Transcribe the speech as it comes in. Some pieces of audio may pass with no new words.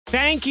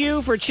Thank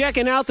you for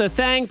checking out the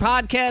Thang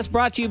podcast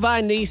brought to you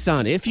by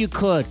Nissan. If you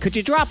could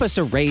you drop us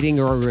a rating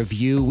or a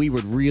review? We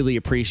would really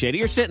appreciate it.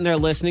 You're sitting there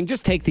listening.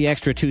 Just take the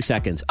extra 2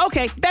 seconds.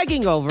 Okay,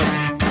 begging over.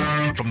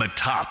 From the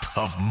top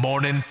of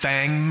Morning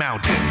Thang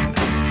Mountain,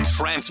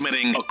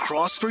 transmitting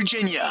across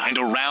Virginia and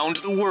around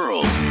the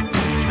world,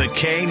 the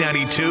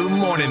K92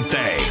 Morning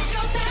Thang. It's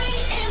your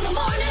thing in the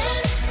morning.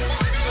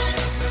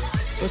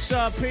 What's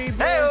up,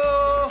 people?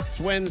 Hey-o. It's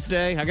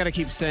Wednesday. I got to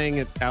keep saying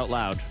it out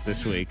loud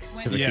this week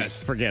because I keep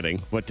Yes. forgetting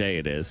what day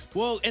it is.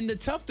 Well, and the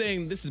tough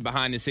thing, this is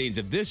behind the scenes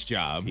of this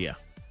job. Yeah.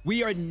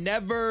 We are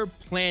never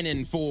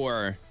planning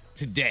for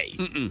today.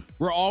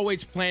 We're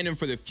always planning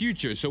for the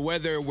future. So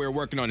whether we're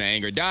working on an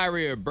Anger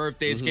Diary or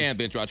birthday scan,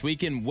 binge watch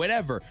weekend,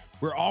 whatever,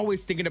 we're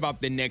always thinking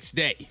about the next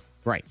day.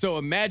 Right. So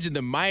imagine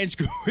the mind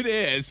screw it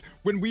is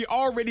when we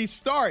already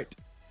start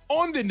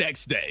on the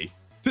next day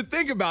to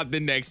think about the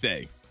next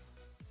day.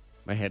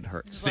 My head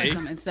hurts. It's like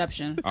some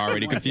Inception.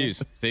 Already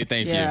confused. Say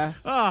thank Yeah. you.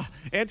 Ah,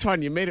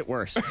 Antoine, you made it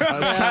worse. I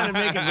was trying to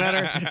make it better,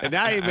 and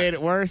now you made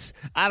it worse.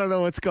 I don't know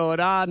what's going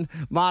on.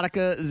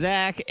 Monica,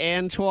 Zach,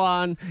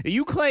 Antoine,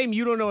 you claim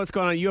you don't know what's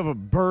going on. You have a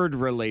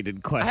bird-related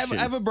I question.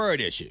 have a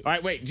bird issue. All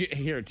right, wait.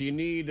 Do you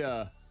need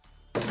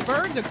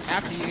Birds are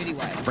after you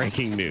anyway.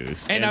 breaking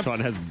news? And Antoine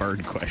has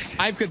bird question.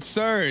 I'm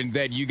concerned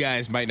that you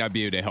guys might not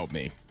be able to help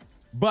me.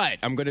 But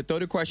I'm going to throw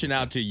the question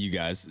out to you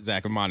guys,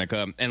 Zach and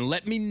Monica, and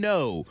let me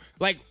know.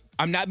 Like,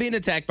 I'm not being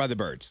attacked by the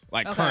birds,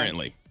 like Okay.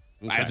 currently,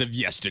 as of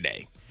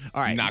yesterday.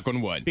 All right. Knock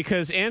on wood.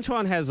 Because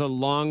Antoine has a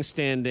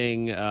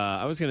long-standing,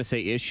 I was going to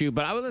say issue,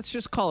 but let's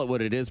just call it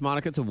what it is,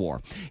 Monica. It's a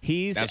war.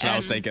 He's That's what I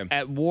was thinking.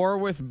 At war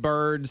with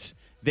birds.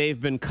 They've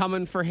been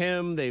coming for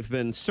him. They've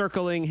been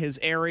circling his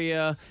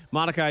area.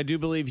 Monica, I do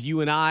believe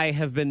you and I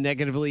have been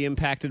negatively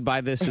impacted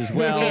by this as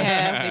well. They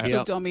have. They Yep.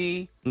 pooped on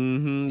me.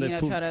 Mm-hmm. They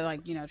poop- Try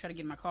to get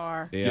in my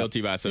car. Yep.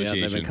 Guilty by Yeah,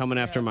 association. they've been coming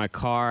after my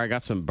car. I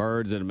got some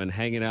birds that have been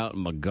hanging out in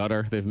my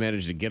gutter. They've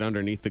managed to get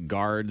underneath the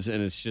guards,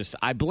 and it's just,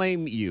 I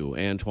blame you,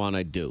 Antoine.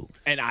 I do.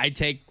 And I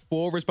take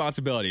full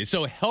responsibility.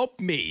 So help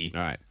me All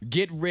right.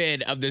 get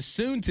rid of the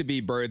soon-to-be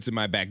birds in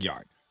my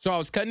backyard. So I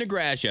was cutting the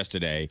grass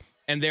yesterday,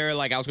 and they're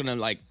like, I was going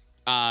to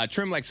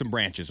trim like some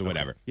branches or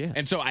whatever. Yes.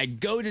 And so I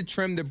go to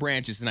trim the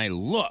branches, and I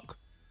look,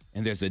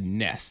 and there's a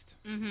nest.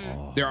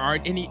 There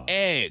aren't any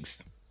eggs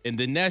in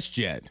the nest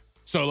yet.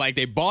 So, like,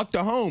 they bought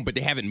the home, but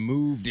they haven't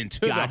moved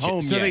into Gotcha. the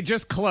home So yet. they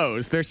just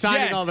closed. They're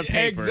signing Yes, all the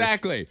papers.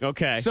 Exactly.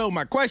 Okay. So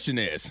my question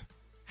is,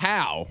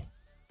 how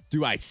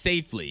do I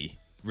safely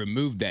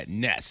remove that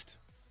nest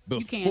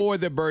before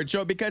the birds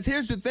show up? Because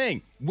here's the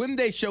thing. When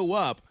they show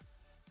up,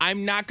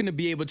 I'm not going to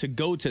be able to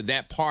go to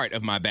that part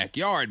of my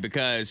backyard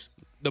because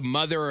the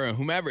mother or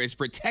whomever is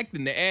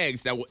protecting the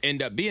eggs that will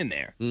end up being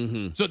there.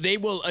 Mm-hmm. So they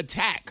will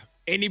attack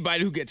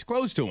anybody who gets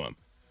close to them.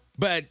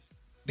 But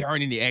there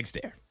aren't any eggs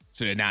there.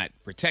 So they're not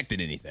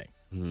protecting anything.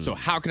 So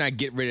how can I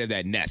get rid of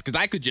that nest? Because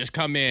I could just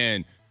come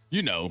in,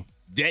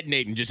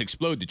 detonate and just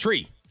explode the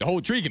tree. The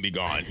whole tree can be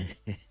gone.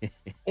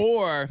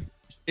 Or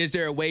is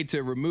there a way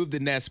to remove the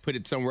nest, put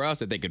it somewhere else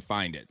that they could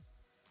find it?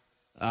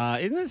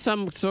 Isn't it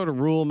some sort of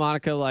rule,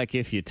 Monica? Like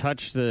if you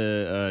touch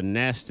the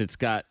nest, it's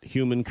got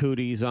human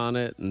cooties on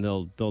it, and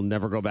they'll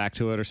never go back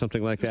to it, or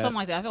something like that. Something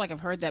like that. I feel like I've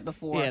heard that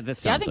before. Yeah, that I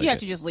sounds think like you have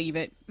it. to just leave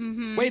it.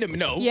 Mm-hmm. Wait a minute.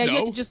 No. Yeah, no. you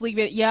have to just leave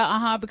it.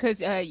 Yeah, because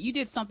you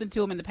did something to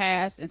them in the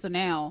past, and so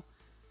now,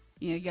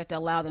 you have to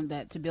allow them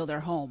to build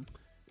their home.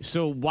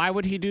 So why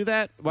would he do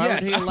that? Why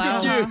Yes, would he I'm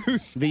allow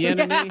confused. the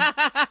enemy?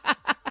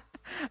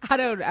 I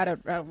don't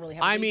really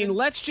have. I a mean, reason.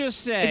 let's just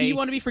if say you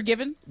want to be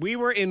forgiven, we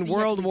were in you have to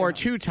World leave War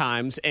the II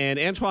times, and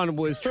Antoine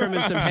was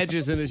trimming some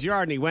hedges in his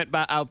yard, and he went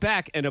out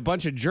back, and a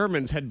bunch of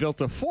Germans had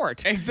built a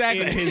fort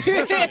Exactly. in his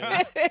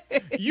bushes.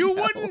 You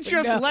wouldn't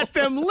just let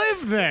them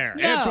live there.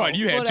 No. Antoine,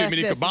 you had Well, too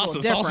many that's a little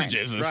kielbasa different.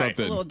 sausages or Right.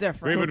 something. a little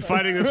different. We've been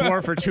fighting this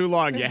war for too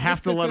long. You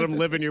have to let them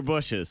live in your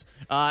bushes.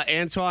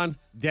 Antoine,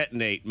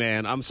 detonate,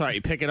 man. I'm sorry.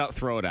 You pick it up,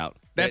 throw it out.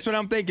 That's what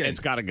I'm thinking. It's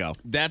got to go.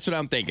 That's what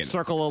I'm thinking.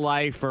 Circle of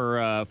Life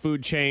or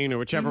Food Chain or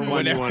whichever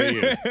one you want to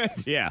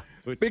use. Yeah.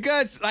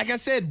 Because, like I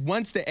said,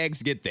 once the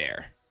eggs get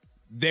there,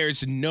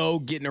 there's no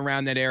getting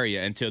around that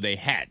area until they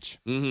hatch.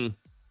 Mm-hmm.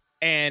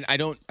 And I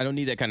don't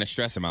need that kind of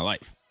stress in my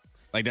life.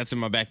 Like, that's in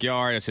my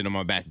backyard, that's in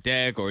my back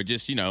deck, or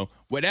just,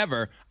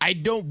 whatever. I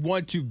don't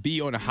want to be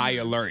on a high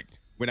alert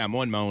when I'm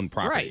on my own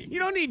property. Right. You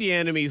don't need your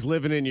enemies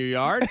living in your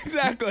yard.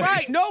 Exactly.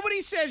 Right.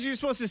 Nobody says you're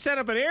supposed to set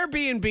up an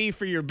Airbnb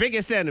for your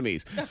biggest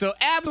enemies. So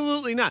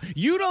absolutely not.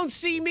 You don't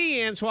see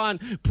me,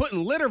 Antoine,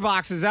 putting litter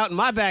boxes out in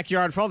my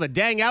backyard for all the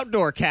dang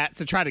outdoor cats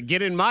to try to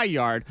get in my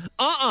yard.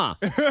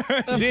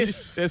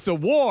 It's a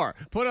war.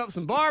 Put up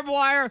some barbed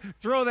wire,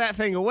 throw that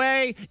thing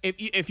away.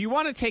 If you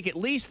want to take at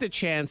least the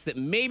chance that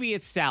maybe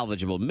it's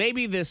salvageable,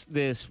 maybe this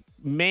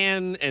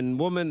man and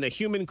woman, the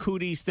human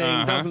cooties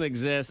thing doesn't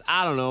exist.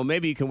 I don't know.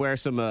 Maybe you can wear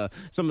some of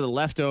the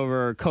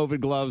leftover COVID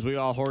gloves we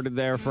all hoarded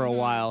there for a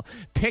while.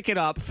 Pick it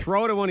up,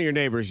 throw it in one of your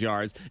neighbor's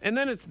yards, and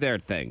then it's their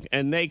thing.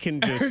 And they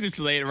can just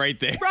lay it right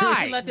there.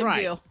 Right. Let them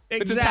deal.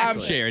 Exactly.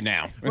 It's a timeshare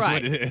now. That's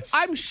Right. what it is.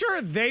 I'm sure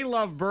they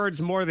love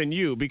birds more than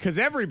you because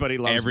everybody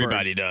loves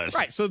Everybody birds. does.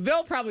 Right. So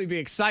they'll probably be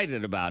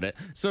excited about it.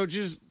 So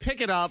just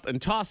pick it up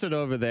and toss it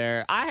over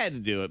there. I had to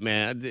do it,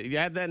 man. You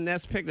had that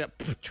nest picked up.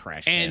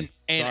 Trash can.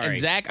 And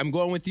Zach, I'm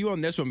going with you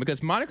on this one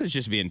because Monica's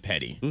just being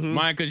petty.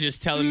 Monica's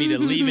just telling me to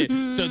leave it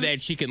so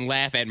that she can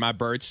laugh at my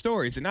bird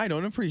stories, and I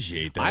don't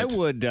appreciate that. I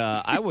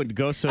would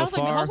go so I was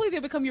far. like, hopefully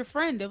they'll become your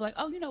friend. They're like,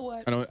 oh, you know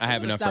what? I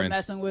have enough Stop friends.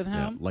 messing with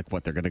him. Like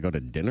what? They're gonna go to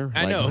dinner?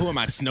 I Like, know. Who am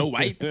I, Snow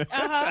White?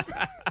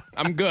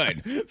 I'm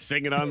good.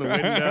 Singing on the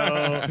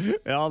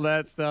window, all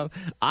that stuff.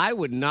 I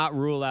would not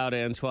rule out,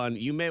 Antoine.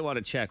 You may want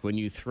to check when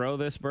you throw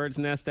this bird's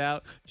nest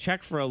out.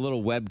 Check for a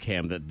little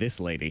webcam that this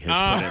lady has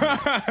put in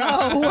there.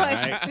 Oh,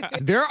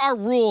 what? There are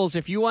rules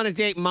if you want to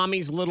date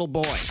mommy's little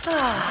boy.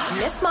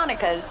 Miss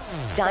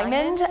Monica's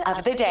Diamond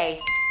of the Day.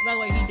 By the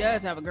way, he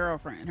does have a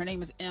girlfriend. Her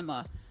name is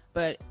Emma.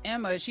 But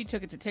Emma, she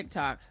took it to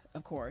TikTok,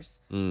 of course,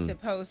 to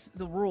post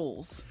the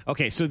rules.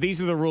 Okay, so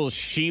these are the rules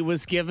she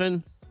was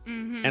given,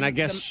 and I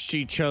guess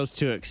she chose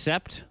to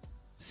accept.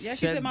 Yeah,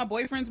 she said my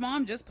boyfriend's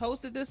mom just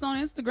posted this on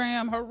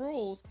Instagram, her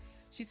rules.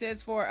 She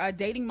says for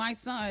dating my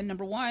son,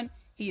 number one,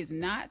 he is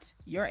not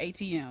your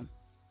ATM.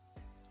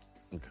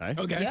 Okay.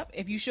 Okay. Yep.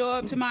 If you show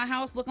up to my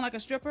house looking like a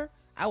stripper,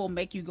 I will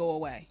make you go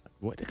away.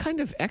 What kind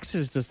of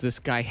exes does this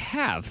guy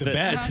have? The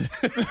best.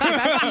 If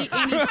I see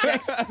any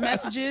sex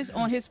messages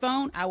on his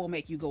phone, I will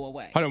make you go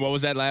away. Hold on. What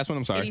was that last one?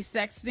 I'm sorry. Any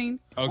sexting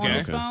on Okay.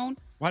 his Okay. phone,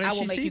 Why did I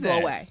will she make see you that?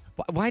 go away.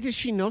 Why does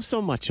she know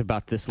so much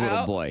about this little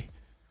Oh. boy?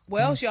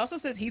 Well, she also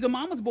says he's a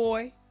mama's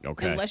boy.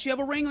 Okay. Unless you have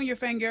a ring on your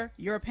finger,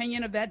 your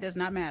opinion of that does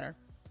not matter.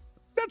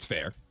 That's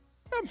fair.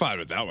 I'm fine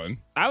with that one.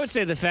 I would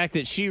say the fact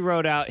that she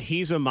wrote out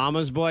he's a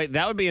mama's boy,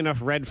 that would be enough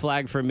red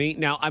flag for me.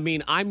 Now, I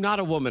mean, I'm not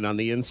a woman on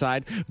the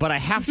inside, but I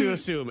have to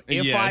assume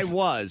if Yes. I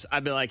was,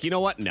 I'd be like, you know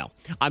what? No,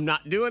 I'm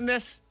not doing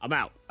this. I'm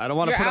out. I don't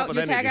want to You're put out? up with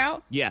You any of tag you.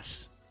 out?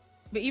 Yes.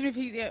 But even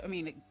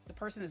if the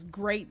person is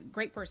great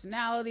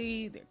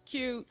personality, they're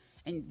cute,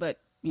 but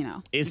you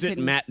know, Is you it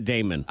couldn't- Matt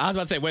Damon? I was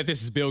about to say, what if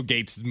this is Bill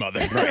Gates' mother?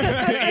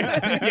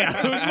 Yeah,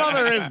 whose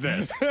mother is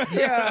this?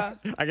 Yeah,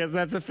 I guess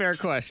that's a fair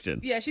question.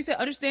 yeah. She said,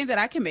 understand that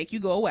I can make you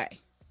go away.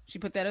 She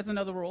put that as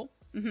another rule.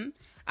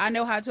 I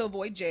know how to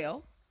avoid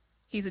jail.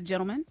 He's a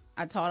gentleman.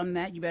 I taught him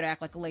that. You better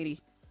act like a lady.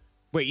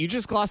 Wait, you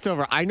just glossed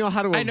over. I know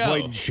how to I know.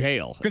 avoid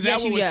jail. Because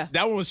Yeah,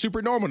 that one was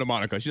super normal to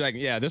Monica. She's like,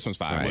 yeah, this one's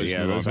fine. Right, We'll just yeah,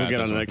 move those on will past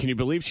get on this that. one. Can you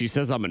believe she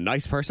says I'm a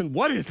nice person?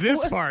 What is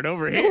this part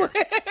over here?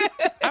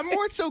 I'm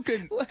more so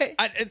What?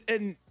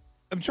 and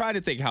I'm trying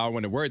to think how I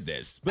want to word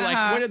this. But like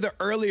Uh-huh. one of the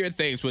earlier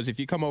things was if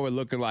you come over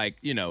looking like,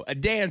 a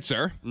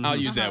dancer, I'll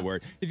use that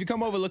word. If you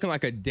come over looking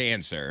like a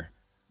dancer,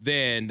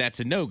 then that's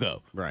a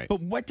no-go. Right.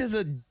 But what does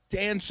a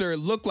dancer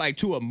look like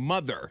to a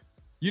mother?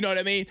 You know what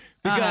I mean?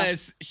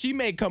 Because she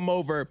may come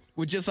over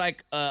with just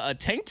like a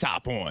tank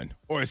top on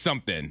or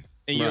something.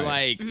 And you're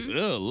Right. like,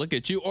 ugh, look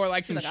at you. Or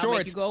like some like, I'll make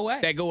shorts you go away.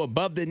 that go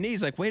above the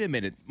knees. Like, wait a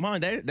minute. Mom,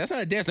 that's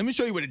not a dancer. Let me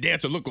show you what a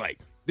dancer look like.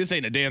 This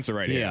ain't a dancer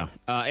right Yeah, here.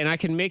 and I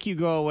can make you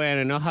go away, and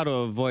I know how to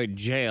avoid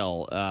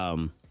jail.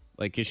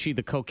 Like, is she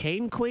the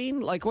cocaine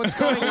queen? Like, what's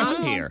going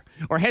on here?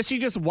 Or has she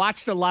just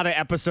watched a lot of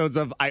episodes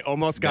of I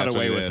Almost Got That's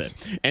Away what it with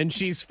is. It? And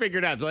she's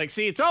figured out, like,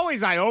 see, it's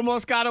always I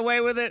almost got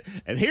away with it,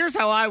 and here's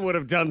how I would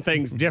have done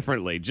things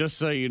differently, just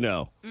so you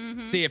know.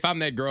 See, if I'm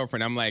that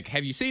girlfriend, I'm like,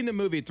 have you seen the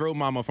movie Throw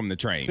Mama from the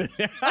Train?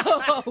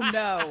 Oh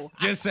no,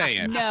 Just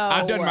saying. No.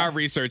 I've done my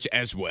research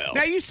as well.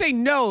 Now, you say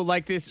no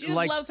like this. she just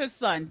like, loves her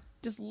son.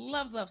 Just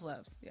loves.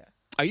 Yeah.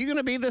 are you going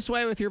to be this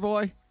way with your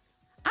boy?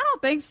 I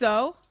don't think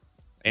so.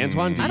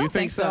 Antoine, do I you don't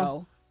think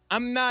so.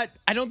 I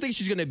don't think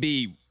she's going to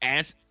be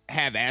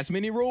have as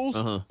many rules,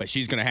 but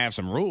she's going to have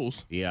some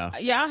rules. Yeah.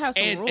 Yeah, I'll have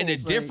some rules. And the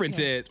but, difference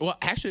yeah. is, well,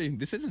 actually,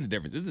 this isn't the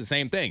difference. This is the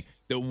same thing.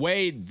 The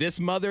way this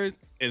mother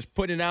is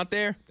putting it out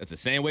there, that's the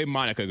same way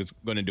Monica is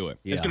going to do it.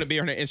 Yeah. It's going to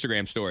be on her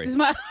Instagram story. This is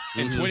my-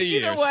 In 20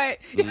 You know years. what?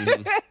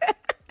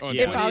 On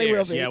It 20 probably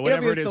years. will be. Yeah, It'll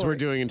whatever be a it is we're story.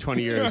 doing in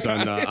 20 years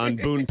on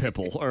Boone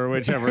Pipple or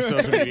whichever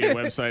social media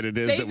website it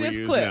is Save that we this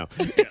use clip.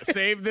 now. Yeah,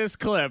 save this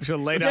clip. She'll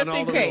lay down Just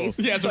all in the case. rules.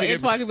 Yeah, so so we can-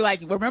 Antoine can be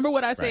like, remember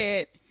what I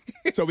said?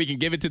 So we can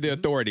give it to the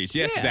authorities.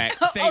 Yes, Zach.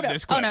 Save Oh, no.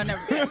 this clip. Oh, no,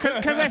 never.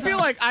 Because I feel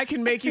like I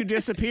can make you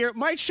disappear.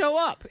 Might show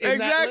up in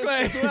that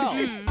list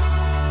Exactly. as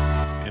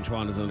well.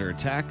 Antoine is under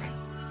attack.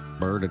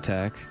 Bird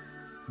attack.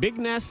 Big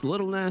nest,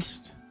 little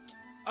nest.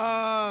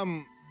 I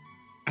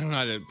don't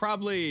know.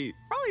 Probably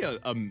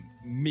a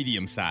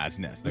medium-sized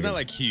nest. It's not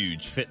like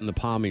huge. Fit in the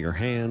palm of your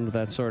hand,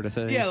 that sort of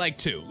thing. Yeah, like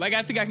two. Like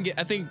I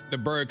think the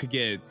bird could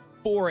get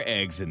 4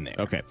 eggs in there.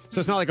 Okay. So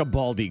it's not like a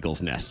bald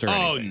eagle's nest or Oh,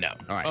 anything. no.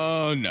 All right.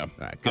 Oh, no. right,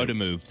 I would good. have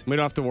moved. We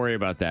don't have to worry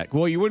about that.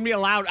 Well, you wouldn't be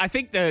allowed. I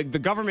think the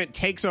government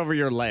takes over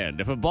your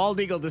land. If a bald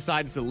eagle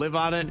decides to live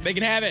on it, They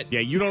can have it. yeah,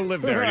 you don't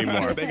live there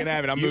anymore. They can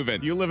have it. I'm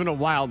moving. You live in a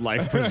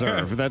wildlife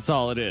preserve. That's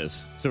all it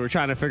is. So we're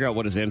trying to figure out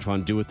what does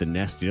Antoine do with the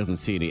nest. He doesn't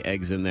see any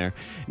eggs in there.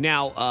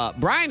 Now,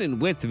 Brian in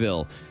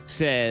Whitville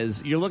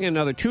says you're looking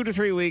another 2 to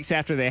 3 weeks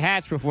after they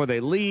hatch before they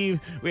leave.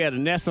 We had a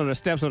nest on the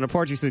steps on the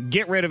porch. He said,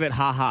 get rid of it,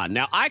 haha.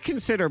 Now, I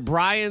consider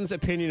Brian's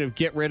opinion of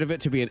get rid of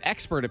it to be an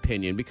expert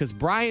opinion because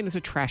Brian is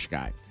a trash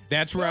guy.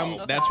 That's where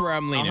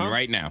I'm leaning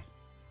right now.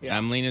 Yeah.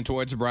 I'm leaning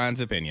towards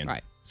Brian's opinion.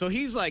 Right. So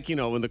he's like,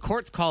 when the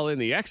courts call in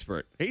the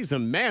expert, he's a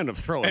man of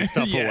throwing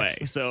stuff Yes.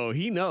 away. So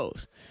he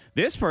knows.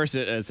 This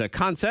person, it's a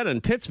Concetta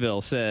in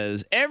Pittsville,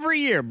 says,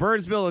 every year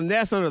birds build a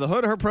nest under the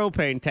hood of her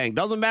propane tank.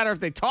 Doesn't matter if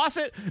they toss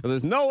it or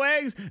there's no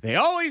eggs, they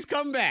always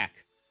come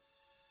back.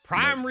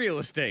 Prime real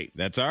estate.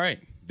 That's all right.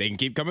 They can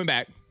keep coming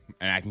back,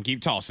 and I can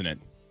keep tossing it.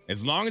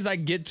 As long as I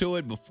get to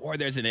it before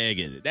there's an egg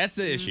in it. That's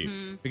the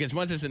issue. Because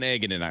once there's an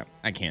egg in it,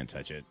 I can't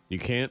touch it. You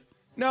can't?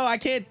 No, I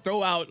can't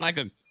throw out like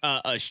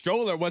a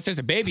stroller once there's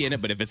a baby in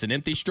it, but if it's an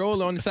empty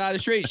stroller on the side of the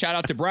street, shout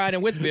out to Brian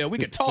and Whitville, we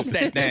could toss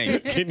that thing.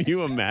 Can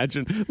you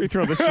imagine? We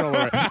throw the stroller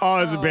away. Oh,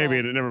 there's a baby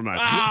in it. Never mind.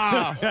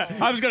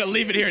 I was going to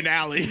leave it here in the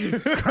alley.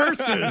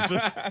 Curses.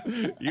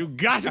 You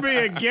got me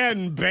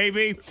again,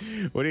 baby.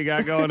 What do you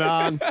got going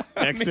on?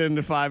 Text in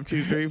to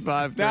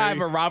 52353. Now I have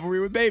a rivalry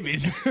with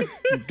babies.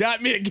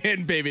 Got me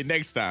again, baby,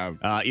 next time.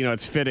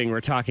 It's fitting. We're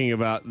talking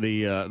about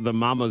the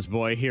mama's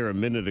boy here a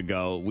minute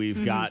ago.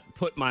 We've got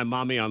Put My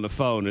Mommy on the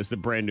Phone as the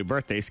brand new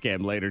birthday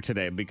scam later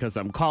today because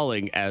I'm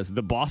calling as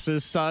the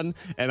boss's son,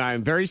 and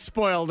I'm very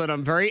spoiled and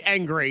I'm very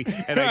angry,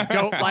 and I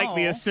don't like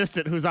the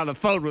assistant who's on the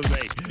phone with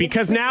me.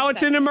 Because now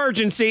it's an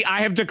emergency.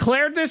 I have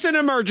declared this an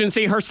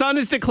emergency. Her son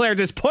has declared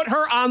this. Put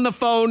her on the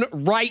phone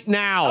right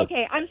now.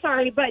 Okay, I'm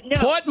sorry, but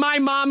no. Put my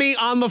mommy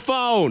on the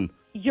phone.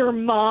 Your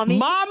mommy?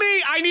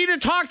 Mommy, I need to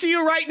talk to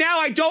you right now.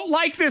 I don't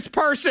like this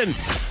person.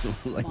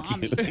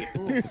 Mommy.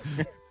 Ooh.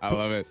 I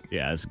love it.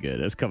 Yeah, that's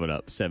good. That's coming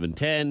up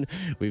 7:10.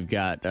 We've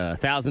got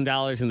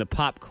 $1,000 in the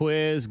pop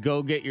quiz.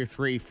 Go get your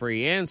 3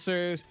 free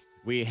answers.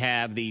 We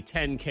have the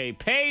 10K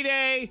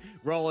payday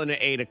rolling at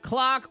 8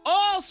 o'clock.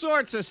 All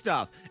sorts of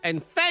stuff.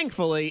 And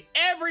thankfully,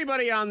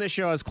 everybody on this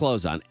show has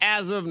clothes on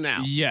as of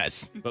now.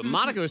 Yes. But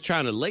Monica was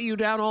trying to lay you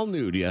down all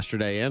nude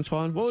yesterday,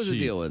 Antoine. What was the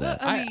deal with that?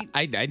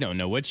 I don't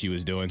know what she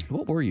was doing.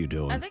 What were you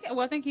doing? I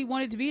think he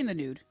wanted to be in the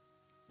nude.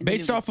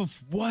 Based off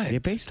of what? Yeah,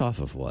 based off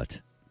of what?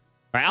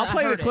 All right, I'll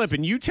play the clip,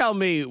 and you tell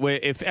me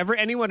if ever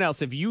anyone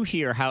else, if you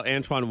hear how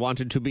Antoine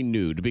wanted to be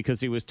nude, because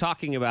he was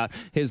talking about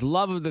his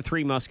love of the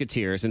Three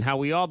Musketeers and how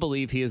we all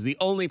believe he is the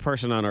only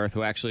person on earth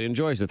who actually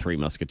enjoys the Three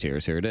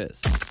Musketeers. Here it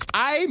is.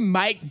 I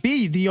might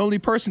be the only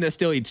person that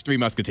still eats Three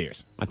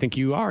Musketeers. I think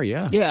you are,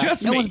 yeah. Yeah,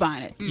 Just no me. one's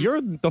buying it.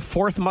 You're the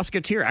 4th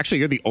Musketeer. Actually,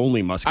 you're the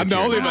only Musketeer. I'm the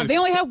only They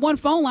only have one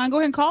phone line. Go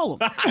ahead and call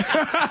them.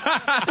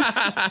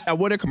 I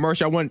want a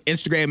commercial. I want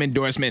Instagram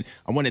endorsement.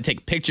 I want to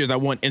take pictures. I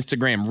want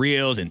Instagram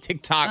reels and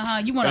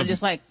TikToks. You want to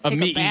just like take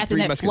a bath in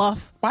that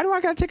fluff. Why do I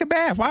got to take a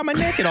bath? Why am I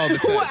naked all of a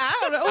sudden? I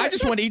don't know. I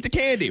just want to eat the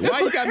candy. Why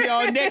you got me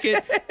all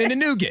naked in the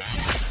nougat?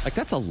 Like,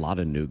 that's a lot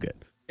of nougat.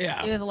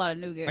 Yeah. It is a lot of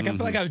nougat. Like, I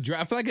feel like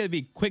I feel like it'd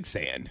be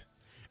quicksand.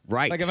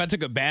 Right. Like if I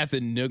took a bath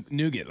in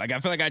nougat, like I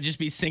feel like I'd just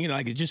be singing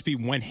like it'd just be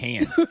one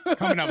hand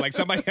coming up. Like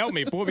somebody help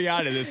me, pull me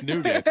out of this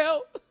nougat.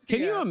 Can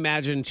you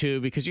imagine,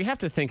 too, because you have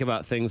to think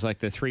about things like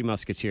the Three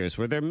Musketeers,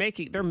 where they're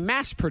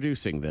mass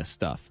producing this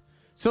stuff.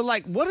 So,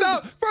 like, what is...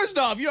 No, first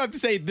off, you don't have to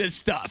say this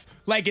stuff.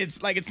 Like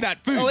it's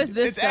not food. Oh, it's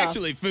this stuff.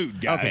 Actually food,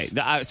 guys.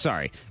 Okay,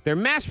 sorry. They're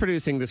mass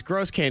producing this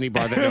gross candy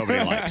bar that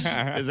nobody likes.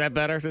 Is that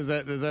better? Does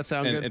that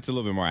sound And good? it's a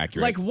little bit more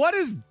accurate. Like, what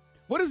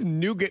does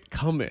nougat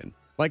come in?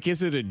 Like,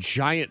 is it a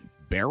giant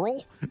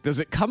barrel? Does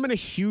it come in a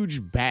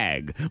huge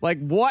bag? Like,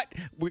 what?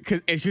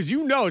 Because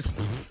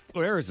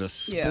there is a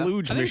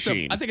splooge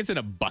machine. I think it's in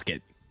a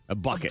bucket. A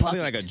bucket. I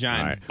think like a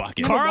giant All right.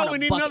 bucket. Carl, we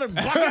need another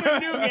bucket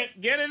of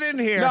nougat. Get it in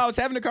here. No, I was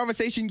having a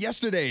conversation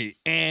yesterday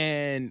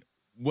and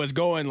was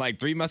going like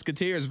Three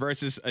Musketeers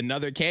versus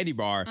another candy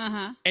bar.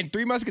 And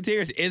Three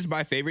Musketeers is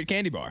my favorite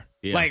candy bar.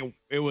 Yeah. Like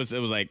it was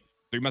like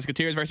Three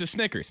Musketeers versus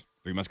Snickers.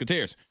 Three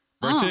Musketeers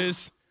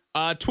versus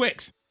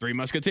Twix. Three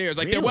Musketeers.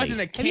 Like there Really? wasn't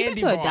a Have candy you been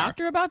to bar. a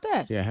doctor about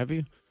that? Yeah, have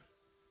you?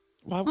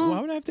 Why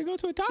would I have to go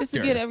to a doctor? Just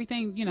to get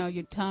everything,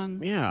 your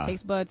tongue, Yeah.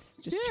 taste buds,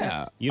 just Yeah.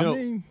 checked. You know, I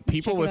mean,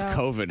 people check with it out.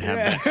 COVID have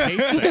that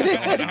taste thing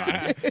going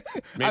on.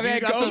 Maybe I've you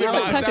had got COVID the my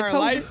little touch of entire COVID.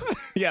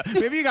 life. Yeah,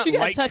 maybe you got You got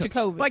a light touch of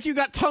COVID. Like you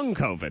got tongue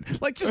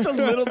COVID. Like just a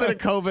little bit of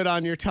COVID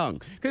on your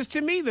tongue. Because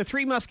to me, the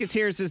Three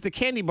Musketeers is the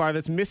candy bar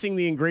that's missing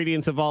the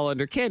ingredients of all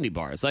other candy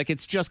bars. Like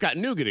it's just got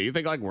nougat. You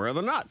think like, where are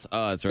the nuts?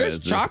 Oh, that's right. There's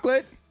It's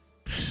chocolate.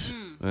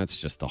 That's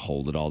just to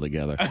hold it all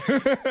together.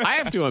 I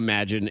have to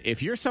imagine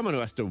if you're someone who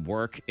has to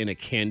work in a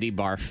candy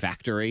bar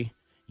factory,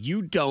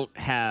 you've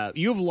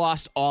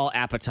lost all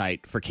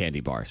appetite for candy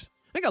bars.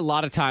 I think a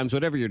lot of times,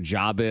 whatever your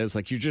job is,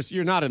 like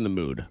you're not in the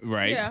mood.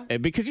 Right. Yeah.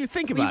 Because you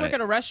think When you about work it.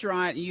 at a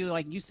restaurant and you're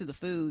like used to the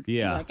food,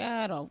 Yeah. you're like,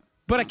 I don't.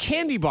 But a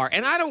candy bar,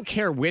 and I don't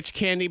care which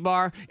candy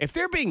bar, if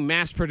they're being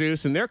mass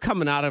produced and they're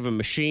coming out of a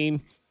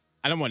machine,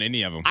 I don't want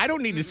any of them. I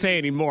don't need to say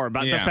any more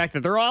about the fact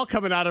that they're all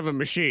coming out of a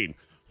machine.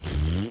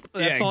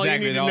 That's all you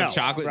need to know.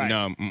 Chocolate? Right.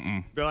 No.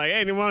 They're like,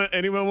 hey,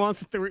 anyone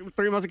wants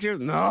three Musketeers?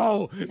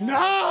 No,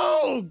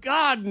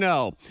 God,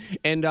 no.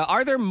 And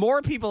are there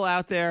more people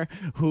out there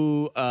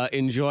who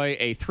enjoy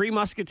a Three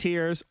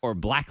Musketeers or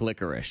black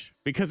licorice?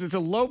 Because it's a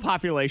low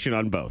population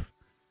on both.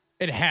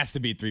 It has to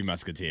be Three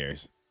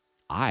Musketeers.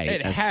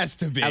 It has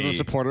to be. As a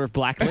supporter of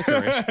black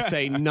licorice,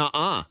 say,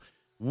 nuh-uh.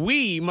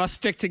 We must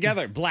stick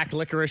together, black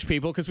licorice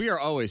people, because we are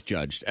always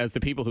judged as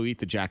the people who eat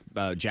the Jack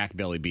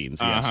Belly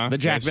beans. Yes, the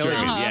Jack Belly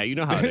beans. Yeah, you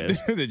know how it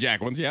is. The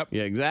Jack ones, yep.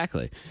 Yeah,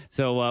 exactly.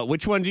 So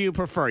which one do you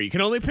prefer? You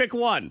can only pick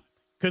one.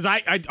 Because all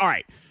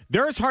right.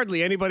 There's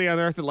hardly anybody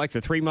on earth that likes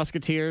the Three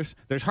Musketeers.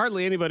 There's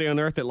hardly anybody on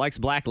earth that likes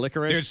black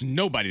licorice. There's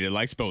nobody that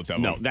likes both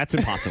of them. No, that's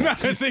impossible.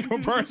 Not a single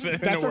person in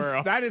the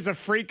world. That is a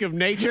freak of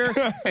nature.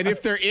 And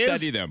if there is,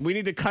 Study them. we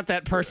need to cut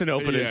that person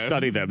open and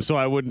study them. So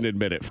I wouldn't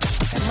admit it.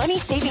 Money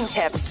saving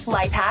tips,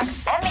 life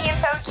hacks, and the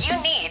info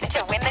you need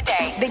to win the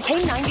day. The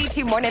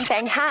K92 Morning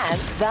Thang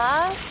has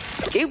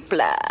the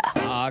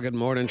Dupla. Good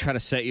morning. Try to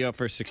set you up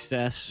for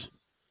success.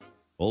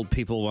 Old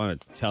people want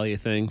to tell you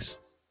things.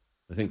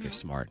 I think they're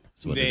smart.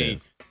 That's what it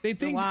is. They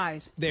think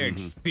wise. Their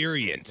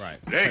experience. Right.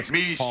 Let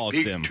me speak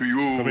to you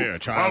Come here,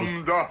 child.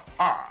 from the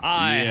heart.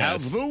 I Yes.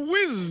 have the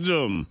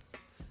wisdom.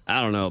 I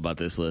don't know about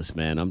this list,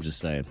 man. I'm just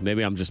saying.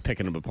 Maybe I'm just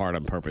picking them apart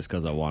on purpose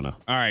because I want to.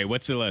 All right,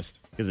 what's the list?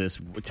 Because this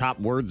top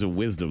words of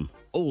wisdom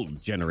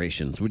old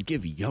generations would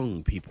give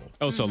young people.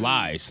 Oh, so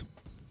lies.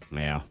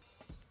 Yeah.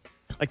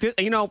 Like,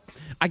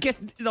 I guess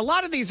a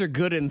lot of these are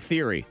good in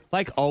theory.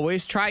 Like,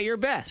 always try your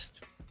best.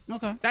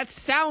 Okay. That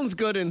sounds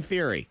good in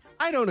theory.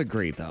 I don't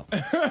agree, though.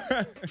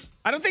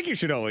 I don't think you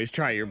should always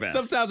try your best.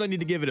 Sometimes I need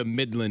to give it a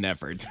midland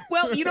effort.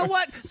 Well, you know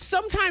what?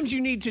 Sometimes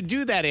you need to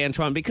do that,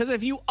 Antoine, because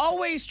if you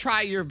always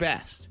try your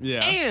best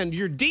and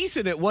you're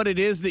decent at what it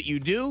is that you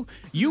do,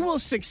 you will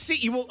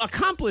succeed. You will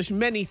accomplish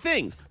many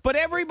things, but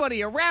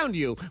everybody around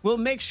you will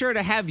make sure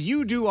to have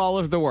you do all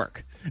of the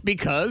work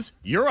because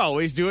you're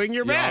always doing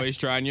your You're best. always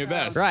trying your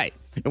best. Right.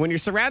 And when you're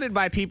surrounded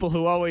by people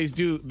who always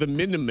do the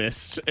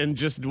minimist and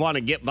just want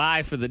to get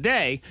by for the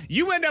day,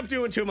 you end up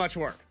doing too much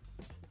work.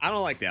 I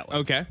don't like that one.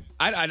 Okay.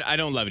 I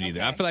don't love it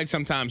either. I feel like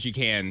sometimes you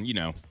can,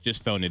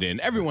 just phone it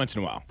in every once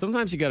in a while.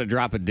 Sometimes you got to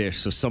drop a dish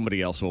so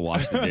somebody else will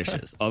wash the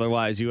dishes.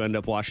 Otherwise, you end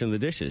up washing the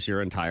dishes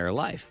your entire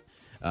life.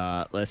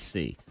 Let's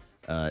see.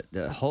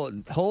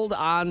 Hold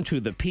on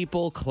to the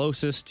people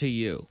closest to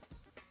you.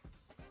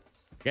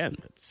 Again,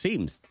 it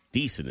seems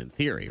decent in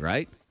theory,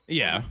 right?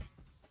 Yeah.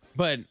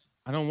 But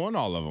I don't want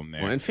all of them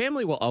there. Well, and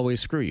family will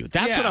always screw you.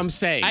 That's what I'm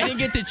saying. I didn't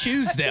get to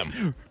choose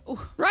them.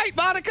 Right,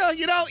 Monica?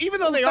 Even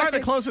though they are the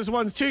closest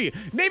ones to you,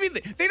 maybe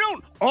they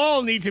don't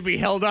all need to be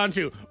held on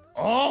to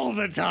all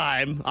the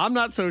time. I'm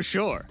not so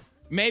sure.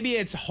 Maybe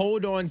it's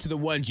hold on to the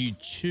ones you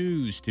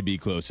choose to be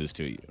closest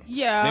to you.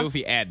 Yeah. Maybe if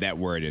we add that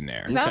word in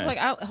there. Sounds like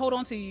I'll hold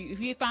on to you. If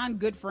you find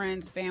good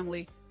friends,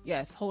 family,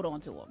 yes, hold on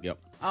to them. Yep.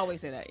 I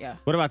always say that, yeah.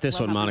 What about this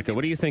Love one, my Monica? family.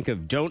 What do you think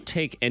of don't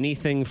take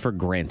anything for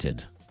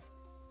granted?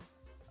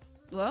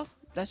 Well,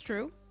 that's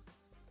true.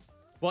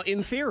 Well,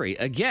 in theory,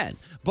 again.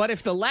 But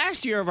if the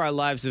last year of our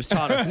lives has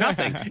taught us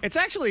nothing, it's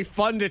actually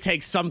fun to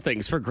take some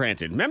things for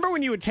granted. Remember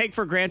when you would take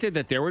for granted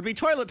that there would be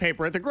toilet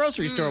paper at the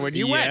grocery store when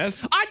you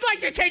Yes. went? I'd like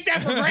to take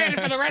that for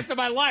granted for the rest of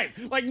my life.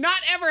 Like, not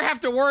ever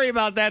have to worry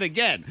about that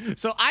again.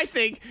 So I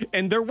think,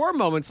 and there were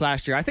moments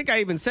last year, I think I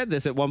even said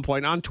this at one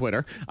point on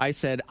Twitter. I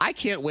said, I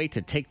can't wait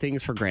to take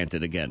things for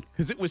granted again.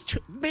 Because it was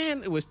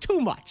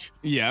too much.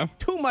 Yeah.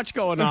 Too much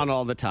going on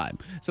all the time.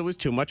 So it was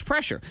too much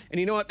pressure. And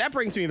you know what? That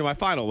brings me to my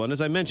final one. As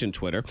I mentioned,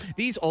 Twitter.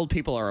 These old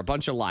people are a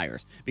bunch of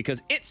liars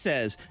because it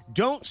says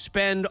don't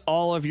spend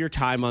all of your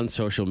time on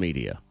social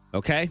media.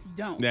 Okay?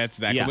 Don't. That's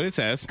exactly what it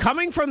says.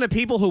 Coming from the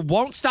people who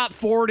won't stop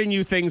forwarding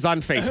you things on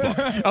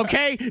Facebook.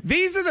 Okay?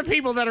 These are the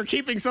people that are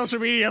keeping social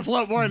media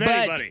afloat more than But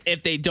anybody.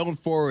 if they don't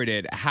forward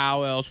it,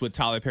 how else would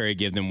Tyler Perry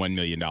give them $1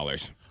 million?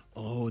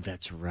 Oh,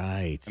 that's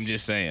right. I'm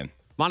just saying.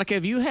 Monica,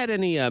 have you had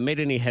made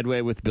any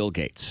headway with Bill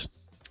Gates?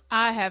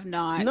 I have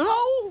not.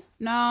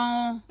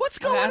 No? What's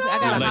going I on? gotta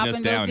You're letting hop us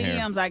in down those here.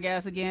 DMs, I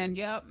guess, again.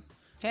 Yep.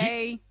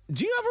 Hey.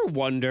 Do you ever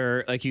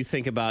wonder, like you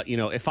think about,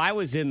 if I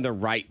was in the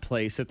right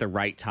place at the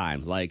right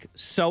time, like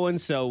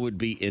so-and-so would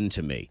be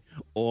into me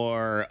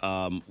or,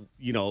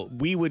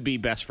 we would be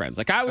best friends.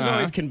 Like I was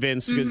always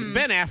convinced because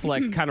Ben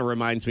Affleck kind of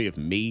reminds me of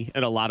me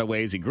in a lot of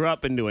ways. He grew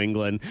up in New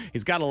England.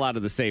 He's got a lot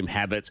of the same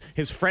habits.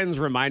 His friends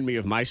remind me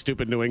of my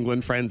stupid New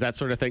England friends, that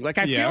sort of thing. Like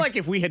I feel like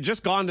if we had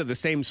just gone to the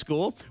same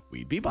school,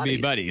 we'd be buddies.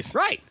 Be buddies.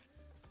 Right.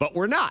 But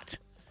we're not.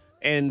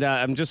 And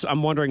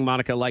I'm wondering,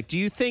 Monica, like, do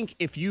you think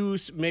if you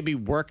maybe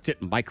worked at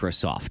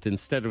Microsoft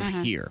instead of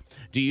here,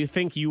 do you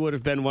think you would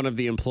have been one of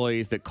the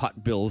employees that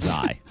caught Bill's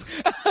eye?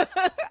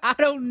 I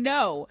don't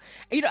know.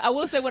 I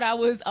will say when I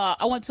was,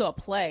 I went to a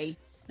play,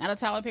 not a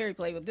Tyler Perry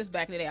play, but this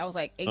back in the day, I was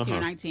like 18 or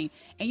 19.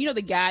 And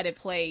the guy that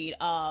played,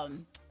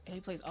 he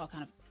plays all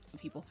kind of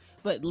people,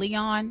 but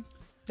Leon,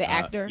 The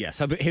actor?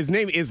 Yes, his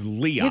name is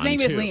Leon. His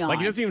name is too. Leon. Like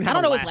he doesn't even I have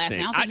don't a know his last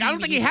name. I don't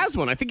think he has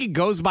one. I think he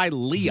goes by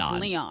Leon.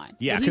 Just Leon.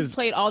 Yeah, But he's because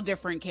played all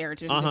different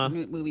characters in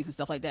different movies and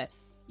stuff like that.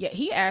 Yeah,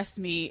 he asked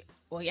me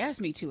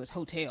to his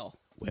hotel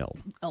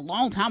a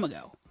long time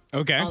ago.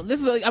 Okay.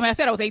 This is, I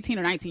said I was 18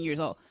 or 19 years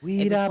old.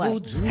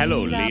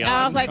 hello, Leon.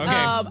 I was like, Okay,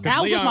 I 'cause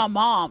was with Leon- my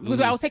mom because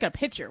I was taking a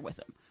picture with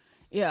him.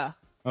 Yeah.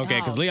 Okay,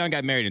 because Oh. Leon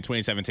got married in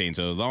 2017,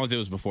 so as long as it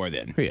was before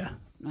then. Yeah.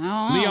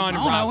 I Leon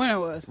don't know when it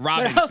was. But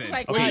I was Robinson.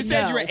 like, Okay, you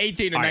said you were no.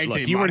 18 or All right,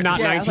 19. look, you were not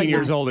Yeah, I was 19 like,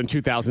 years no. old in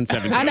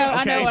 2017. I know.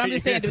 okay? I'm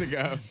just saying. Years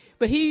ago.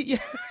 But he,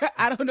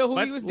 I don't know who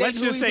he was dating. Let's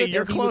who just he say was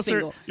you're with, if he was closer.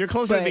 single. You're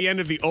closer to But- the end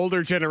of the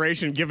older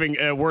generation giving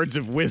words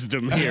of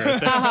wisdom here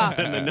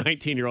than the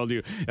 19-year-old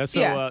you.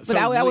 Yeah, but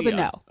that was a Leon.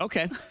 no.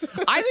 Okay,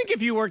 I think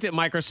if you worked at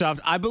Microsoft,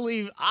 I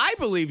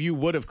believe you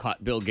would have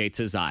caught Bill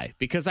Gates' eye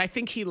because I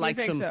think he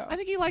likes think some. so? I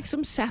think he likes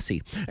some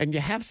sassy, and you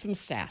have some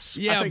sass.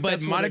 I Yeah, think but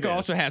that's what it Monica is.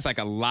 also has like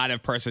a lot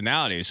of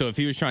personality. So if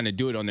he was trying to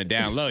do it on the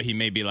down low, he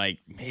may be like,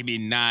 maybe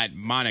not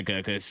Monica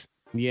because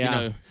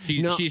Yeah.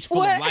 she's full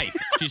What? of life.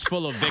 She's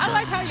full of vigor. I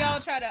like how y'all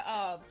try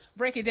to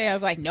break it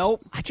down. Like,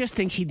 nope. I just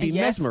think he'd be And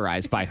yes.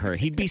 mesmerized by her.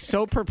 He'd be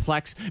so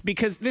perplexed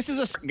because this is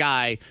a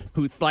guy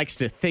who likes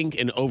to think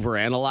and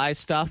overanalyze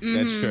stuff. Mm-hmm.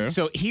 That's true.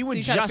 So he would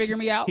you try to just figure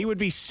me out? He would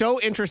be so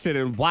interested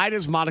in why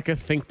does Monica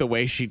think the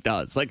way she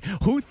does? Like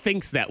who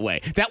thinks that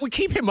way? That would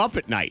keep him up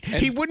at night.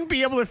 He wouldn't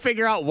be able to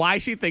figure out why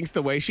she thinks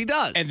the way she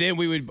does. And then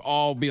we would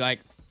all be like,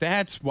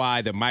 that's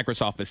why the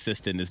Microsoft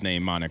assistant is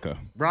named Monica.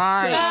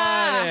 right.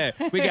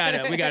 Yeah. We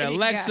got You got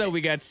Alexa, it. we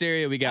got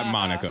Siri, we got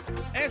Monica.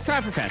 It's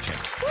time for Fat Check.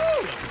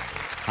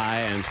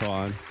 Hi,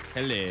 Antoine.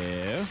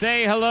 Hello.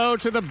 Say hello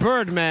to the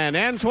Birdman,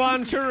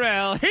 Antoine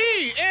Terrell. He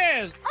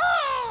is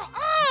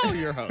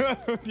your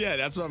host. Yeah,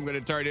 that's what I'm going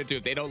to turn into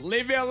if they don't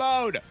leave me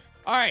alone.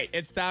 All right,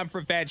 it's time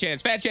for Fat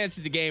Chance. Fat Chance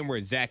is the game where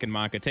Zach and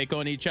Monica take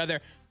on each other.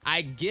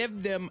 I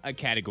give them a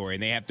category,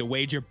 and they have to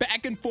wager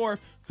back and forth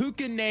who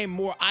can name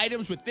more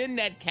items within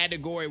that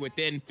category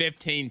within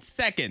 15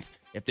 seconds.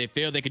 If they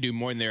feel they can do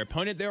more than their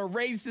opponent, they'll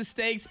raise the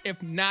stakes.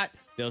 If not,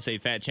 they'll say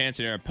Fat Chance,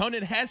 and their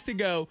opponent has to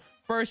go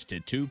first to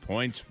 2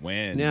 points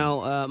win.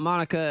 Now,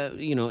 Monica,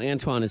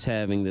 Antoine is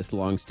having this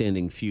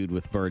long-standing feud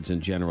with birds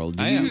in general.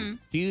 Do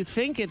you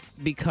think it's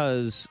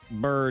because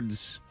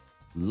birds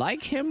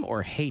like him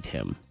or hate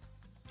him?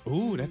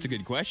 Ooh, that's a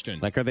good question.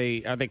 Like, are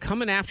they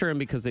coming after him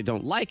because they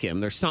don't like him?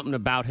 There's something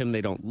about him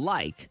they don't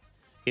like.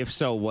 If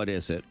so, what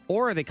is it?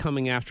 Or are they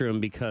coming after him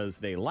because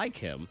they like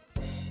him?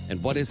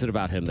 And what is it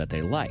about him that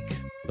they like?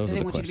 Those They are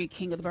the want you to be questions.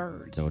 king of the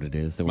birds. Know what it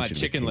is? They My want you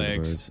to be chicken king of the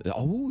legs. birds.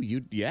 Oh,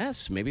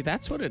 yes, maybe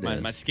that's what it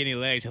is. My skinny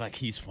legs are like,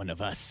 he's one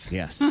of us.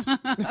 Yes. You're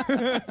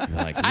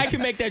like, I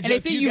can make that And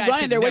joke. they see you guys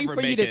running, can they're waiting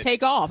never for you make to it.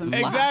 take off and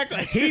fly.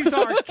 Exactly. he's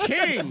our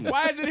king.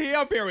 Why isn't he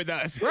up here with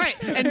us? Right.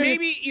 And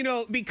maybe,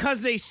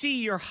 because they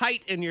see your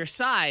height and your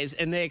size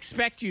and they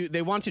expect you,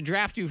 they want to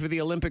draft you for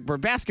the Olympic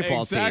bird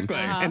basketball Exactly.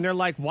 team. Uh-huh. And they're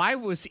like,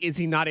 is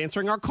he not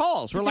answering our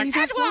calls? We're So like, he's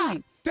not Antoine.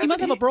 flying. He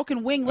must have a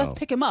broken wing. Let's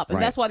pick him up. And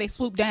right. that's why they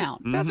swoop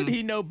down. Doesn't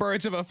he know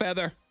birds of a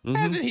feather?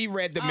 Hasn't he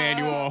read the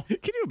manual? Can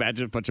you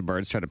imagine a bunch of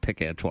birds trying to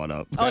pick Antoine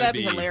up? Oh, that'd be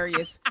be-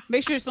 hilarious.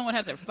 Make sure someone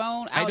has their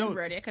phone out don't- and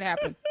ready. It could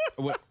happen.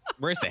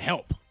 Where's the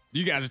help?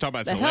 You guys are talking about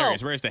it's The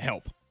hilarious. help. Where's the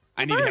help?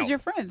 I need Birds, help. your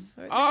friends.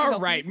 They can All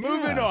help right, you.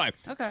 moving on.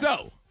 Okay.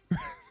 So,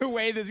 the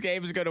way this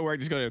game is going to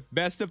work is going to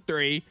best of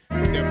three. Sorry.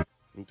 Wow,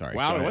 I don't know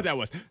go what ahead. that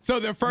was.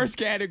 So the first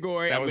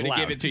category, That I'm was going to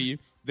give loud. it to you.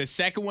 The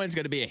second one's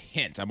going to be a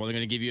hint. I'm only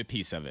going to give you a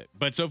piece of it.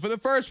 But so for the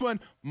first one,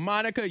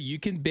 Monica, you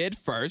can bid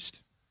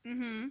first.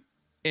 Mm-hmm.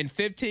 In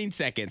 15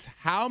 seconds,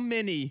 how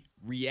many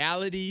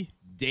reality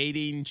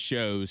dating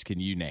shows can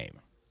you name?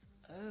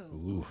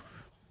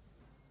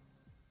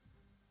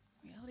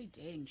 Reality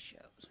dating shows.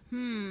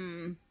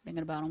 Thinking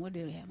about them. What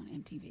do they have on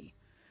MTV?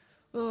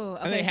 Oh,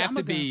 okay. And they so have I'm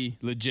to gonna be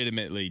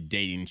legitimately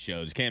dating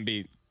shows. Can't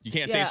be. You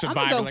can't Yeah, say I'm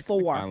gonna Survivor. go like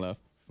 4. Find Love.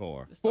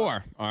 4.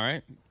 4. All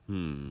right.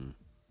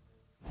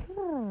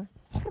 All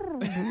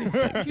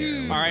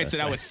right. So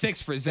that was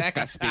 6 for Zach.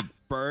 I speak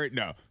bird.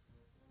 No.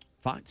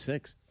 5,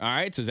 6. All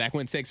right, so Zach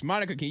went 6.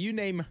 Monica, can you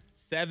name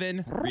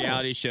 7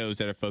 reality shows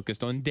that are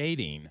focused on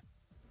dating?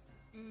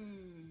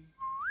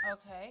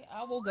 Okay,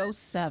 I will go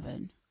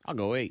 7. I'll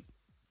go 8.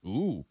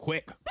 Ooh,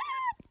 quick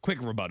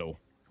rebuttal.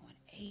 Going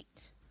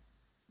 8.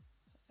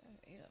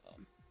 8 of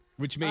them.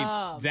 Which means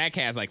Zach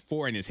has like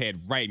 4 in his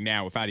head right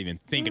now without even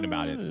thinking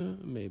about it.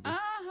 Maybe. Uh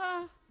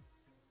huh.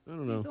 I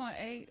don't know. He's going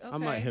 8. Okay. I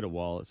might hit a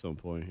wall at some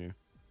point here.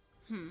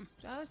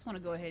 So I just want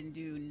to go ahead and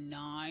do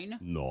 9.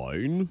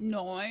 9.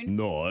 9.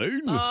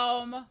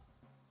 9.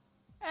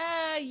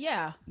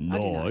 Yeah. I'll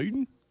do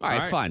 9. All right,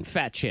 right. fine.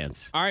 Fat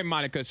chance. All right,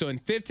 Monica, so in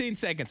 15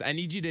 seconds, I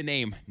need you to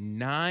name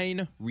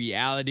 9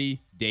 reality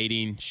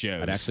dating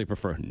shows. I'd actually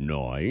prefer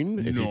 9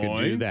 if you could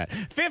do 9? that.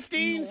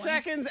 15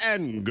 seconds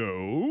and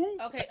go.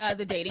 Okay,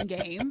 the dating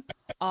game.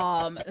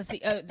 Let's see,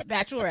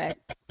 Bachelorette,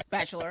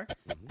 Bachelor,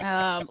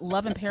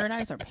 Love in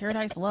Paradise or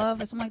Paradise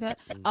Love or something like that.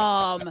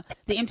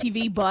 The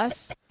MTV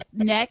Bus,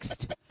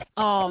 Next.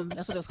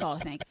 That's what it was called, I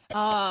think.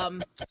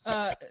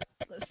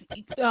 Let's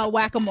see,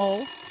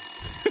 Whack-A-Mole.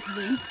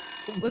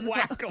 What's it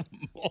called?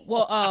 Whack-a-mole.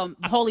 Well,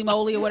 Holy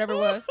Moly or whatever it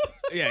was.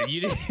 Yeah,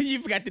 you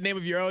forgot the name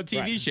of your own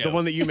TV Right. show. The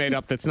one that you made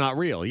up that's not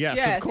real. Yes,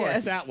 Yes, of course,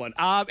 yes. that one.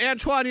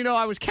 Antoine,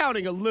 I was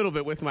counting a little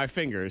bit with my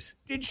fingers.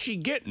 Did she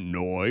get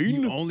 9?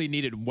 You only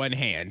needed one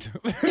hand.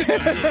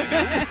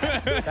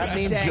 That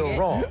means Dang you're it.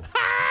 wrong.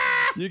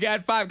 You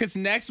got 5 because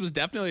next was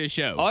definitely a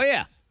show. Oh,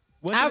 yeah.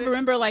 I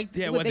remember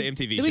Yeah, it was an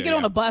MTV Did we show, get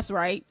on yeah. a bus,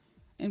 right?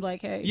 And be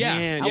like, hey, Yeah,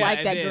 Man, I yeah, like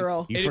it that did.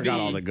 girl. You It'd forgot be-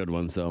 all the good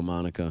ones, though,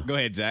 Monica. Go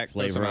ahead, Zach.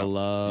 Flavor of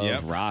Love,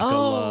 Yep. Rock of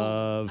Oh,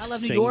 Love, I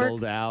Love New York.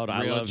 Singled Out,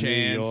 I Real Love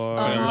Chance, New York,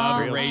 Uh-huh.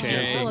 Real Ray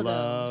Chance J. All of of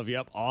Love. those.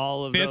 Yep,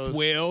 all of Fifth those.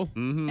 Wheel.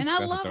 And I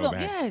That's a love them.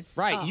 throwback. Yes.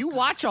 Right, Oh, you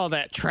watch all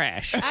that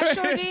trash. I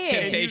sure did.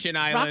 Temptation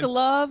Rock Island. of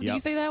Love. Did Yep. you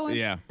say that one?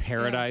 Yeah.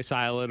 Paradise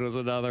Island was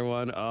another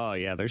one. Oh,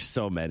 yeah, there's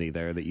so many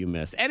there that you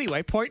missed.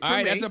 Anyway, point for All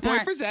right, me. that's a point All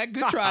right. for Zach.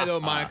 Good try, though,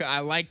 Monica. I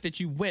like that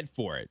you went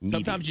for it. Needy.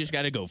 Sometimes you just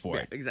got to go for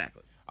Yeah, it.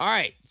 exactly. All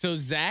right, so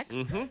Zach,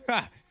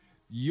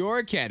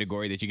 your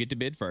category that you get to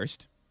bid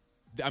first.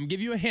 I'm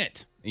giving you a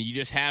hint, and you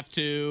just have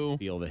to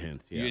Feel the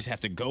hint. Yeah. you just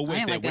have to go with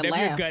ain't it, like that whatever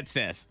your laugh. gut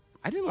says.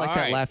 I didn't like All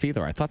that right. laugh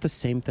either. I thought the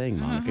same thing,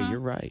 Monica.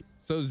 You're right.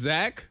 So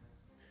Zach,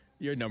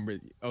 your number.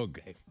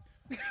 Okay,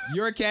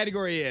 your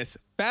category is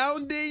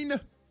founding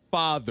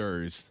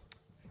fathers.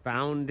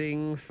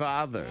 Founding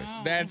Fathers.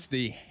 That's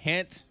the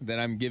hint that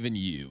I'm giving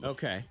you.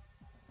 Okay.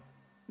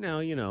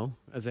 Now,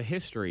 as a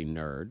history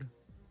nerd,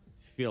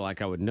 I feel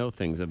like I would know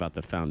things about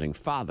the Founding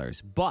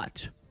Fathers.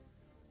 But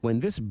when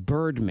this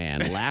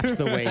Birdman laughs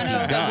the way I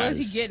know. he Like, what is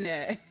does, he getting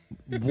at?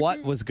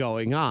 what was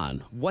going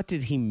on? What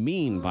did he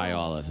mean by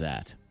all of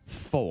that?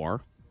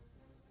 4.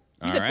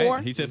 All said right, 4?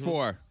 He said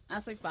 4. I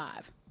say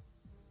 5.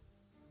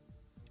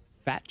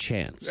 Fat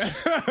chance.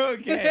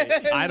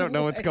 Okay. I don't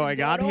know what's What is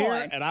going on going here,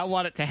 on? and I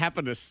want it to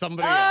happen to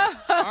somebody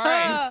else. All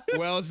right.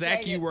 Well,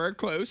 Zach, Dang you it. were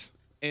close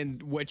in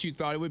what you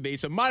thought it would be.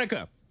 So,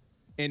 Monica,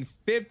 in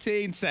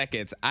 15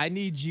 seconds, I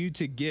need you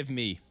to give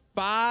me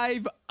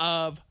 5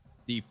 of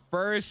the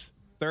first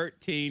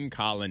 13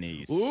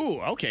 colonies. Ooh,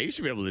 okay. You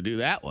should be able to do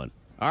that one.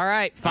 All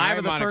right. 5 right,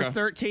 of the Monica. first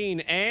 13.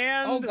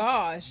 And Oh,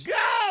 gosh.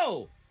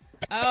 go!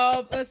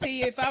 Let's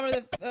see. If I were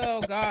the.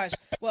 Oh, gosh.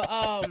 Well,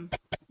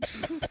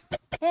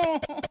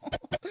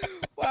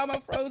 why am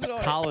I frozen on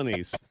it?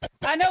 Colonies.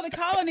 I know the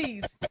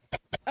colonies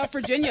of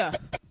Virginia,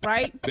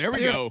 right? There we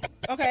go.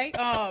 Okay.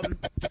 5.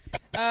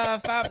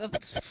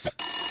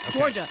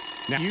 Georgia.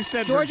 Now, you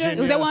said Georgia?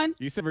 Virginia. Was that one?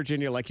 You said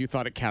Virginia like you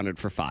thought it counted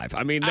for 5.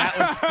 I mean, that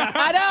was...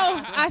 I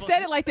know. I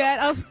said it like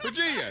that.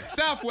 Virginia,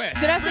 Southwest.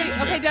 Did I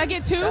say? Okay. Did I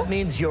get 2? That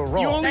means you're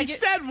wrong. You only I get-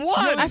 said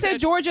 1. I said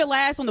Georgia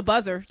last on the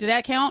buzzer. Did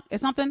that count as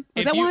something?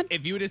 Was that one?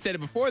 If you would have said it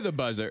before the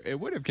buzzer, it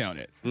would have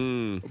counted.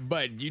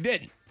 But you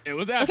didn't. It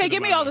was after Okay, the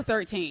give me buzzer. all the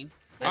 13.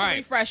 That's All a right.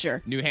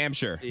 refresher. New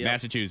Hampshire, Yep.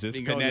 Massachusetts,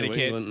 You can go New Connecticut,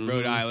 England,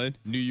 Rhode Island,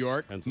 New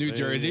York, New Pennsylvania.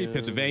 Jersey,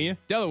 Pennsylvania,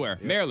 Delaware,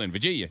 Maryland,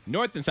 Virginia,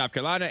 North and South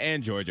Carolina,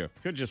 and Georgia.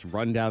 Could just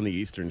run down the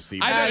eastern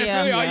seaboard. I know that's yeah,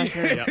 really all yeah, you.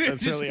 sure. Yeah,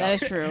 that's Just really all.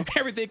 That is true.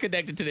 Everything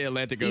connected to the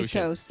Atlantic East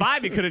Ocean. Coast.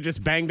 5, you could have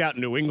just banged out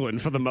New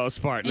England for the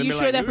most part. Are And you been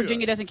sure like, that New York.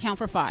 Virginia doesn't count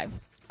for 5?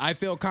 I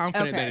feel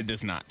confident Okay. that it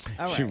does not.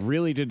 All right. She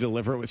really did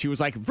deliver it. She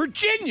was like,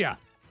 Virginia!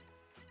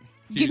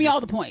 Give me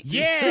all the points.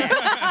 Yeah!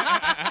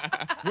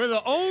 We're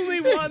the only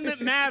one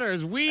that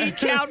matters. We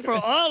count for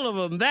all of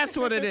them. That's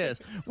what it is.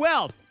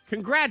 Well,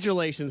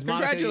 congratulations,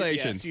 Monica.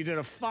 Congratulations. Yes, you did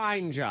a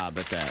fine job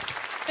at that.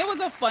 It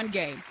was a fun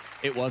game.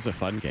 It was a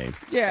fun game.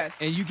 Yes.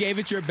 And you gave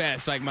it your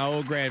best, like my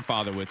old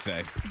grandfather would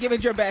say. Give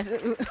it your best.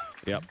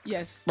 Yep.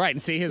 Yes. Right,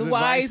 and see his The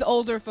advice. wise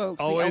older folks.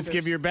 the Always elders.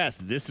 give your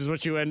best. This is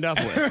what you end up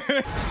with.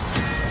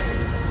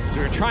 So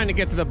we're trying to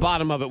get to the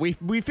bottom of it.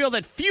 We feel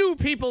that few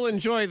people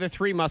enjoy the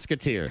Three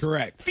Musketeers.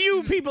 Correct.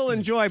 Few people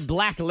enjoy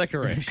black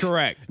licorice.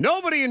 Correct.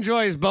 Nobody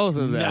enjoys both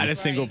of them. Not a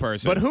single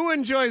person. But who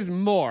enjoys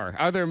more?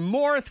 Are there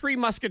more Three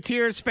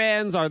Musketeers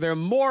fans? Are there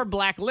more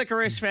black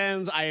licorice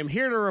fans? I am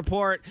here to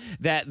report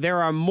that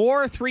there are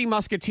more Three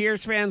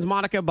Musketeers fans,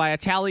 Monica, by a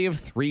tally of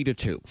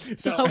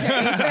 3-2. So, all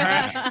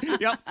right.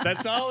 Yep,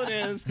 that's all it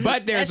is.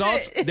 But there's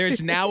That's also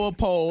there's now a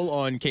poll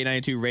on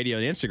K92 Radio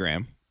and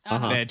Instagram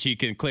Uh-huh. that you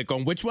can click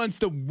on. Which one's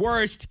the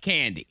worst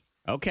candy?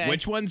 Okay.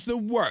 Which one's the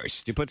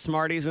worst? You put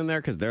Smarties in there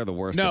because they're the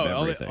worst No, of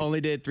only, everything.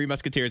 only did Three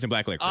Musketeers and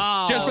Black Licorice.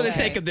 Oh, just for the okay.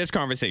 sake of this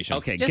conversation.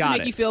 Okay, Just to got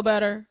make it. you feel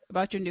better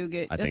about your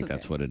nougat. I think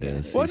that's what it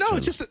is. Well, He's no, trying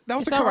it's just that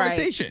was It's a all right.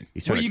 conversation.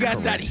 He's Were trying you to guys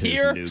not caress his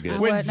here nougat.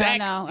 when No, Zach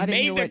no, I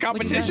didn't hear made the what you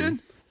competition? said.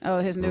 Oh,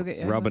 his nougat.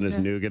 yeah, rubbing his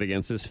okay. nougat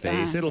against his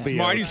face. It'll be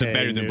Smarties okay, are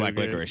better than Black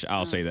nougat. Licorice.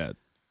 I'll say that.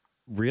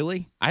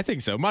 Really? I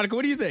think so. Monica,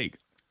 what do you think?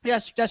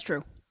 Yes, that's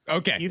true.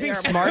 Okay. You think They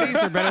are- Smarties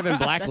are better than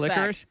black That's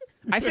licorice?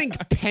 I think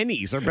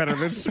pennies are better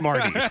than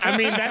Smarties. I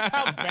mean, that's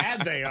how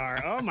bad they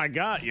are. Oh, my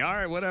God. Yeah, all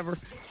right, whatever.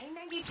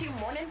 K92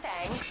 Morning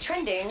Thang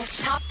trending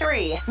top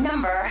 3.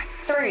 Number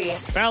 3.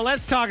 Well,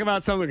 let's talk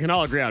about something we can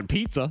all agree on.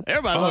 Pizza.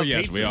 Everybody Oh, loves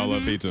yes, pizza. we all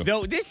love pizza.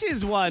 Though this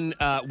is one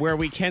where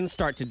we can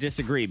start to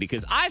disagree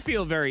because I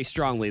feel very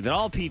strongly that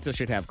all pizza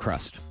should have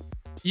crust.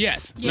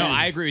 Yes. No,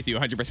 I agree with you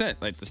 100%.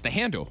 Like, it's the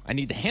handle. I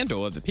need the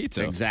handle of the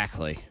pizza.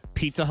 Exactly.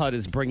 Pizza Hut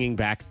is bringing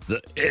back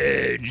the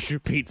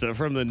Edge pizza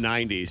from the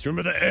 90s.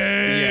 Remember the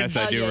Edge? Yes,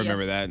 I do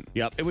remember that.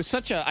 Yep. It was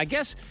such a, I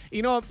guess,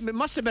 it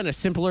must have been a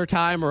simpler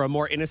time or a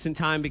more innocent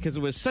time because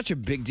it was such a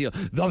big deal.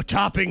 The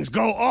toppings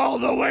go all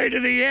the way to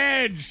the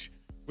edge,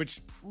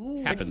 which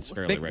happens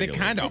fairly regularly. They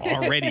kind of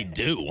already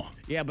do.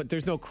 Yeah, but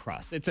there's no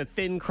crust. It's a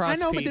thin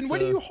crust I know, pizza. but then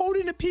what are you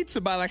holding the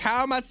pizza by? Like,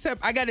 how am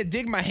I got to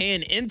dig my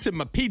hand into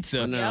my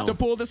pizza to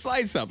pull the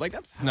slice up? Like,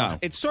 that's no.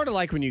 It's sort of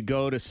like when you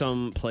go to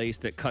some place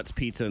that cuts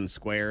pizza in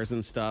squares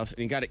and stuff, and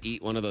you got to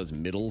eat one of those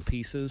middle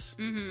pieces.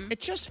 Mm-hmm. It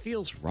just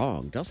feels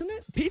wrong, doesn't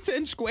it? Pizza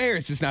in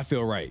squares does not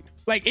feel right.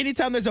 Like,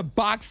 anytime there's a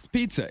boxed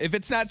pizza, if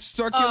it's not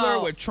circular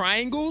with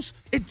triangles,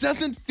 it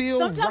doesn't feel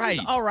Sometimes right.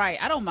 It's all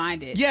right. I don't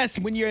mind it. Yes,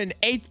 when you're in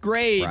 8th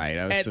grade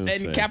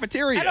in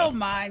cafeteria. I don't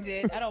mind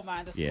it. I don't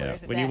mind the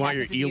squares. Yeah, when you want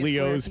your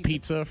Elio's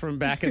pizza from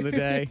back in the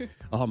day.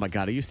 Oh, my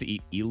God. I used to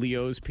eat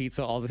Elio's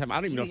pizza all the time. I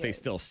don't even know if they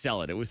still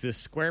sell it. It was this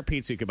square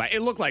pizza you could buy.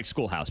 It looked like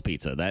Schoolhouse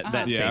pizza,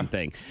 that same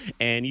thing.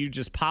 And you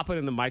just pop it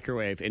in the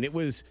microwave, and it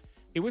was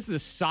the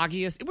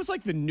soggiest. It was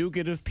like the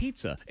nougat of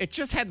pizza. It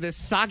just had this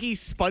soggy,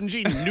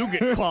 spongy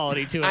nougat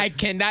quality to it. I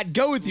cannot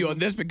go with you on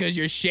this because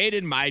you're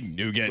shading my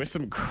nougat. With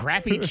some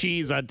crappy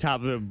cheese on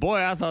top of it.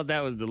 Boy, I thought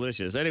that was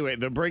delicious. Anyway,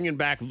 they're bringing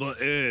back the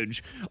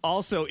Edge.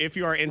 Also, if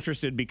you are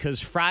interested,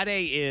 because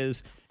Friday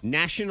is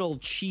National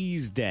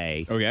Cheese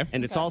Day. Okay.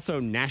 And it's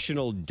also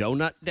National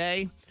Donut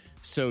Day.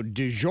 So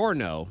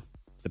DiGiorno,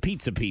 the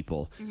pizza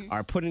people,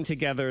 are putting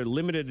together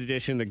limited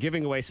edition. They're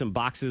giving away some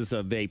boxes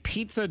of a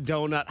pizza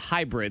donut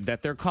hybrid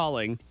that they're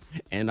calling,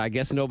 and I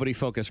guess nobody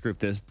focus group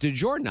this,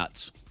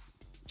 DiGiornuts.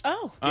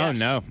 Oh. Oh,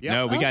 no. Yep.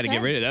 No, we got to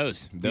get rid of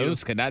those.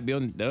 Those cannot be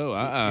on. No,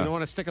 You don't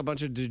want to stick a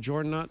bunch of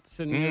DiGiornuts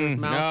in your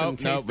mouth and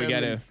taste we them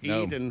gotta, and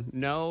eat and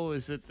no?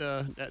 Is it,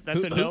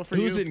 that's a no for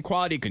you? Who's in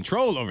quality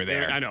control over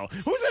there? I know.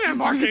 Who's in that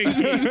marketing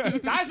team?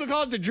 Guys will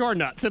call it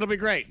DiGiornuts. It'll be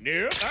great.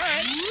 Nope. All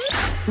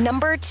right.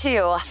 Number 2.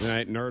 All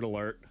right, nerd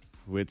alert.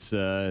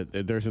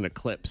 There's an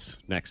eclipse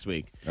next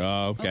week.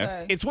 Oh,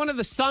 okay. It's one of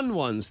the sun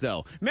ones,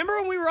 though. Remember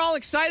when we were all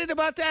excited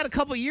about that a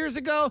couple years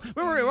ago?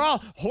 Remember we were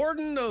all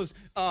hoarding those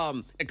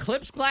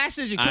eclipse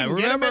glasses? You couldn't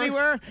get them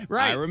anywhere?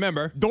 Right. I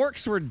remember.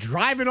 Dorks were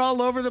driving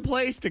all over the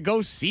place to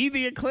go see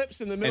the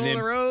eclipse in the middle of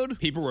the road.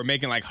 People were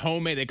making like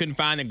homemade. They couldn't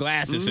find the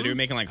glasses, so they were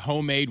making like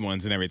homemade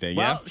ones and everything.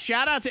 Well,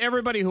 shout out to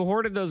everybody who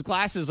hoarded those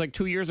glasses like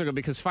 2 years ago,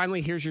 because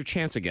finally here's your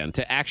chance again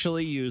to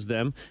actually use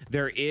them.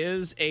 There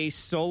is a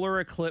solar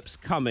eclipse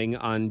coming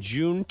on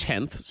June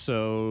 10th,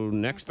 so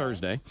next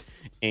Thursday.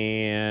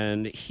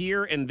 And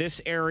here in this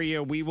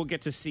area, we will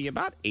get to see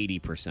about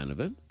 80% of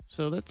it.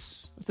 So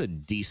that's a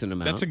decent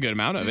amount. That's a good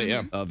amount of it,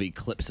 yeah. Of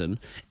eclipsing.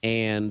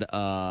 And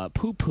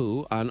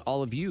poo-poo on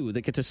all of you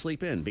that get to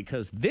sleep in,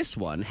 because this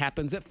one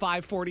happens at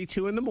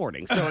 5:42 in the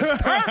morning. So it's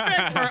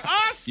perfect for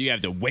us. You have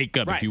to wake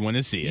up if you want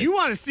to see it. You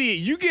want to see it,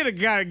 you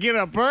gotta get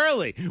up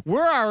early.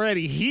 We're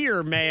already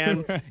here,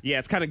 man. Yeah,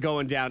 it's kind of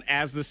going down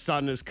as the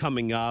sun is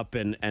coming up,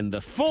 and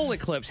the full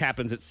eclipse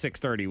happens at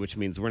 6:30, which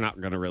means we're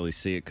not going to really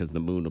see it because the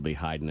moon will be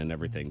hiding and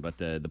everything. But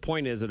the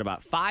point is, at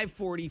about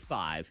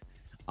 5:45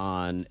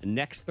 on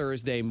next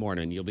Thursday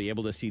morning, you'll be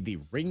able to see the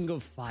Ring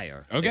of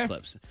Fire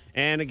eclipse.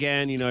 And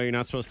again, you're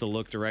not supposed to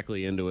look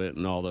directly into it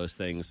and all those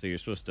things. So you're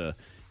supposed to,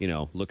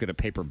 look at a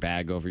paper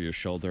bag over your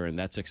shoulder, and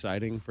that's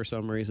exciting for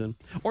some reason.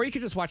 Or you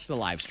could just watch the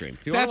live stream.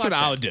 That's what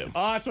I'll do.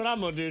 Oh, that's what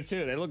I'm going to do,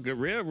 too. They look good,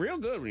 real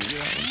good when you do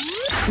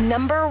that.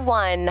 Number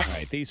 1. All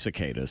right, these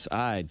cicadas,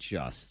 I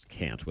just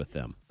can't with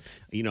them.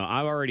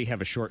 I already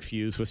have a short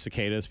fuse with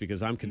cicadas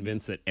because I'm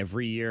convinced that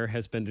every year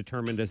has been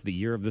determined as the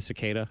year of the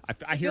cicada.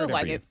 I hear it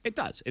every year. It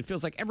does. It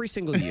feels like every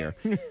single year.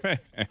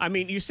 I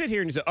mean, you sit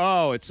here and you say,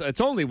 oh,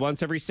 it's only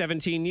once every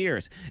 17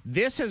 years.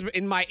 This has,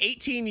 in my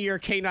 18-year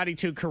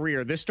K92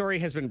 career, this story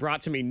has been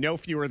brought to me no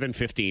fewer than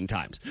 15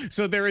 times.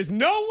 So there is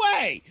no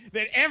way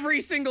that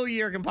every single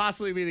year can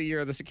possibly be the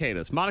year of the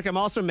cicadas. Monica, I'm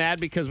also mad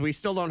because we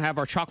still don't have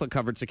our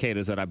chocolate-covered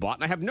cicadas that I bought,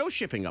 and I have no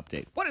shipping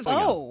update. What is going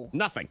on?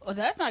 Nothing. Well,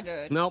 that's not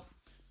good. Nope.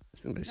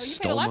 You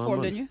paid a lot for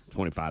them, didn't you?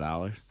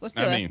 $25. Well,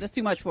 still, that's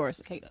too much for a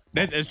cicada.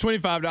 That's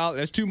 $25.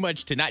 That's too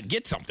much to not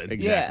get something.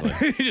 Exactly.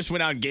 Yeah. He just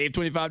went out and gave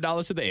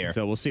 $25 to the air.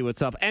 So we'll see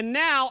what's up. And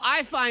now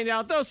I find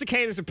out those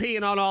cicadas are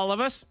peeing on all of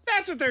us.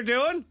 That's what they're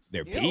doing.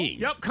 They're peeing?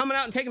 Yep, coming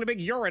out and taking a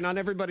big urine on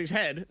everybody's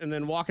head and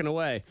then walking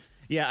away.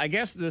 Yeah, I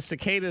guess the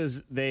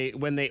cicadas,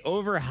 when they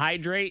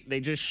overhydrate, they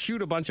just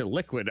shoot a bunch of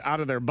liquid out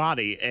of their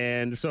body.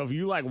 And so if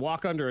you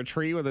walk under a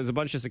tree where there's a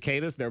bunch of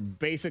cicadas, they're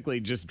basically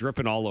just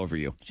dripping all over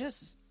you.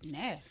 Just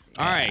nasty.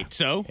 All right,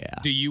 so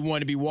do you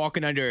want to be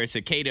walking under a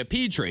cicada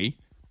pea tree,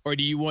 or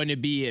do you want to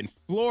be in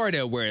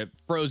Florida where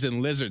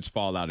frozen lizards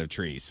fall out of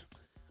trees?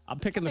 I'm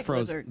picking the take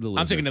frozen. lizard. The lizard.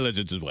 I'm taking the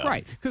lizards as well.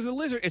 Right, because the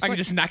lizard, it's I like,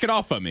 can just knock it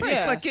off of me. right,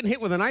 it's like getting hit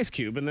with an ice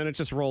cube, and then it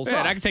just rolls Yeah, off.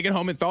 and I can take it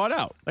home and thaw it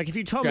out. Like if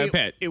you told Got me a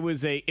pet. it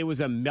was a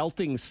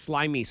melting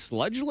slimy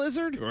sludge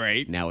lizard,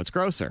 Right. Now it's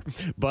grosser.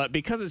 But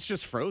because it's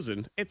just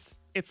frozen, it's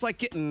like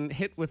getting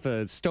hit with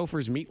a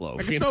Stouffer's meatloaf.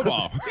 Like a you know?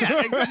 snowball.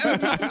 Yeah, exactly.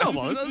 It's not a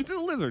snowball. It's a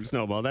lizard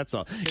snowball. That's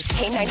all.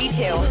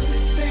 K92.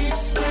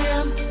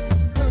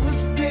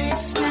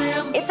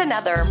 It's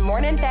another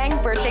Morning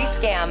Thang birthday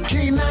scam.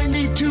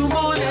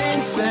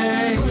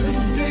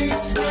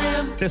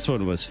 This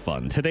one was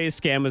fun. Today's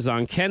scam is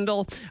on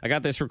Kendall. I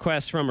got this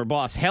request from her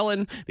boss,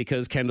 Helen,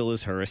 because Kendall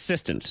is her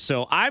assistant.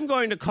 So I'm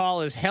going to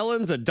call as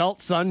Helen's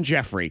adult son,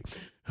 Jeffrey,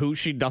 who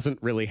she doesn't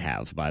really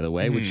have, by the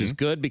way, which is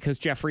good because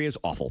Jeffrey is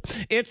awful.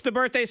 It's the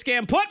birthday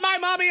scam. Put my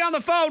mommy on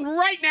the phone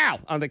right now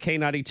on the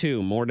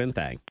K92 Morning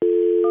Thang.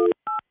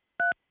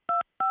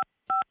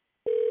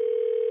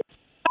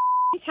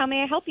 How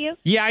may I help you?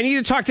 Yeah, I need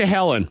to talk to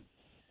Helen.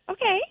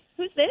 Okay,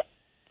 who's this?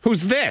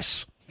 Who's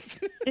this?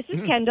 This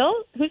is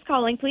Kendall. Who's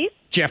calling, please?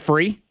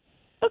 Jeffrey.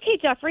 Okay,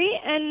 Jeffrey,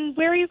 and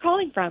where are you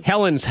calling from?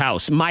 Helen's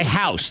house. My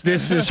house.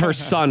 This is her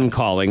son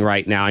calling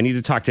right now. I need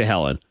to talk to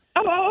Helen.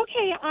 Oh,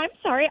 okay. I'm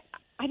sorry.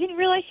 I didn't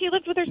realize she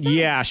lived with her son.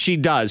 Yeah, she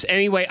does.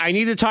 Anyway, I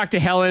need to talk to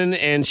Helen,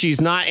 and she's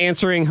not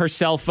answering her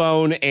cell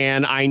phone,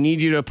 and I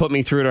need you to put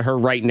me through to her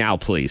right now,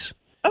 please.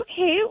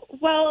 Okay,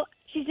 well,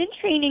 she's in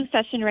training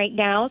session right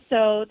now,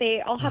 so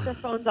they all have their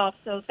phones off,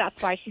 so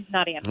that's why she's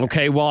not answering.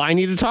 Okay, well, I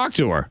need to talk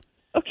to her.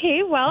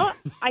 Okay, well,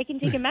 I can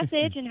take a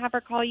message and have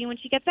her call you when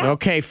she gets out.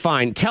 Okay,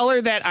 fine. Tell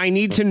her that I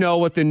need to know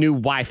what the new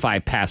Wi-Fi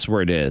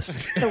password is.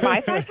 The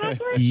Wi-Fi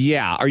password?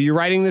 Yeah. Are you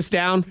writing this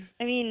down?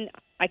 I mean,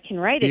 I can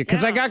write it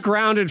Because I down. got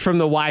grounded from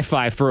the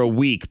Wi-Fi for a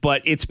week,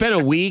 but it's been a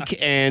week,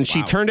 and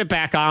she turned it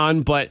back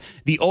on, but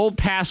the old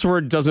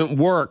password doesn't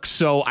work,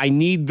 so I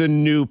need the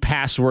new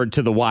password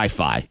to the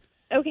Wi-Fi.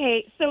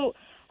 Okay, so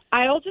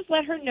I'll just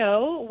let her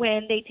know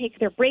when they take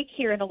their break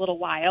here in a little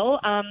while.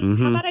 How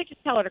about I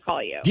just tell her to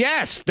call you?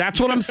 Yes, that's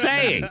what I'm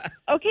saying.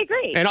 Okay,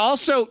 great. And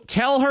also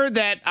tell her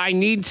that I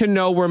need to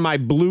know where my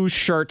blue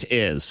shirt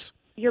is.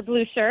 Your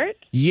blue shirt?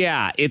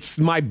 Yeah, it's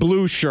my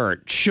blue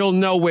shirt. She'll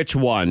know which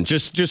one.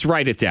 Just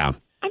write it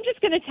down. I'm just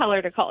going to tell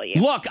her to call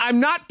you. Look, I'm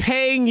not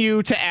paying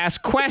you to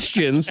ask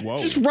questions.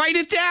 Just write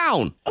it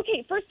down.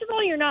 Okay, first of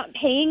all, you're not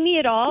paying me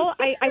at all.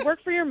 I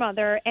work for your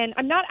mother, and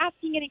I'm not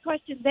asking any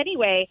questions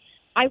anyway.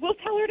 I will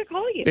tell her to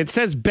call you. It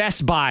says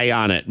Best Buy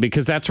on it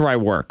because that's where I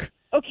work.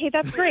 Okay,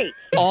 that's great.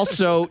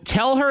 Also,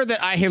 tell her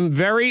that I am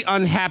very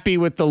unhappy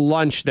with the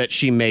lunch that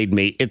she made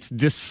me. It's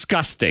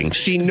disgusting.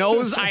 She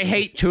knows I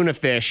hate tuna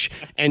fish,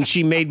 and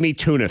she made me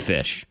tuna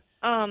fish.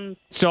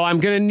 So I'm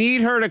going to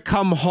need her to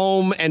come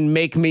home and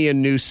make me a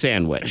new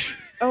sandwich.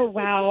 Oh,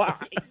 wow.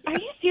 Are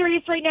you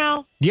serious right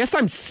now? Yes,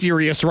 I'm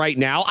serious right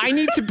now. I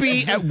need to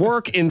be at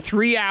work in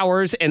 3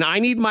 hours, and I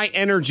need my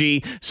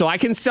energy so I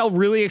can sell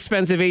really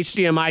expensive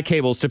HDMI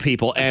cables to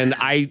people, and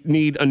I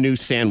need a new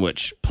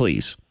sandwich,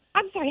 please.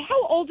 I'm sorry,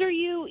 how old are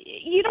you?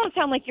 You don't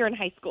sound like you're in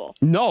high school.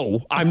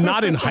 No, I'm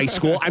not in high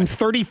school. I'm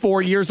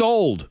 34 years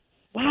old.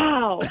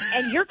 Wow.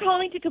 And you're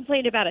calling to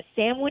complain about a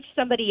sandwich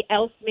somebody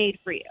else made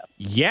for you.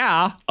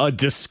 Yeah, a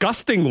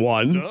disgusting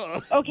one.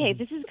 Okay,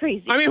 this is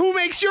crazy. I mean, who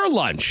makes your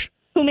lunch?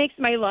 Who makes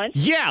my lunch?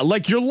 Yeah,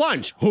 like your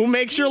lunch. Who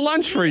makes your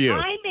lunch for you?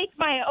 I make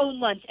my own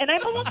lunch, and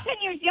I'm almost 10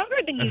 years younger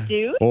than you,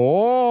 dude.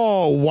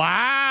 Oh,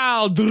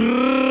 wow.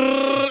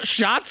 Drrrr.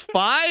 Shots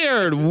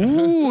fired.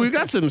 Ooh, you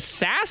got some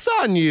sass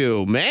on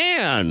you,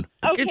 man.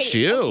 Look at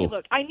you. Okay,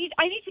 look, I need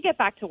to get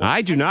back to work.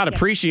 I do not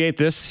appreciate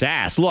this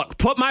sass. Look,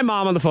 put my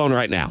mom on the phone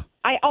right now.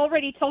 I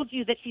already told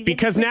you that she's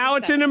Because now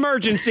it's an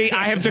emergency.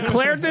 I have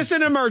declared this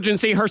an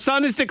emergency. Her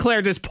son has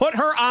declared this. Put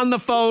her on the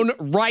phone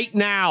right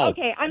now.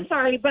 Okay, I'm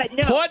sorry, but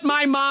no. Put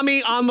my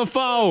mommy on the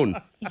phone.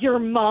 Your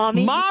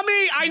mommy?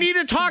 Mommy, I need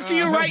to talk to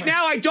you right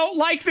now. I don't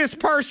like this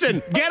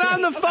person. Get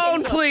on the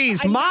phone,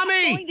 please. I'm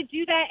Mommy. not going to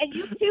do that, and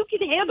you two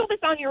can handle this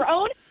on your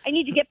own. I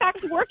need to get back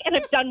to work, and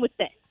I'm done with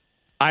this.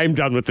 I'm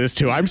done with this,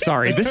 too. I'm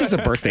sorry. This is a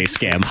birthday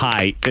scam.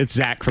 Hi, it's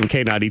Zach from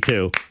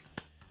K92.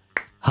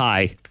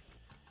 Hi.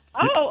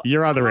 Oh,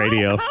 You're on the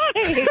radio.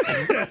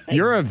 Hi.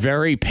 You're a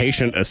very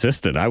patient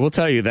assistant. I will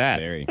tell you that.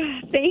 Very.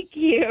 Thank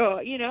you.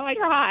 You know, I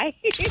try.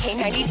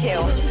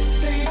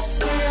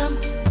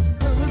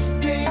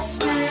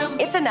 K92.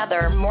 It's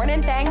another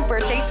Morning Thang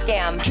birthday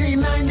scam.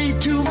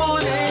 K92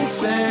 Morning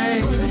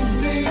Thang.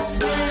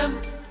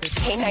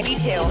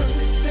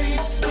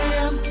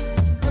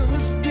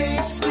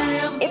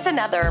 K92. It's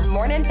another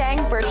Morning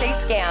Thang birthday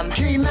scam.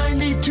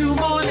 K92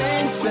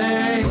 Morning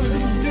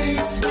Thang.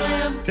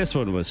 This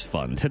one was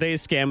fun.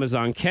 Today's scam is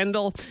on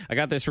Kendall. I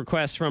got this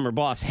request from her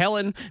boss,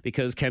 Helen,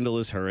 because Kendall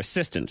is her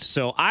assistant.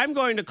 So I'm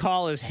going to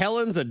call as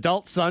Helen's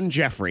adult son,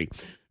 Jeffrey,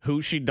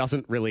 who she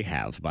doesn't really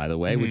have, by the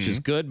way, which is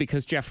good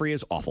because Jeffrey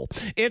is awful.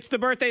 It's the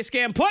birthday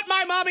scam. Put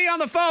my mommy on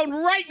the phone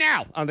right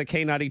now on the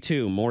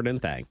K92 Morning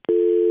Thang.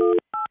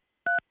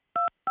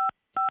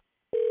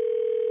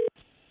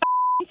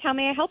 How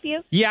may I help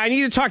you? Yeah, I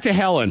need to talk to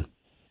Helen.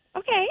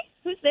 Okay,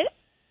 who's this?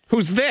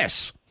 Who's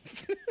this?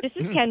 This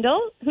is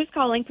Kendall. Who's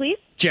calling, please?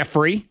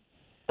 Jeffrey.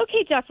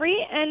 Okay, Jeffrey,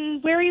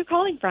 and where are you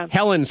calling from?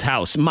 Helen's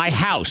house. My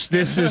house.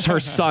 This is her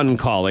son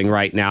calling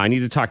right now. I need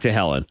to talk to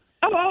Helen.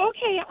 Oh,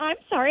 okay. I'm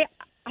sorry.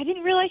 I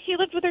didn't realize she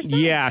lived with her son.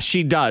 Yeah,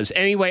 she does.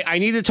 Anyway, I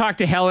need to talk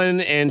to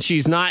Helen, and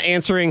she's not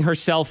answering her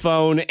cell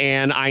phone,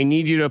 and I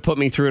need you to put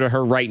me through to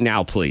her right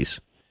now,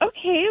 please.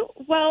 Okay,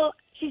 well,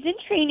 she's in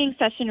training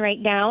session right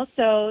now,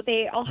 so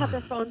they all have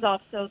their phones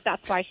off, so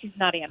that's why she's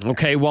not answering.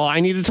 Okay, well, I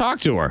need to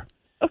talk to her.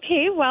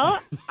 Okay, well,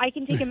 I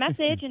can take a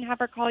message and have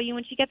her call you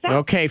when she gets out.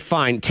 Okay,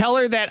 fine. Tell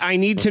her that I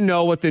need to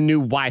know what the new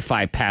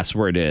Wi-Fi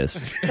password is.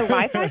 The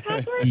Wi-Fi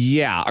password?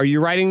 Yeah. Are you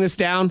writing this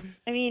down?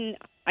 I mean,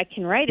 I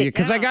can write it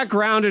Because I down. got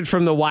grounded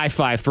from the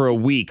Wi-Fi for a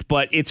week,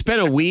 but it's been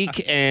a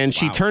week, and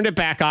she turned it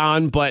back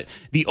on, but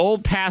the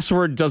old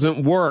password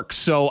doesn't work,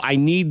 so I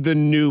need the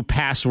new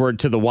password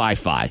to the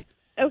Wi-Fi.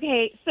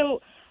 Okay,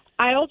 so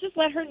I'll just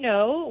let her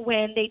know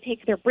when they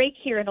take their break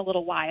here in a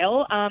little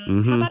while. How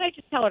about I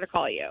just tell her to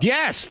call you?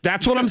 Yes,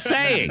 that's what I'm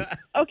saying.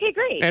 Okay,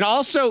 great. And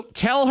also,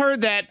 tell her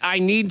that I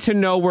need to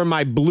know where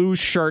my blue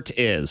shirt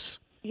is.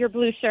 Your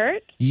blue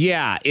shirt?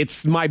 Yeah,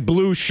 it's my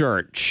blue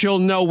shirt. She'll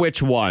know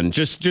which one.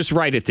 Just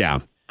write it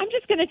down. I'm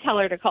just going to tell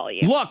her to call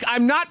you. Look,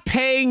 I'm not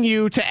paying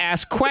you to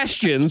ask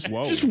questions.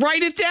 Just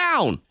write it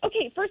down.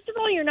 Okay, first of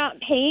all, you're not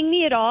paying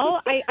me at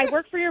all. I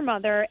work for your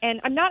mother, and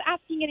I'm not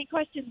asking any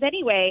questions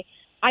anyway.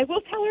 I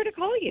will tell her to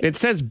call you. It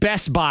says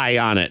Best Buy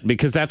on it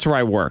because that's where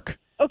I work.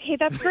 Okay,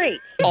 that's great.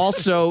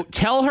 Also,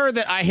 tell her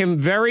that I am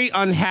very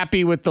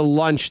unhappy with the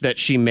lunch that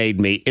she made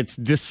me. It's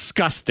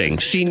disgusting.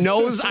 She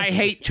knows I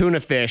hate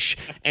tuna fish,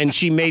 and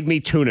she made me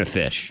tuna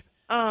fish.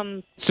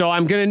 So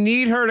I'm going to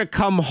need her to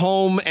come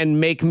home and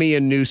make me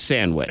a new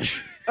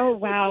sandwich. Oh,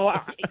 wow.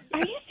 Are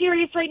you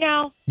serious right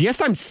now?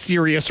 Yes, I'm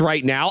serious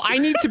right now. I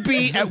need to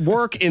be at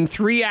work in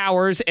 3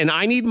 hours, and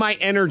I need my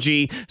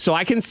energy so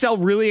I can sell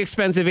really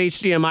expensive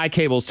HDMI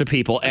cables to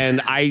people,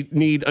 and I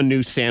need a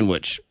new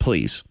sandwich,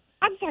 please.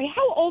 I'm sorry,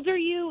 how old are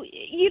you?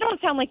 You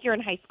don't sound like you're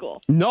in high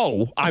school.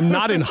 No, I'm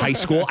not in high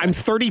school. I'm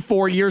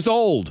 34 years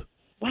old.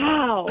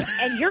 Wow.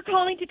 And you're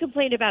calling to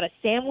complain about a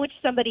sandwich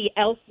somebody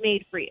else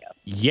made for you.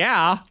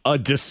 Yeah, a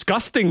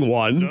disgusting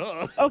one.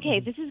 Okay,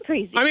 this is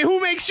crazy. I mean,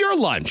 who makes your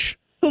lunch?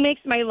 Who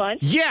makes my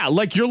lunch? Yeah,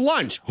 like your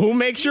lunch. Who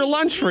makes your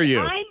lunch for you?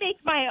 I make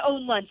my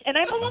own lunch, and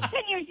I'm almost 10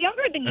 years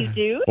younger than you,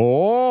 dude.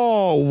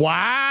 Oh,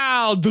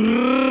 wow.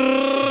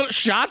 Drrr,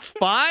 shots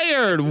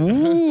fired.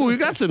 Ooh, you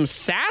got some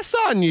sass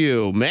on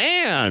you,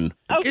 man.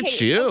 Look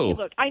at you.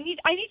 Okay, look, I need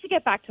to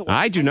get back to work.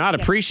 I do not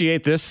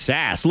appreciate this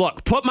sass.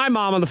 Look, put my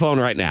mom on the phone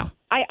right now.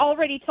 I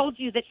already told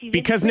you that she's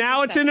Because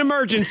now it's an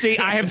emergency.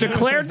 I have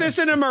declared this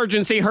an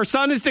emergency. Her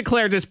son has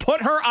declared this.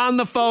 Put her on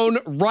the phone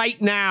right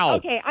now.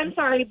 Okay, I'm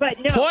sorry, but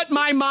no. Put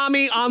my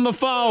mommy on the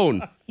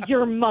phone.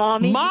 Your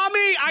mommy?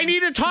 Mommy, I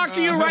need to talk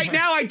to you right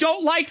now. I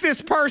don't like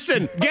this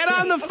person. Get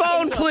on the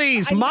phone,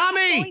 please. I'm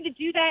Mommy. not going to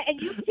do that,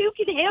 and you two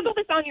can handle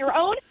this on your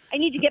own. I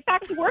need to get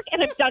back to work,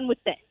 and I'm done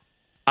with this.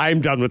 I'm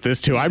done with this,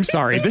 too. I'm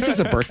sorry. This is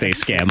a birthday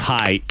scam.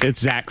 Hi,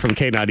 it's Zach from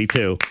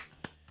K92.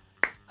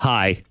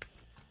 Hi.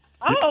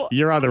 Oh,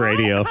 You're on the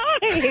radio.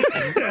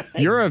 Hi.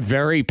 You're a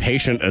very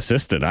patient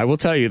assistant. I will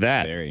tell you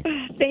that. Very.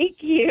 Thank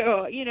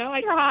you. You know,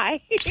 I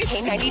try.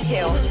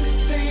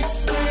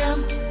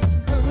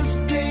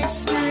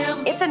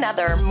 K92. It's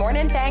another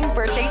Morning Thang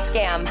birthday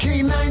scam.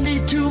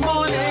 K92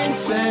 Morning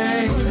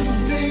Thang.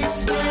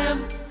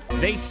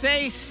 They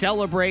say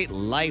celebrate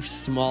life's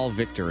small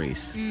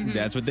victories.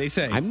 That's what they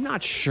say. I'm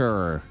not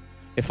sure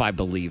if I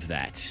believe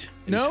that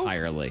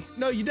entirely.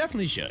 No, you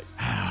definitely should.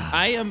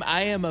 I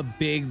am a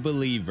big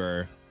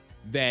believer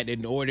that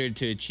in order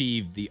to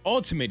achieve the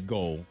ultimate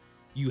goal,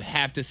 you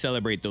have to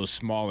celebrate those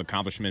small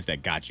accomplishments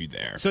that got you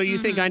there. So you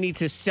think I need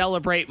to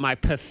celebrate my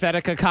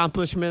pathetic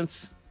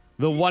accomplishments?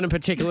 The one in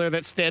particular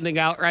that's standing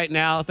out right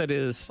now that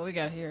is Well, we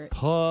got to hear it.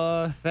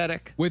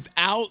 pathetic.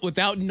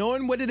 Without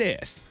knowing what it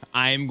is,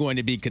 I am going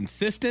to be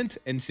consistent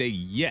and say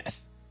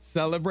yes.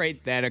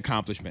 Celebrate that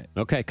accomplishment.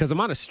 Okay, because I'm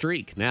on a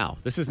streak now.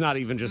 This is not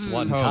even just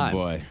one Oh, time.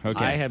 boy.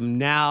 Okay. I have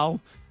now,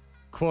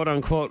 quote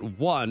unquote,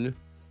 won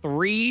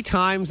 3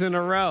 times in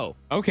a row.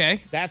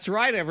 Okay. That's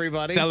right,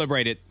 everybody.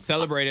 Celebrate it.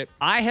 Celebrate it.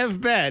 I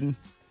have been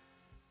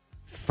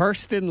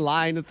first in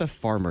line at the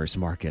farmer's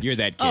market. You're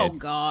that kid. Oh,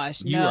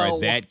 gosh. You no.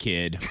 are that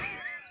kid.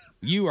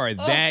 You are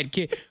that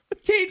kid.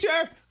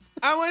 Teacher,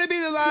 I want to be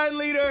the line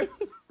leader.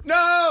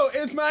 No,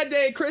 it's my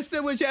day.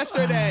 Krista was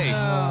yesterday.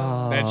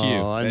 That's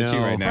you. I That's know.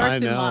 you right now. First I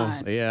in know.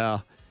 line. Yeah.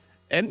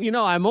 And, you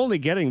know, I'm only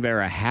getting there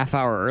a half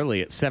hour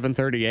early at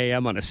 7:30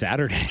 a.m. on a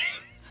Saturday.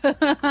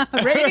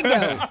 Ready to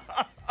go.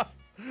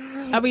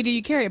 I mean, do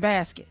you carry a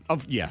basket?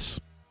 Yes.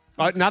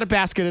 Not a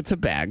basket, it's a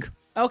bag.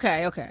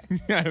 Okay.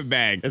 Got a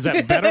bag. Is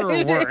that better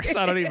or worse?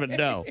 I don't even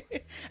know.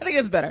 I think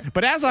it's better.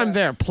 But as I'm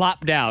there,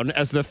 plop down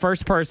as the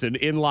first person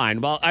in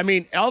line. Well, I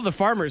mean, all the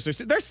farmers,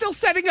 they're still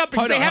setting up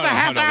because they have a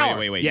half hour.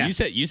 Wait. Yes.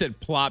 You said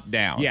plop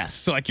down. Yes.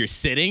 So like you're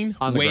sitting,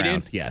 On the waiting.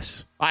 ground.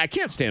 Yes. I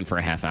can't stand for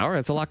a half hour.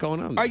 That's a lot going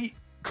on. Are you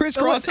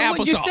crisscross So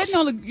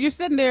applesauce? you're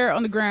sitting there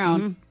on the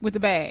ground with the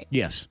bag.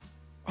 Yes.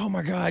 Oh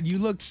my God, you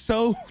look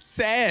so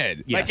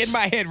sad. Yes. Like in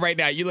my head right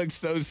now, you look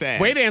so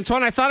sad. Wait,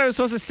 Antoine, I thought I was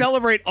supposed to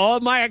celebrate all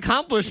of my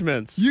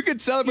accomplishments. You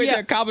could celebrate the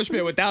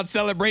accomplishment without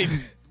celebrating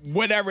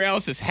whatever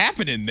else is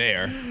happening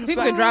there.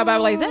 People could drive by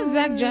like, is that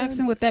Zach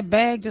Jackson with that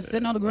bag just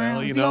sitting on the ground?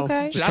 Well, you Is he know,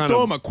 okay? Should I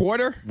throw him a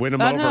quarter? Win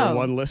them I over know.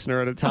 one listener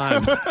at a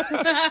time.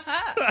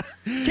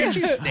 Can't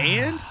you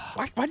stand?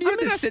 Why do you have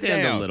to sit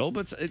stand down? a little,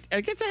 but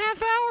it gets a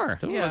half hour.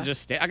 Don't wanna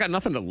just stand. I got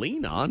nothing to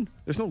lean on.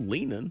 There's no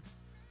leaning.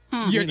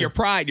 Your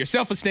pride, your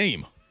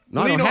self-esteem.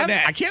 No, Lean I don't on have,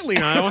 that. I can't lean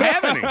on. I don't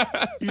have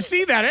any. You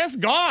see that? It's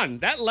gone.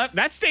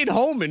 That stayed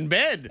home in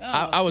bed.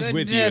 I was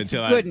with you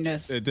until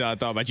goodness. until I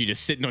thought about you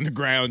just sitting on the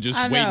ground, just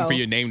I waiting know. for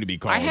your name to be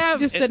called. I have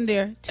Just sitting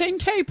there.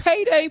 10K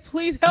payday,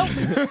 please help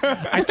me.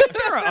 I think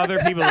there are other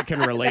people that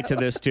can relate to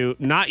this too.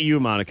 Not you,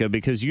 Monica,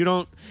 because you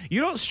don't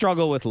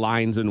struggle with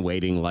lines and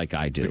waiting like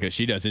I do. because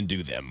she doesn't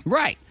do them.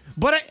 Right.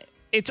 But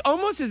it's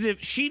almost as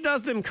if she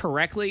does them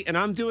correctly and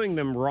I'm doing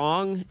them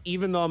wrong,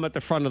 even though I'm at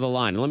the front of the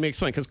line. And let me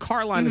explain, because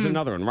car line is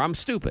another one where I'm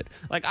stupid.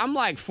 Like, I'm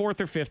like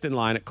fourth or fifth in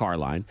line at car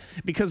line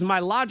because my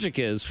logic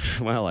is,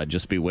 well, I'd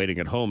just be waiting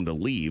at home to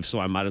leave, so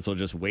I might as well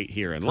just wait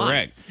here in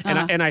line.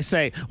 Correct. And I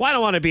say, well, I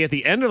don't want to be at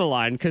the end of the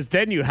line because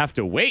then you have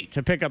to wait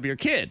to pick up your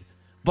kid.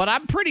 But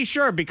I'm pretty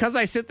sure because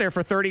I sit there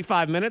for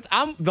 35 minutes,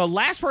 I'm the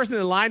last person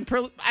in line.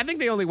 I think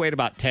they only wait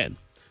about 10.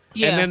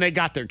 Yeah. And then they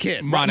got their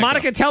kid.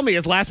 Monica. Tell me,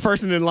 is last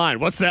person in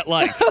line. What's that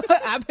like?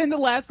 I've been the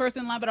last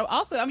person in line, but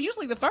I'm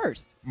usually the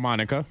first.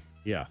 Monica.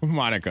 Yeah.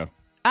 Monica.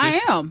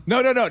 I am.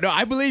 No.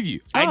 I believe you.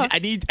 I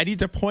need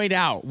to point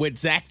out what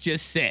Zach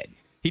just said.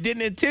 He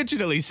didn't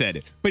intentionally said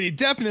it, but he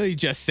definitely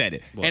just said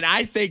it. And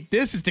I think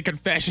this is the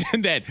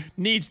confession that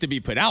needs to be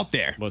put out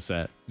there. What's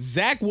that?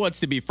 Zach wants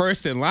to be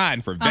first in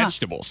line for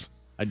vegetables.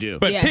 I do.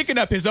 But Yes. picking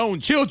up his own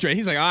children,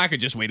 he's like, oh, I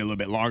could just wait a little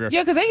bit longer.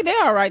 Yeah, because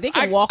they're all right. They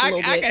can walk a little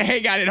I bit. can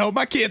hang out at home.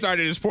 My kids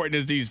aren't as important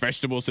as these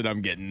vegetables that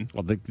I'm getting.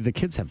 Well, the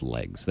kids have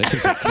legs. They can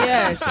take care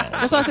Yes.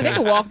 That's why I said they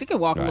can walk. They can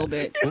walk a little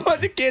bit. You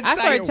want the kids I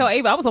started to tell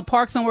Ava I was gonna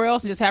park somewhere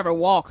else and just have her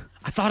walk.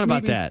 I thought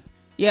about that.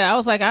 Yeah, I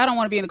was like, I don't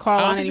want to be in the car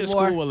I line don't think the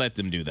anymore. school will let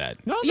them do that.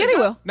 No, Yeah, they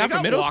will. Not for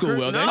got middle school,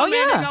 walkers. will they? No, Oh,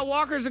 man, yeah. they got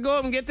walkers that go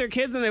up and get their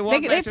kids and they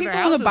walk They back to people their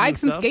on houses the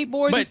bikes and stuff.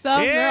 skateboards But- and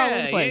stuff. They're all over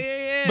the Yeah, place.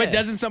 yeah. But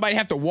doesn't somebody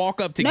have to walk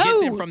up to No.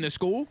 get them from the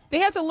school? They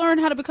have to learn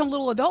how to become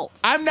little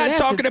adults. I'm So not they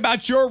have talking to-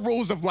 about your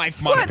rules of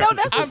life, Monica. No,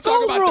 that's the I'm talking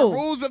school about rule. the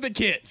rules of the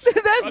kids. That's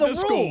of the the rule.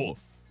 school.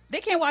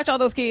 They can't watch all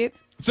those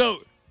kids.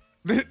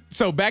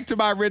 So back to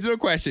my original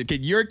question.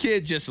 Can your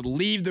kid just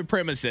leave the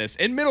premises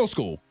in middle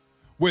school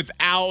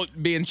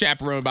without being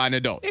chaperoned by an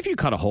adult? If you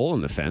cut a hole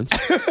in the fence.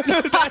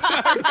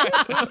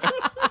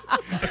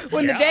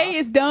 When the day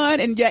is done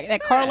and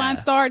that car line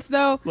starts,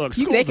 though, Look,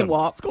 they can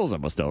walk. School's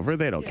almost over.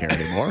 They don't care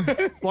anymore.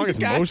 As long as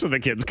most of the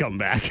kids come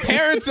back.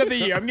 Parents of the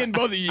year. I'm getting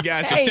both of you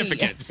guys Hey.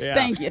 certificates.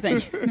 Thank you.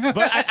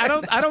 But I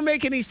don't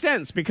make any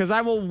sense because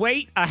I will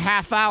wait a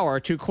half hour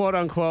to quote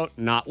unquote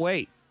not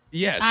wait.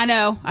 Yes. I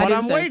know. But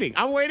I'm waiting.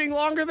 I'm waiting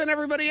longer than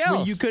everybody else.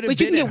 Well, you could have But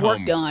you been can at get work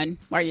home. done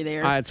while you're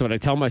there. That's what I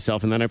tell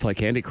myself, and then I play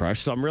Candy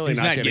Crush, so I'm really He's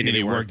not getting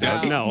any work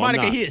done. No, I'm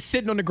Monica, not. he is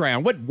sitting on the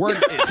ground. What work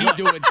is he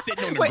doing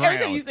sitting on the Wait, ground?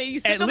 everything you say, you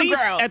sit At on the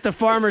least ground. at the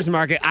farmer's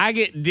market, I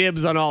get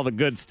dibs on all the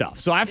good stuff.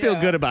 So I feel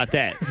good about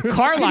that.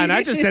 Car line,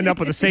 I just end up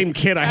with the same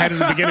kid I had at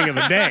the beginning of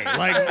the day.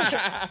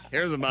 Like,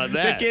 here's about The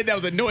that. kid that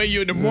was annoying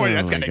you in the morning,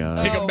 that's my got to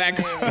God. pick him back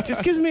It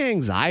just gives me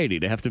anxiety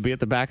to have to be at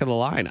the back of the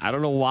line. I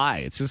don't know why.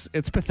 It's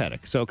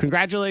pathetic. So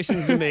congratulations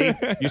to me.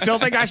 You still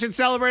think I should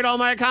celebrate all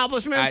my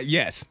accomplishments?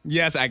 Yes,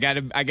 I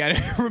gotta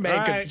remain. All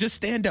right. Just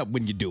stand up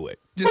when you do it.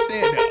 Just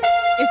stand up.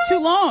 It's too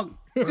long.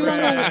 Too long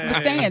to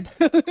stand.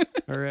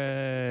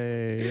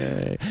 Hooray.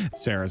 Yay.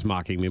 Sarah's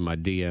mocking me in my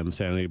DM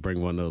saying I need to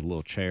bring one of the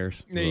little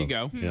chairs. There you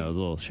go. You know, those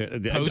little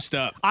chairs. Post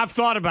up. I've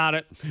thought about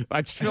it.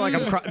 I just feel like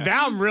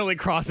now I'm really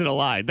crossing a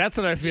line. That's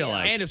what I feel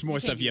like. And it's more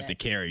stuff you have to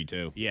carry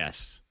too.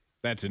 Yes.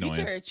 That's You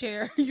annoying. carry a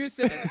chair. You're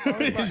sitting.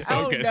 Oh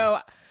Focus. no.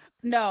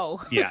 No.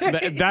 Yeah,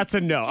 that's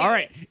a no. All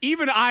right.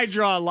 Even I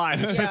draw a line.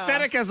 As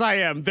pathetic as I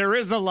am, there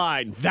is a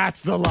line.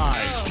 That's the line.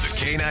 The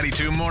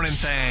K92 Morning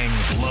Thing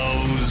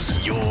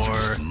blows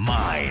your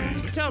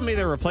mind. You telling me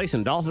they're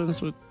replacing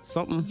dolphins with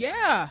something?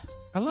 Yeah.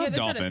 I love they're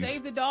trying dolphins. to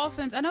save the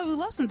dolphins. I know you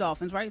love some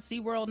dolphins, right?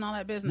 SeaWorld and all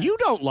that business. You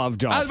don't love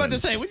dolphins. I was about to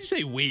say, what did you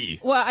say? We.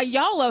 Well,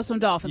 y'all love some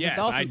dolphins. Yes,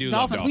 dolphins, I do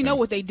love dolphins. We know dolphins.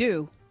 what they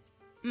do.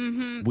 We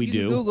You do.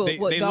 can Google They,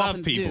 what they love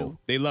dolphins people. do.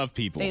 They love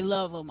people. They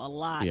love them a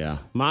lot. Yeah.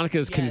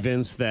 Monica's Yes.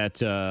 convinced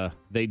that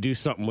they do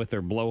something with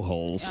their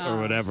blowholes or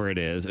whatever it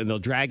is, and they'll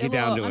drag you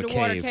Their down to little a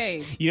underwater cave.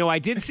 cave. You know, I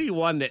did see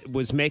one that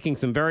was making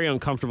some very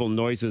uncomfortable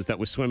noises that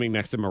was swimming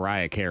next to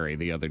Mariah Carey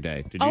the other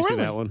day. Did you Oh, see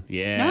really? that one?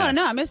 Yeah.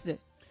 No, I missed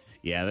it.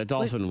 Yeah, the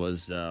dolphin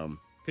was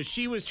Because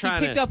she was He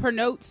trying picked to... up her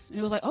notes and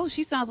it was like, oh,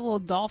 she sounds a little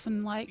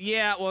dolphin-like.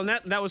 Yeah, well, and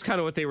that was kind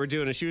of what they were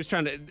doing. And she was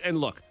trying to... And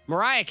look,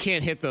 Mariah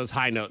can't hit those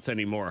high notes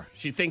anymore.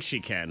 She thinks she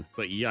can,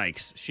 but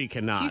yikes, she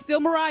cannot. She's still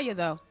Mariah,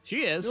 though.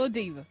 She is. Still a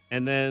diva.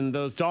 And then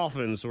those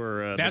dolphins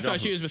were... That's why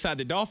she was beside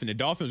the dolphin. The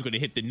dolphin was going to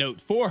hit the note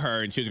for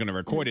her, and she was going to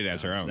record it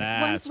as her own.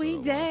 One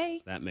sweet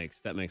day. That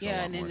makes a lot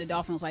Yeah, and then more the sense.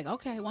 dolphin was like,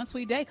 okay, one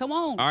sweet day, come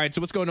on. All right,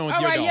 so what's going on with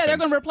All your right, dolphins? yeah, they're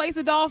going to replace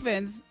the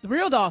dolphins, the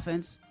real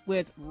dolphins,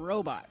 with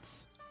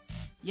robots.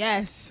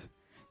 Yes.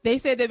 They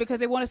said that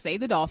because they want to save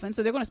the dolphins,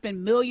 so they're going to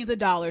spend millions of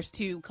dollars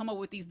to come up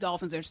with these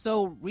dolphins that are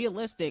so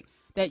realistic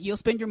that you'll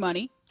spend your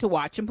money to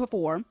watch them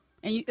perform,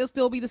 and it'll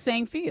still be the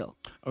same feel.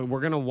 We're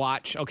going to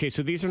watch... Okay,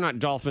 so these are not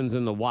dolphins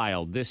in the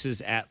wild. This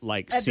is at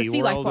At the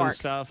Sea Life SeaWorld and parks.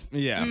 stuff.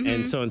 Yeah.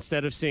 And so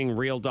instead of seeing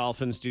real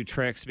dolphins do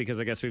tricks, because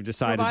I guess we've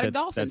decided Robotic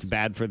that's dolphins.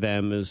 bad for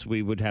them, is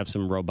we would have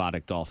some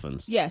robotic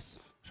dolphins. Yes.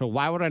 So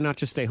why would I not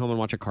just stay home and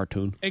watch a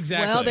cartoon?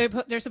 Exactly.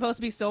 Well, they're supposed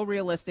to be so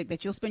realistic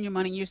that you'll spend your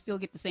money and you still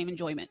get the same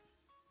enjoyment.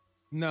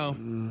 No.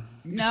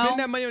 No. Spend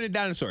that money on a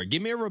dinosaur.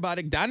 Give me a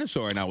robotic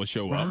dinosaur and I will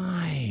show up.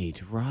 Right.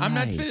 I'm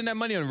not spending that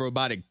money on a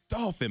robotic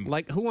dolphin.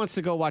 Like, who wants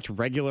to go watch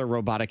regular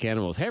robotic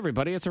animals? Hey,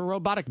 everybody, it's a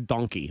robotic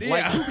donkey. Yeah.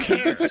 Like, who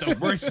cares? It's the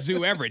worst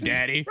zoo ever,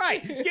 Daddy.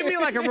 Right. Give me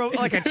like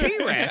a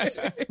T-Rex.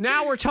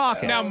 Now we're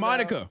talking. Now,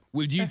 Monica,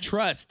 would you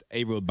trust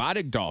a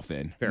robotic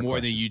dolphin Fair more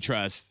question. than you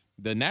trust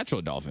the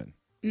natural dolphin?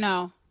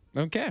 No.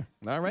 Okay.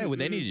 All right. Well,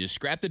 they need to just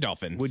scrap the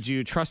dolphins. Would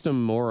you trust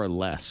them more or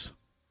less?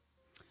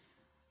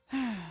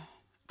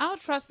 I'll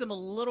trust them a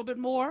little bit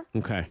more.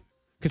 Okay.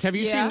 Because have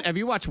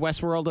you watched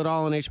Westworld at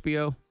all on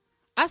HBO?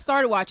 I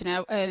started watching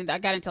it, and I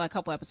got into like a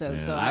couple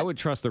episodes. So I would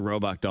trust the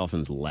robot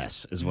dolphins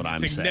less, is what I'm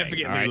saying.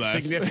 Significantly All right?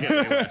 less.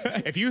 Significantly less.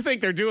 If you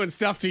think they're doing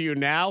stuff to you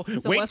now,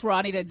 So wait Westworld,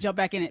 I need to jump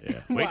back in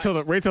it. Wait till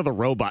the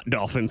robot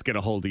dolphins get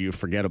a hold of you.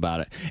 Forget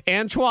about it.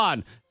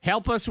 Antoine,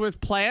 help us with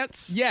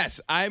plants. Yes,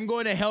 I'm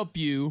going to help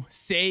you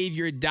save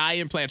your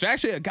dying plants.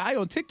 Actually, a guy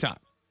on TikTok.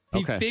 He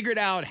Okay. figured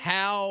out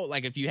how,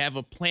 like, if you have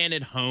a plant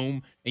at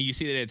home and you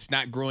see that it's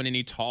not growing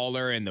any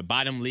taller and the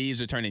bottom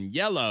leaves are turning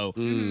yellow,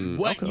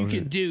 what you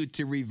can do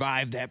to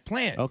revive that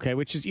plant. Okay,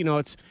 which is,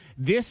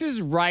 this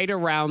is right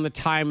around the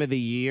time of the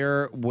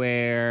year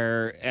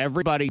where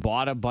everybody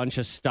bought a bunch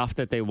of stuff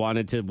that they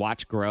wanted to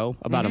watch grow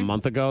about a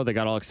month ago. They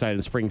got all excited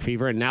in spring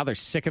fever, and now they're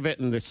sick of it,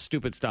 and this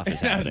stupid stuff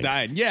is Now it's happening.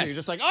 dying. Yes. So you're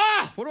just like,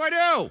 what do I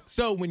do?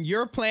 So when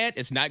your plant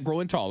is not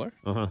growing taller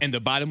and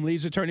the bottom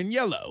leaves are turning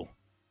yellow,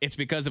 it's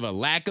because of a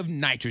lack of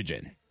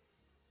nitrogen.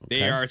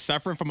 They are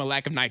suffering from a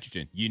lack of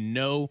nitrogen. You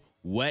know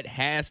what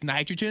has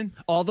nitrogen?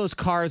 All those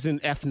cars in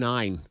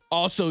F9.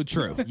 Also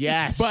true.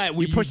 Yes. But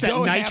when you push that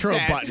don't have nitro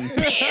that, button.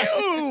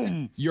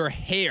 Boom! Your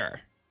hair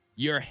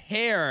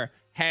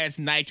has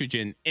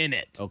nitrogen in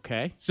it.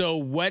 Okay. So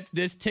what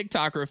this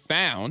TikToker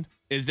found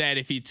is that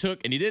if he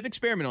took, and he did an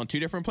experiment on two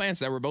different plants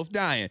that were both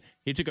dying,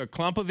 he took a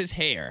clump of his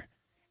hair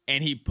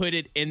and he put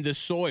it in the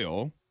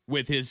soil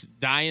with his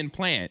dying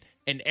plant,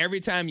 and every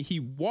time he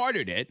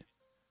watered it,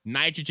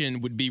 nitrogen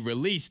would be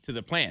released to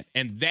the plant.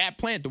 And that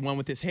plant, the one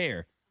with his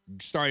hair,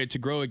 started to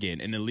grow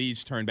again, and the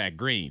leaves turned back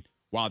green.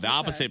 While the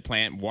opposite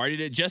plant watered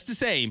it just the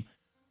same,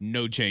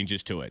 no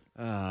changes to it.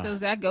 So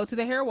Zach, go to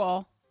the hair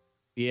wall.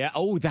 Yeah.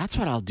 Oh, that's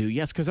what I'll do.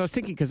 Yes, because I was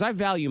thinking, because I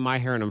value my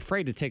hair, and I'm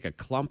afraid to take a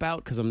clump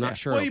out because I'm not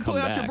sure Well, it'll you pull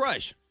come out your back.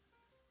 brush.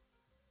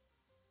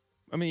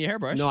 I mean, your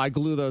hairbrush. No, I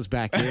glue those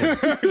back in.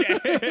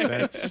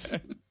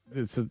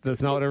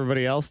 That's not what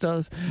everybody else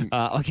does.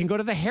 I can go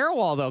to the hair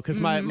wall, though, because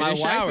my wife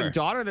shower. and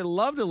daughter, they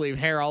love to leave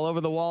hair all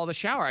over the wall of the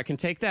shower. I can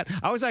take that.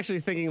 I was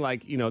actually thinking,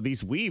 like,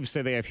 these weaves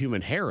say they have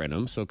human hair in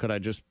them, so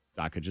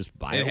I could just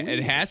buy a weave.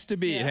 It has to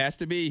be. It has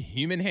to be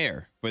human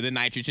hair for the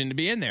nitrogen to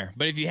be in there.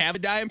 But if you have a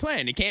dying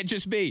plant, it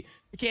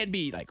can't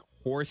be like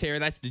horsehair.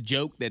 That's the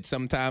joke that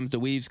sometimes the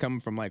weaves come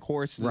from like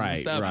horses and Right,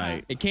 stuff.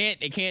 right. It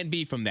can't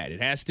be from that.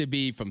 It has to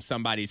be from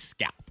somebody's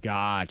scalp.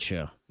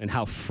 Gotcha. And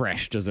how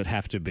fresh does it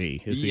have to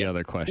be is the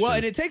other question. Well,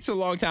 and it takes a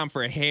long time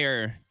for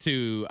hair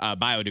to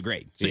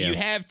biodegrade. So Yeah. you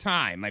have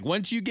time. Like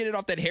once you get it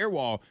off that hair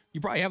wall, you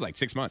probably have like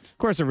 6 months. Of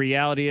course, the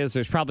reality is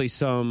there's probably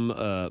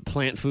some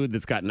plant food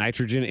that's got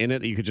nitrogen in it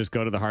that you could just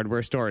go to the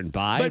hardware store and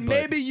buy. But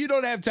maybe you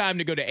don't have time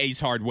to go to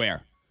Ace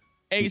Hardware.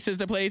 Ace is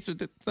the place with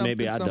the something.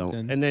 Maybe I something.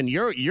 don't. And then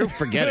you're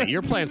forget it.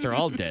 Your plants are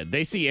all dead.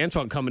 They see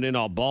Antoine coming in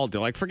all bald.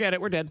 They're like, forget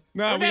it. We're dead.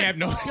 No, we have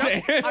no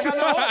chance.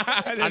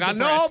 I got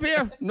no hope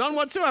here. None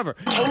whatsoever.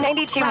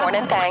 K92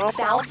 Morning Thang's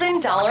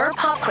 $1,000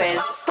 pop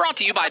quiz. Brought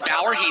to you by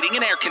Bauer Heating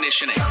and Air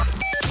Conditioning.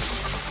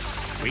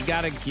 We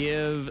got to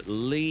give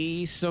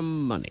Lee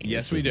some money.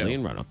 Yes, This we is do. Lee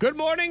and Ronald. Good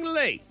morning,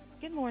 Lee.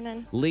 Good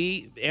morning.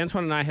 Lee,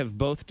 Antoine and I have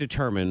both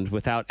determined,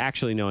 without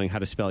actually knowing how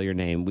to spell your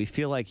name, we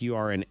feel like you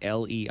are an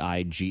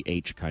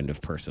Leigh kind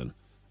of person.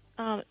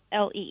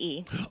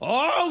 Lee.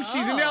 Oh,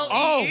 she's an Lee.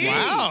 Oh,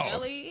 wow.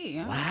 L-E-E,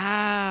 huh?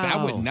 Wow.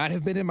 That would not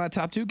have been in my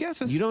top 2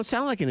 guesses. You don't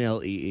sound like an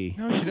Lee.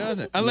 No, she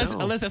doesn't.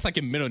 Unless that's like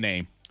a middle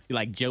name. You're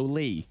like Joe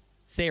Lee,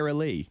 Sarah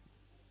Lee.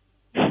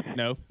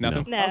 No,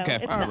 nothing. No, okay,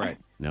 it's all not. right.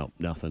 No,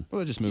 nothing.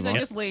 We'll just She's move like, on.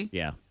 just Lee.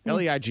 Yeah.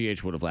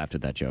 L-E-I-G-H would have laughed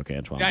at that joke,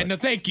 Antoine. Yeah, but- no,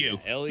 thank you.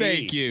 L-E.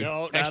 Thank you.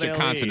 No, not Extra L-E.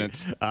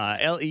 consonants.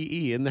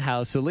 L-E-E in the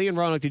house. So Lee and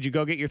Roanoke, did you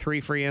go get your 3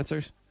 free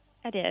answers?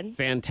 I did.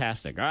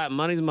 Fantastic. All right,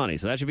 money's money.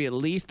 So that should be at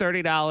least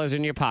 $30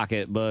 in your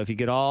pocket. But if you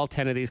get all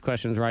 10 of these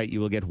questions right, you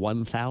will get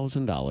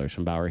 $1,000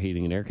 from Bauer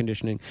Heating and Air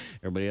Conditioning.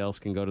 Everybody else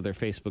can go to their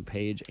Facebook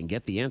page and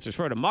get the answers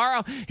for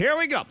tomorrow. Here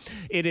we go.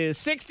 It is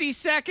 60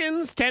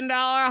 seconds, $10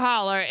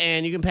 holler,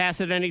 and you can pass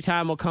it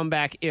anytime. We'll come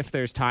back if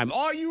there's time.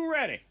 Are you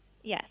ready?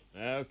 Yes.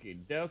 Okie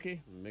dokie.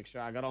 Make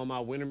sure I got all my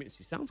winner meat.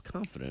 She sounds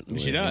confident.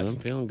 She does. I'm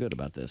feeling good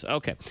about this.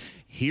 Okay.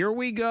 Here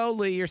we go,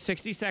 Lee. Your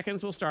 60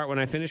 seconds will start when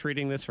I finish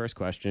reading this first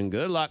question.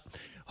 Good luck.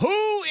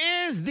 Who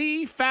is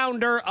the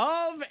founder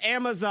of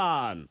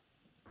Amazon?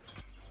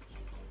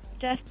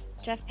 Jeff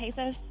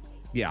Bezos.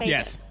 Yeah. Bezos.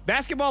 Yes.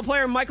 Basketball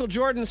player Michael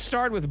Jordan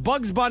starred with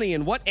Bugs Bunny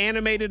in what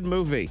animated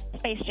movie?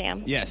 Space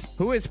Jam. Yes.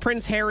 Who is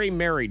Prince Harry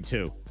married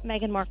to?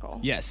 Meghan Markle.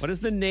 Yes. What is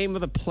the name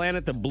of the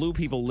planet the blue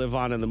people live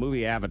on in the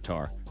movie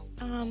Avatar?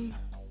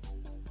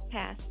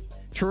 Pass.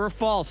 True or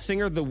false?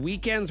 Singer The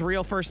Weeknd's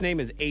real first name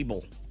is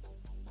Abel.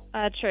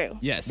 True.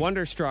 Yes.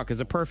 Wonderstruck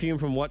is a perfume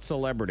from what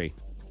celebrity?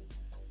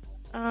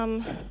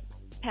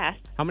 Pass.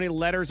 How many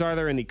letters are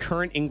there in the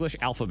current English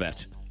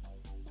alphabet?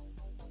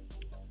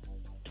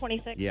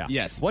 26. Yeah.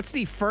 Yes. What's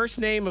the first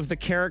name of the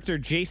character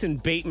Jason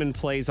Bateman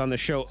plays on the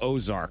show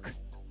Ozark?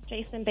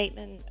 Jason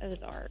Bateman,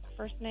 Ozark.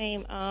 First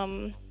name,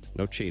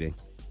 No cheating.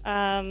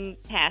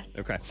 pass.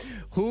 Okay.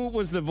 Who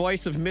was the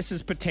voice of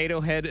Mrs.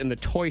 Potato Head in the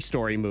Toy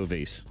Story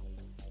movies?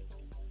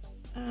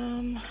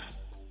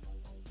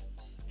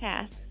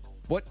 Pass.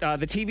 What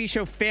the TV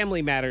show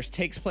Family Matters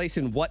takes place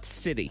in what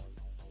city?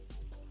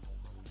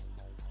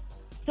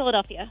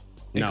 Philadelphia.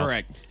 No.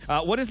 Incorrect.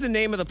 What is the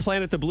name of the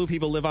planet the blue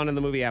people live on in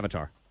the movie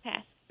Avatar?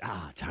 Pass.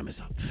 Time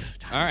is up.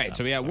 All right,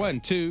 so we got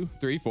 1, 2,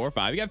 3, 4,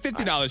 5. We got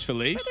 $50 for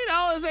Lee.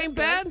 $50 ain't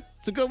bad.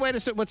 It's a good way to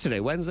sit. What's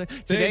today? Wednesday?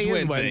 Today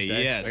is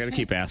Wednesday, yes. I got to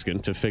keep asking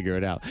to figure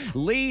it out.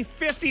 Lee,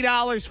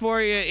 $50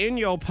 for you in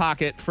your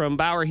pocket from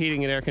Bauer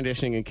Heating and Air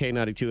Conditioning and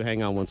K92.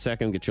 Hang on one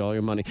second. Get you all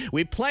your money.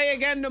 We play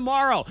again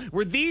tomorrow.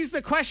 Were these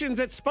the questions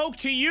that spoke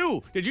to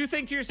you? Did you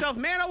think to yourself,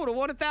 man, I would have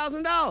won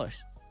 $1,000?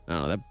 I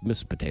don't know. That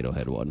Mrs. Potato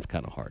Head one's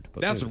kind of hard.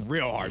 But That's a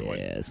real hard one.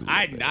 Yes,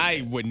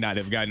 I would not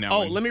have gotten that Oh,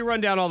 one. let me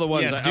run down all the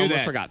ones. Yes, I do almost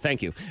that. forgot.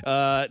 Thank you.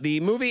 The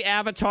movie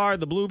Avatar,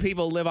 the blue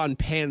people live on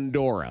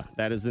Pandora.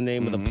 That is the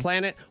name of the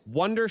planet.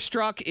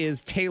 Wonderstruck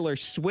is Taylor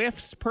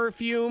Swift's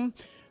perfume.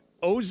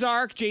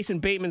 Ozark, Jason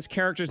Bateman's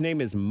character's name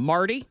is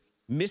Marty.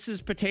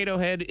 Mrs. Potato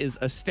Head is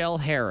Estelle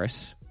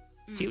Harris.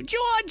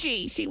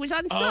 Georgie. She was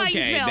on Seinfeld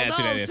Okay, that's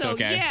what it is, also.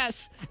 okay.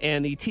 Yes.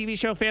 And the TV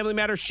show Family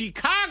Matters,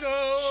 Chicago.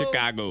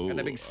 Got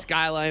the big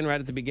skyline right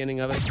at the beginning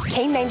of it.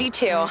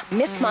 K92,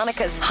 Miss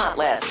Monica's Hot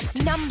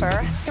List.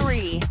 Number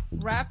 3.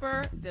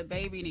 Rapper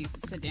DaBaby needs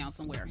to sit down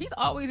somewhere. He's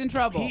always in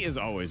trouble. He is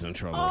always in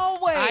trouble.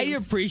 Always. I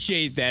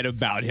appreciate that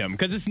about him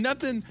because it's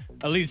nothing,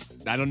 at least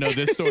I don't know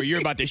this story. You're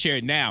about to share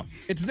it now.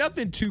 It's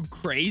nothing too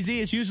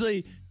crazy. It's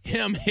usually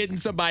him hitting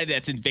somebody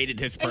that's invaded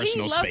his And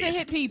personal he loves space. to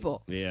hit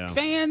people. Yeah.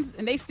 Fans,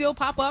 and they still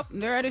pop up,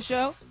 and they're at a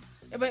show.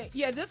 But,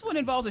 yeah, this one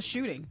involves a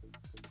shooting.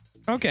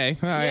 Okay.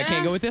 All right. I Yeah.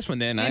 can't go with this one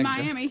then. In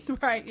Miami.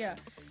 Right, yeah.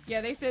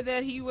 Yeah, they said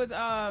that he was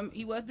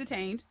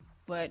detained,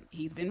 but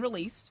he's been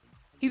released.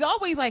 He's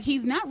always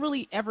he's not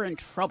really ever in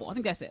trouble. I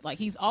think that's it. Like,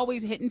 he's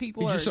always hitting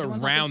people. He's or just doing around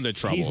something. the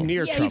trouble. He's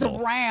near Yeah, trouble.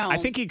 he's around. I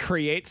think he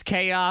creates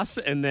chaos,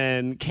 and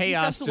then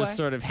chaos steps just away.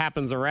 sort of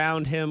happens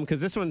around him.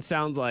 Because this one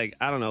sounds like,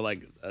 I don't know,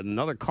 like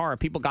another car.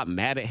 People got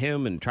mad at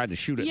him and tried to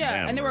shoot at Yeah,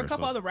 them. and there were or a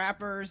couple something. other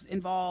rappers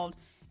involved.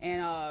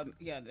 And,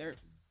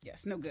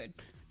 yes, no good.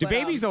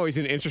 DaBaby's always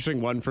an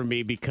interesting one for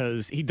me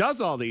because he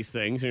does all these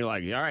things, and you're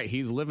like, all right,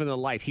 he's living the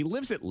life. He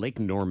lives at Lake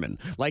Norman.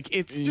 Like,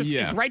 it's just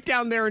it's right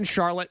down there in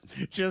Charlotte,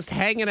 just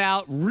hanging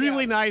out.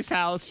 Really nice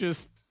house,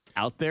 just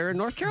out there in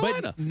North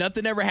Carolina. But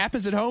nothing ever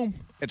happens at home.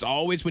 It's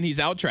always when he's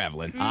out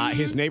traveling.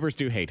 His neighbors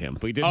do hate him.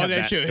 We did have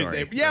that's that true. His story.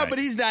 neighbor- yeah, Right. but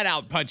he's not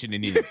out punching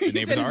any the He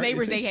neighbors. said his are,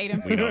 neighbors, is he? they hate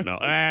him. We don't know.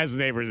 As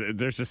neighbors,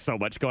 there's just so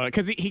much going on.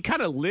 Because he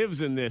kind of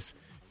lives in this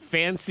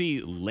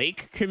fancy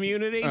lake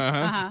community.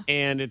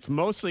 And it's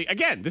mostly,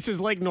 again, this is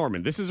Lake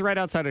Norman. This is right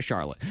outside of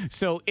Charlotte.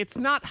 So it's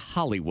not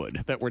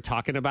Hollywood that we're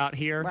talking about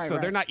here. Right, so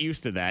right. they're not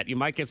used to that. You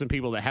might get some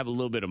people that have a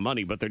little bit of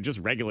money, but they're just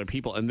regular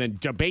people. And then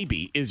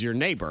DaBaby is your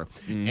neighbor.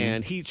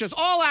 And he's just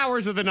all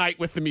hours of the night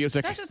with the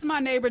music. That's just my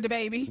neighbor,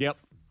 DaBaby. Yep.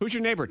 Who's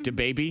your neighbor?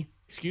 DaBaby?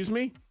 Excuse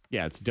me?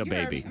 Yeah, it's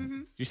DaBaby.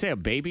 Did you say a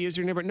baby is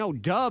your neighbor? No,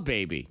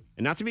 DaBaby.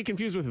 And not to be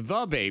confused with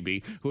The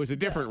Baby, who is a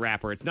different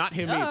rapper. It's not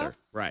him either.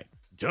 Right.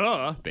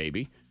 Duh,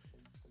 baby.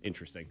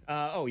 Interesting.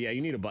 Oh, yeah,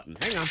 you need a button.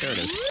 Hang on. There it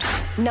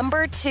is.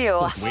 Number 2.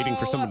 Waiting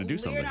for someone to do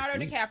something.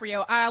 Leonardo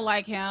DiCaprio, I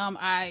like him.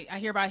 I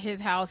hear about his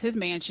house, his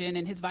mansion,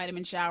 and his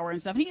vitamin shower and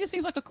stuff. And he just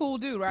seems like a cool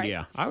dude, right?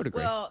 Yeah, I would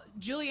agree. Well,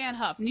 Julianne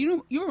Hough,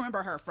 you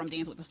remember her from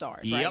Dance with the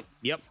Stars, right?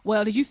 Yep.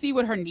 Well, did you see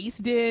what her niece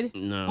did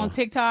No. on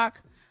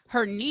TikTok?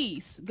 Her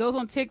niece goes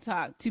on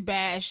TikTok to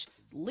bash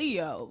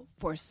Leo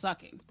for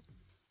sucking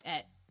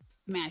at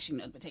mashing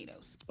the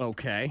potatoes.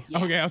 Okay.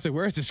 Yeah. Okay, I was like,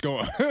 where's this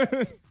going?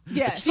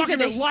 Yeah, She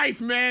said his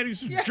life, man.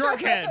 He's a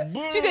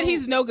jerkhead. She said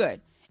he's no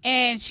good.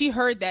 And she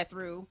heard that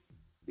through,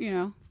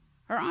 her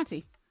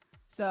auntie.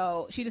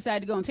 So she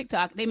decided to go on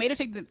TikTok. They made her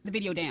take the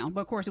video down,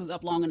 but of course it was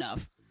up long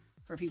enough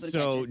for people to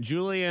catch So it.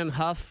 Julianne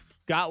Hough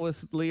got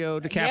with Leo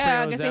DiCaprio.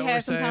 Yeah, I is guess that they what we're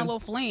had some kind saying? of little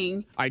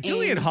fling. All right,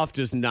 Julianne Hough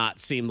does not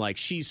seem like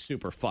she's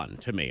super fun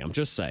to me. I'm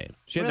just saying.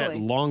 She had that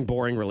Really? long,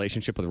 boring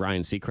relationship with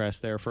Ryan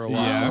Seacrest there for a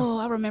while. Oh,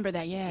 I remember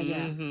that. Yeah.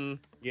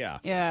 Yeah.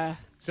 Yeah.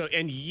 So,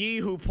 and ye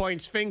who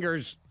points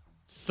fingers,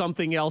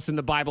 something else in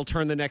the Bible,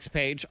 turn the next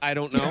page. I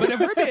don't know. But if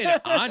we're being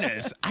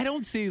honest, I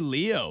don't see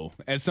Leo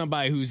as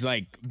somebody who's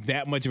like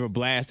that much of a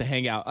blast to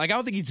hang out. Like, I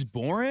don't think he's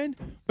boring,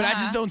 but I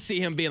just don't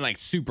see him being like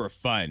super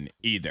fun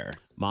either.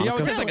 Monica? He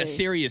always has like a Really?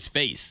 serious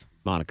face.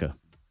 Monica,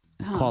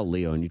 call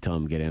Leo and you tell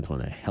him to get Antoine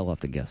the hell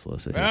off the guest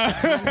list. He is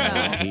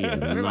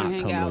We're not gonna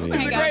hang coming out. in. He's a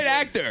Hang great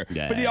actor,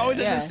 Yeah. but he always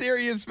Yeah. has a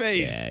serious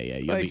face. Yeah.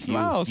 Like,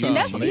 smile, you- And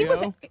that's son, he was.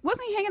 Leo.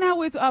 Wasn't he hanging out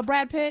with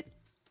Brad Pitt?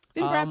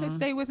 Didn't Brad Pitt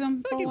stay with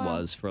him? I think he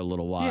was for a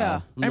little while. Yeah.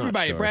 I'm not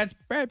Everybody, sure.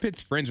 Brad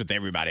Pitt's friends with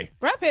everybody.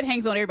 Brad Pitt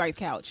hangs on everybody's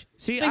couch.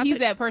 See, I think I he's think-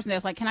 that person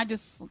that's like, can I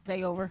just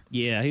stay over?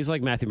 Yeah, he's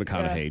like Matthew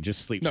McConaughey.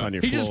 Just sleeps No, on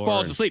your he floor. just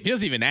falls and- asleep. He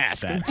doesn't even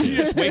ask. That You too.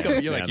 just wake up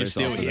and you're Yeah, like, you're there's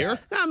still also here?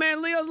 that. No,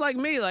 man, Leo's like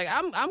me. Like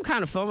I'm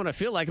kind of fun when I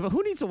feel like it, but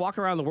who needs to walk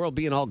around the world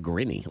being all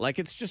grinny? Like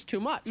it's just too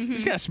much. You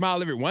just got to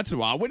smile every once in a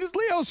while. When does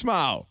Leo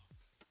smile?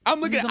 I'm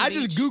looking. He's on I the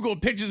just beach.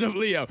 Googled pictures of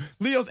Leo.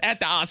 Leo's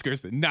at the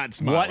Oscars, not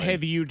smiling. What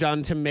have you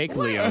done to make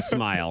Leo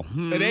smile?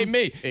 It ain't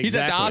me. He's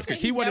at the Exactly. Oscars.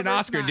 He won an never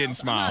Oscar and didn't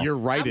smile. You're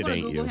right, I'm it gonna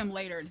ain't Google you. him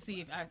later to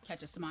see if I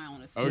catch a smile on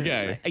his face.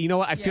 Okay. You know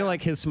what? I feel Yeah.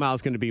 like his smile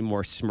is going to be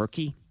more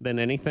smirky than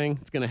anything.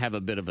 It's going to have a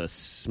bit of a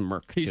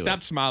smirk. He to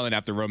stopped it. smiling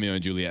after Romeo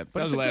and Juliet.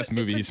 That was it's the a last good-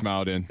 movie it's a he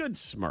smiled in. Good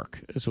smirk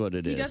is what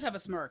it is. He does have a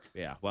smirk.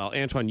 Yeah. Well,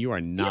 Antoine, you are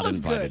not looks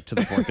invited good. to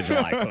the 4th of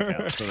July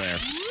cookout. So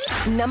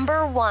there.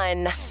 Number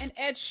 1. And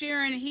Ed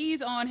Sheeran,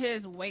 he's on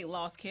his weight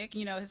loss kick.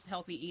 His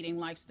healthy eating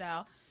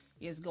lifestyle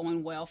is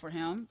going well for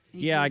him.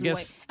 He's Yeah, I losing guess-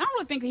 weight. I don't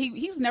really think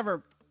he was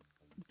never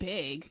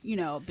big,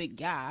 a big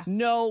guy.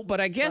 No, but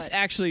I guess But-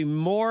 actually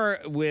more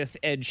with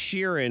Ed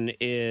Sheeran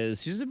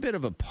is he's a bit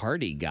of a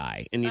party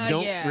guy, and you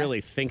don't yeah. really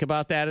think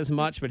about that as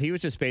much. But he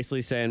was just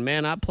basically saying,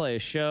 "Man, I'd play a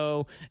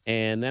show,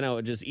 and then I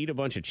would just eat a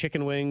bunch of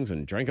chicken wings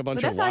and drink a bunch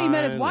But that's of wine." how he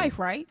met his and- wife,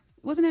 right?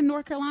 Wasn't it in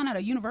North Carolina at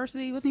a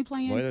university? Wasn't he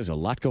playing? Boy, there's a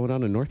lot going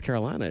on in North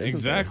Carolina. Isn't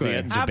Exactly.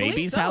 There? Was he I at believe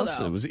DeBaby's so, house?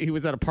 though. He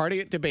was at a party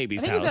at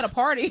DeBaby's I think house. he was at a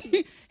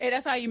party, and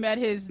that's how you met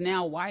his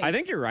now wife. I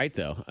think you're right,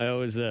 though. It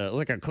was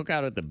like a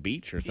cookout at the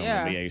beach or something.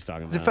 Yeah. Yeah, he's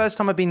talking It's the about. first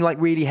time I've been like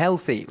really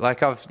healthy.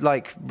 Like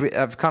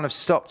I've kind of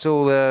stopped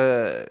all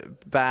the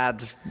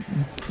bad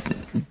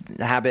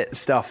habit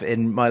stuff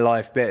in my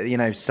life, but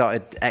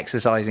started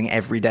exercising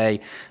every day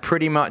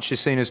pretty much as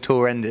soon as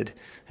tour ended.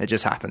 It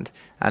just happened,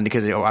 and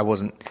because I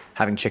wasn't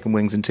having chicken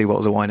wings and 2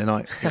 bottles of wine a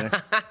night.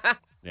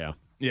 Yeah.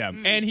 Yeah.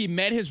 And he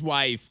met his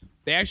wife.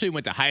 They actually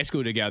went to high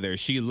school together.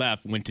 She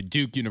left, went to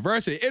Duke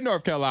University in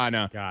North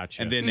Carolina.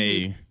 Gotcha. And then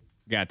they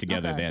got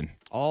together Okay. then.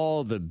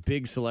 All the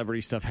big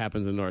celebrity stuff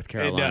happens in North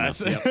Carolina.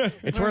 does. Yep.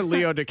 It's where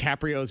Leo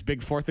DiCaprio's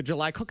big 4th of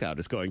July cookout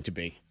is going to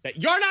be. That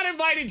you're not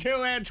invited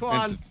to,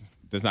 Antoine.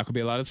 There's not going to be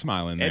a lot of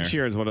smiling there. Ed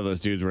Sheeran's one of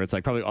those dudes where it's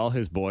like probably all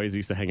his boys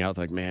used to hang out with,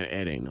 like, man,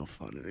 Ed ain't no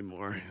fun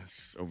anymore.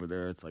 It's over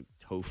there, it's like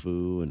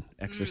tofu and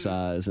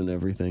exercise and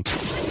everything.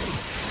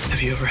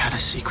 Have you ever had a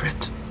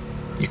secret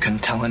you couldn't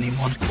tell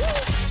anyone?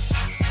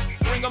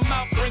 Bring 'em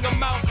out, bring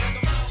 'em out.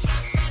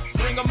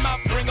 Bring 'em out,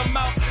 bring 'em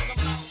out.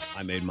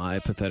 I made my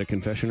pathetic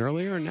confession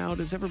earlier, and now it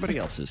is everybody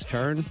else's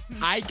turn.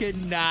 I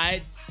could not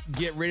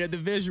get rid of the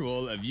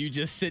visual of you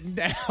just sitting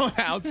down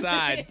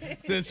outside,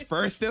 just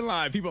first in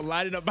line. People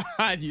lining up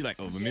behind you, like,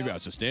 oh, maybe I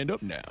should stand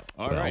up now.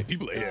 All right,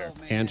 people are here.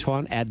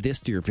 Antoine, add this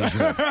to your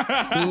visual.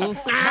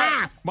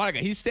 Monica,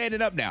 he's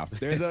standing up now.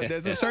 There's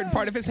a certain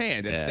part of his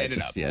hand that's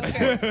standing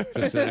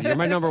up. You're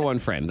my number one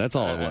friend. That's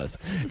all it was.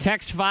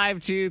 Text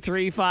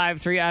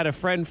 52353. I had a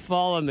friend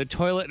fall on the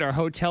toilet in our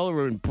hotel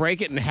room,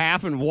 break it in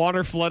half, and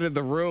water flooded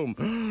the room.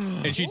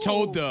 And she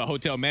told the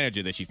hotel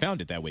manager that she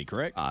found it that way,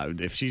 correct?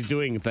 If she's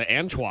doing the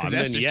Antoine, That's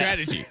then the yes.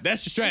 strategy.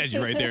 That's the strategy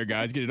right there,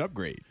 guys. Get an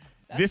upgrade.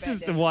 This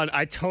is the one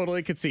I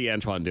totally could see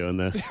Antoine doing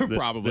this.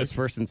 Probably. This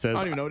person says, I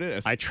don't even know what it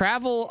is. I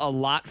travel a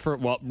lot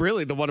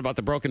really the one about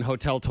the broken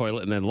hotel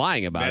toilet and then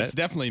lying about That's it.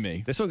 definitely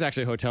me. This one's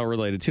actually hotel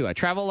related too. I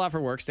travel a lot for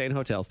work, stay in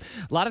hotels.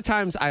 A lot of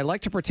times I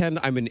like to pretend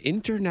I'm an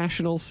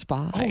international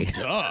spy.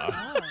 Duh.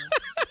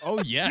 Oh,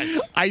 yes.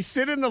 I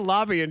sit in the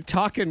lobby and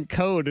talk in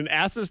code and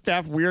ask the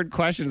staff weird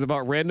questions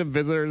about random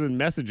visitors and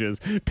messages.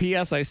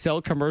 P.S. I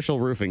sell commercial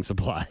roofing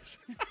supplies.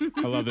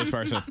 I love this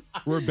person.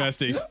 We're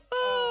besties.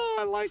 Oh,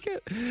 I like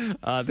it.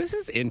 This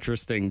is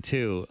interesting,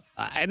 too.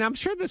 And I'm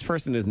sure this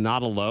person is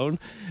not alone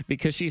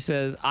because she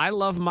says, I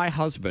love my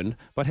husband,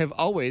 but have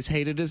always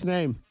hated his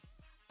name.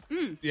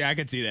 Yeah, I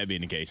could see that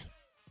being the case.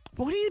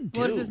 What do you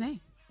do? What is his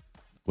name?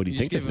 What do you You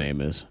think just his give him-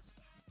 name is?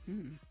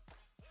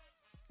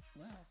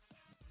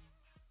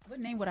 What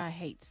name would I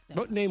hate?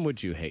 What name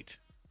would you hate?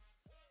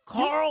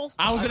 Carl.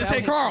 I was going to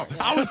say Carl.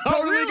 I was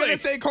totally going to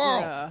say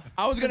Carl. Yeah.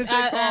 I was going to say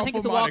Carl I think for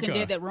it's The Monica. Walking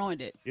Dead that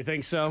ruined it. You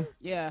think so?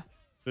 Yeah.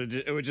 So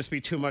it would just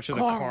be too much of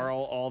the Carl. Carl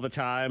all the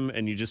time,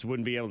 and you just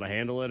wouldn't be able to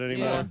handle it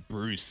anymore? Yeah.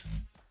 Bruce.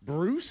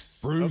 Bruce?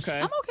 Bruce. Okay.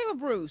 I'm okay with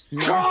Bruce.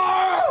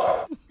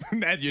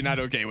 That you're not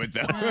okay with,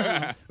 though.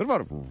 What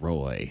about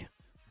Roy?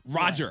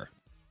 Roger.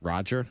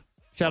 Roger?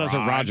 Shout out to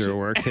Roger who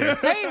works here.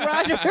 Hey,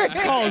 Roger. Let's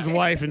call his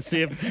wife and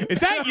see if...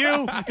 Is that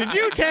you? Did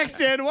you text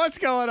in? What's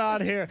going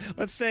on here?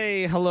 Let's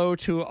say hello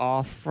to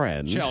our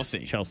friend.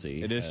 Chelsea.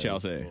 Chelsea. It is has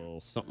Chelsea. a little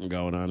something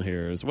going on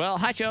here as well.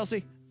 Hi,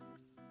 Chelsea.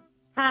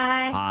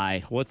 Hi.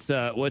 Hi. What's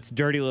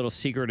dirty little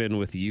secret in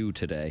with you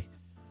today?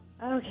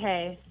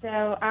 Okay,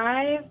 so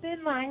I've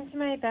been lying to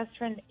my best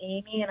friend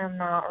Amy, and I'm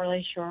not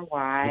really sure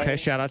why. Okay,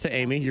 shout out to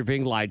Amy. You're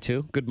being lied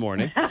to. Good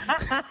morning.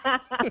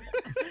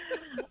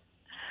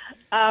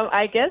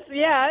 I guess,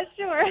 yeah,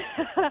 sure.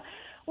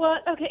 Well,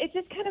 okay, it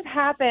just kind of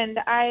happened.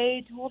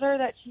 I told her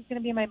that she's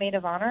going to be my maid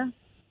of honor.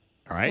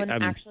 All right. When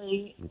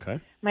actually, okay.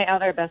 my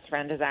other best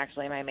friend is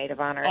actually my maid of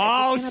honor.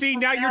 Oh, It just see, kind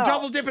of now worked you're out.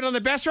 double dipping on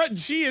the best friend.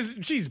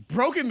 She's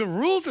broken the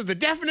rules of the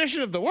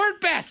definition of the word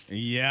best.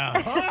 Yeah.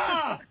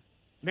 Ah,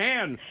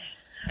 man.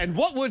 And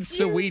what would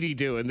Saweetie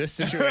do in this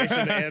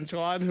situation,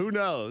 Antoine? Who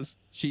knows?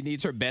 She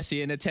needs her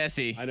Bessie and a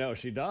Tessie. I know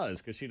she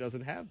does because she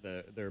doesn't have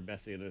their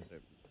Bessie in it.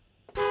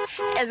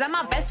 Is that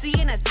my bestie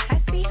in a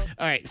Tessie?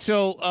 All right,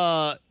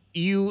 so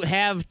you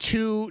have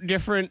two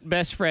different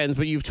best friends,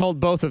 but you've told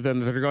both of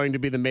them that they're going to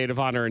be the maid of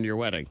honor in your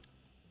wedding.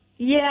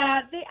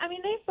 Yeah, they've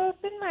both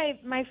been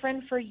my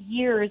friend for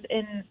years,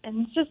 and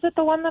it's just that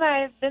the one that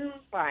I've been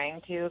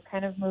lying to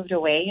kind of moved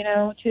away,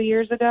 2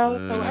 years ago.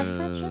 So our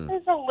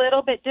friendship is a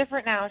little bit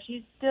different now.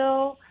 She's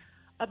still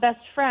a best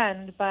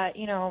friend, but,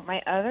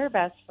 my other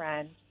best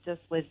friend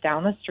just lives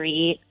down the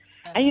street.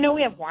 And,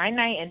 we have wine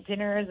night and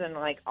dinners and,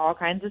 all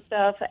kinds of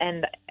stuff,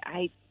 and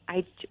I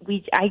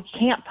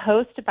can't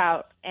post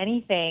about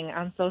anything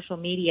on social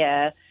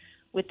media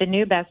with the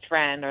new best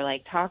friend or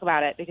talk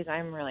about it because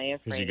I'm really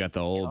afraid. Because you got the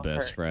old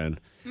best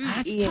friend.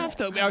 That's Yeah. tough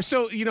though.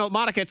 So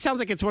Monica, it sounds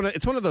like it's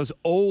one of those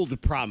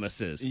old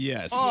promises.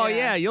 Yes. Oh Yeah.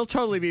 yeah, you'll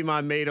totally be my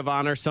maid of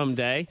honor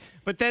someday.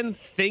 But then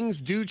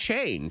things do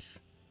change.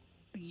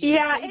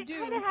 Yeah, they it do.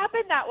 kind of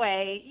happened that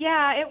way.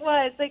 Yeah, it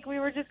was. We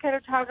were just kind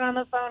of talking on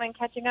the phone and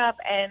catching up,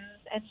 and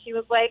she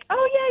was like,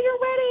 "Oh, yeah, your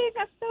wedding.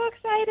 I'm so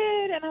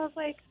excited." And I was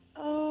like,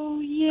 "Oh,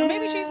 yeah." Or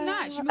maybe she's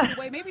not. She moved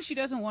away. Maybe she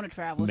doesn't want to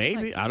travel. She's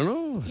Maybe like, I don't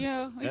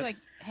know. maybe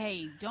That's-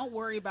 hey, don't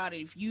worry about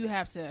it if you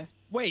have to.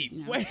 Wait,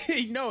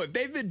 no. If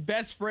they've been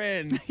best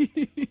friends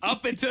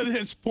up until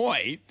this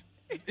point,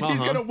 she's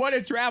Uh-huh. going to want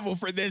to travel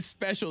for this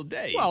special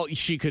day. Well,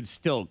 she could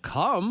still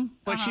come,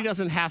 but she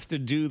doesn't have to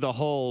do the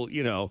whole,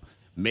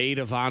 maid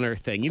of honor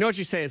thing. You know what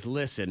you say is,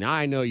 listen,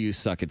 I know you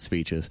suck at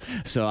speeches,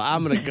 so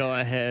I'm going to go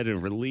ahead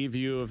and relieve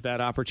you of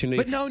that opportunity.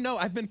 But no,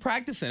 I've been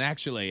practicing,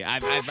 actually.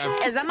 I've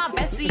Is that my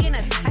bestie in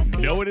a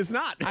Tessie? no, it is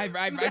not. I've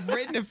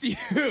written a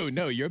few.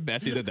 No, your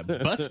Bessie's at the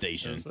bus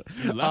station.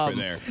 You left her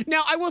there.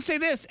 Now, I will say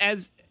this: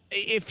 as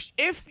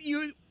if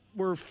you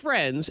were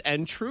friends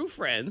and true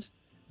friends,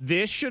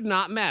 this should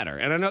not matter.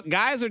 And I know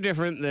guys are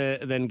different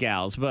than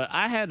gals, but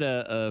I had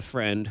a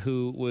friend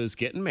who was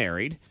getting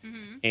married,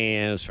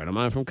 and it was a friend of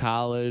mine from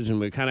college, and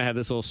we kind of had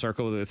this little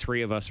circle where the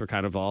three of us were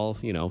kind of all,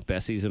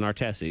 Bessies and our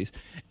Tessies,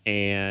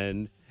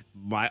 and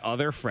my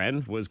other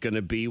friend was going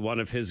to be one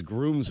of his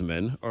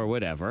groomsmen or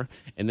whatever,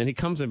 and then he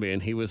comes to me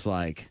and he was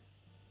like,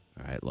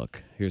 all right,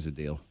 look, here's the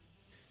deal.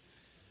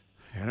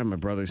 I have my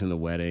brother's in the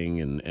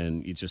wedding,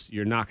 and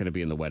you're not going to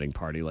be in the wedding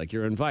party.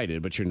 You're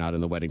invited, but you're not in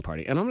the wedding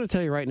party. And I'm going to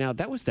tell you right now,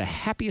 that was the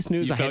happiest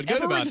news You I felt had good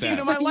ever about received that.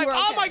 in my You life. were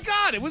Oh okay. my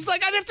God. It was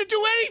like I didn't have to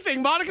do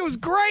anything. Monica was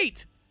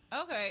great.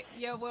 Okay,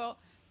 yeah, well,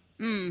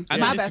 I know my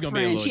this is best gonna be a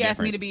friend, little she asked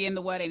me different. to be in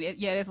the wedding.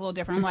 It's a little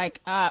different. I'm like,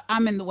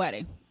 I'm in the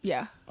wedding.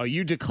 Yeah. Oh,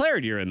 you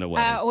declared you're in the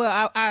wedding.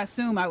 Well, I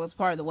assume I was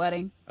part of the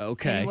wedding.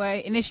 Okay.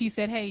 Anyway, and then she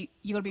said, "Hey,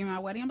 you gonna be in my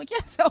wedding?" I'm like,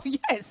 "Yes, oh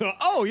yes."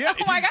 Oh, yeah.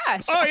 Oh my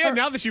gosh. Oh, yeah.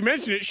 Now that you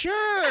mention it, sure.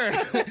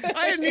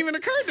 I didn't even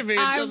occur to me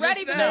until I'm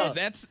ready just for now.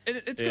 this.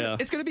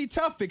 It's gonna be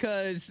tough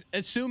because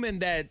assuming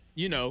that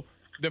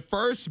the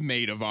first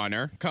maid of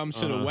honor comes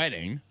to the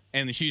wedding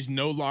and she's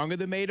no longer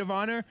the maid of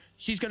honor,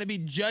 she's gonna be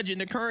judging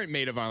the current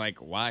maid of honor, like,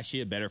 why is she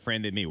a better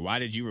friend than me? Why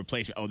did you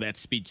replace me? Oh, that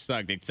speech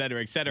sucked, et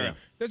cetera, et cetera. Yeah.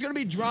 There's gonna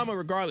be drama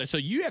regardless. So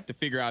you have to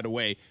figure out a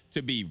way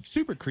to be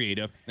super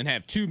creative and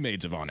have two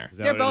maids of honor. Is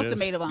that They're what both it the is?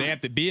 maid of honor. They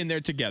have to be in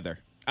there together.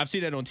 I've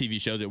seen that on TV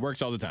shows. It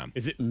works all the time.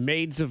 Is it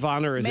maids of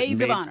honor? Or is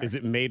Maids it of honor. Is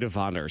it maid of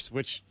honors?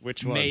 Which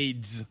one?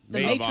 Maids The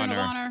of matron honor. of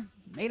honor,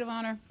 maid of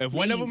honor. If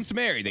one of maids them's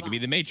married, they of can be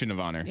the matron of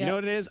honor. You know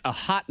what it is? A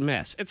hot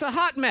mess. It's a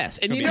hot mess.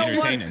 And gonna you be know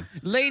what? entertaining.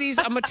 Ladies,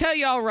 I'm going to tell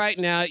y'all right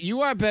now,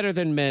 you are better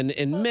than men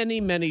in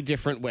many, many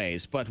different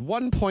ways. But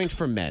 1 point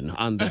for men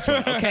on this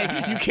one,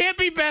 okay? You can't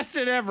be best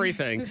at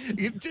everything.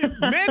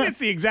 Men, it's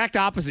the exact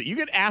opposite. You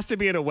get asked to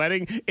be at a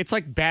wedding, it's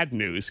like bad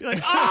news. You're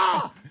like,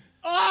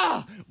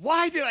 Oh,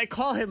 why did I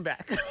call him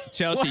back?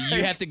 Chelsea, Why?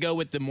 you have to go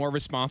with the more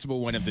responsible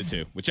one of the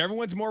two. Whichever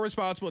one's more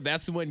responsible,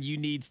 that's the one you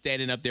need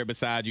standing up there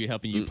beside you,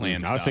 helping you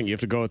plan I was stuff. thinking you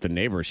have to go with the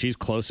neighbor. She's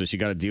closest. You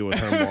got to deal with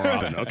her more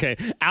often. Okay,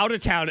 out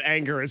of town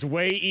anger is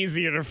way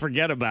easier to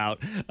forget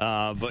about.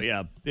 But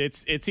yeah,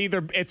 it's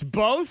either it's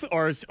both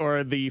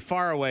or the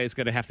far away is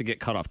going to have to get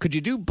cut off. Could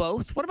you do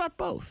both? What about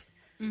both?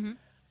 Mm-hmm.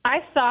 I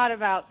thought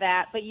about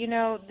that, but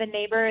the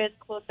neighbor is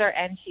closer,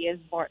 and she is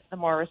the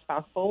more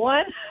responsible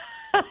one.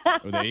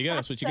 Well, there you go.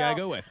 That's what you got to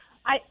go with.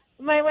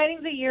 My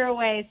wedding's a year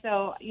away,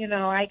 so,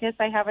 I guess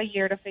I have a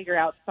year to figure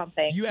out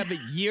something. You have a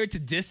year to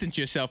distance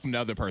yourself from the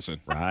other person.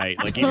 Right.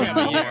 Like you have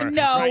a year.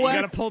 No. Right, you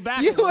got to pull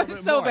back. You a little are bit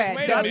so more. bad.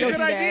 Wait, Don't that's a do good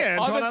that. idea.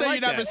 All of a Antoine, I sudden,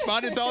 like you're not that.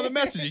 responding to all the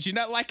messages. You're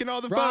not liking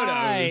all the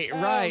Right,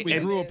 photos. right. We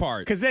grew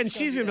apart. Because then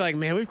she's going to be like,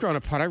 man, we've grown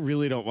apart. I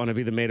really don't want to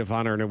be the maid of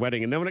honor in her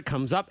wedding. And then when it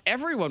comes up,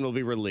 everyone will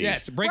be relieved.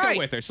 Yes, break up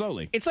with her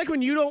slowly. It's like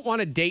when you don't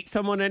want to date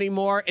someone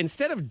anymore,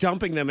 instead of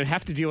dumping them and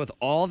have to deal with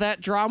all that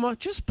drama,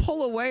 just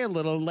pull away a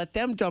little and let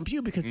them dump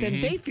you because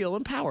then they feel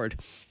empowered.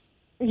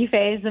 You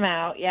phase them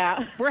out, yeah.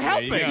 We're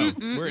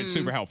helping. We're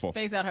super helpful.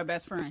 Phase out her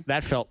best friend.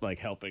 That felt like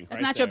helping. That's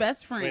not your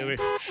best friend. Wait.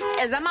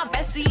 Is that my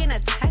bestie in a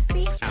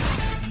testy?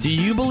 Do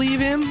you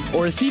believe him,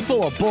 or is he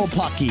full of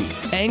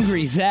bullpucky?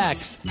 Angry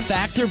Zach's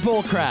Fact or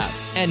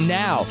Bullcrap. And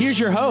now, here's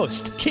your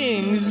host,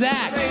 King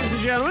Zach. Ladies and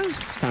gentlemen,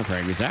 it's time for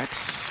Angry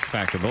Zach's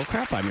Fact or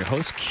Bullcrap. I'm your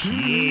host,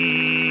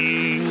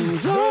 King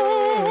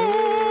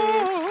Zach.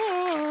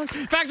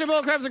 Fact or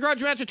Bullcrap is a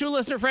grudge match of two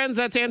listener friends.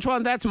 That's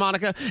Antoine, that's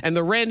Monica, and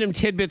the random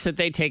tidbits that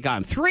they take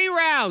on. 3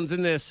 rounds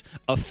in this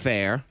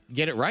affair.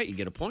 Get it right, you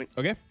get a point.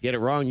 Okay. Get it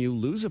wrong, you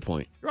lose a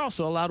point. You're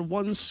also allowed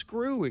 1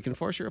 screw. We can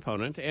force your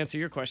opponent to answer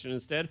your question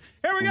instead.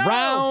 Here we go.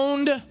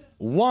 Round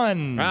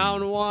 1.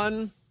 Round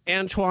 1.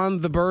 Antoine,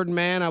 the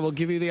Birdman, I will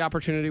give you the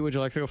opportunity. Would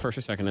you like to go first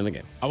or second in the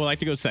game? I would like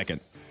to go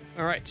second.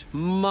 All right.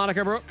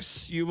 Monica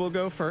Brooks, you will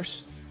go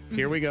first.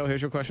 Here we go.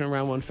 Here's your question in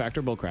round 1, Fact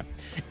or Bullcrap.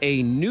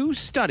 A new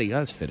study,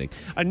 that's fitting.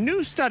 A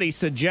new study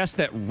suggests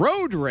that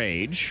road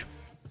rage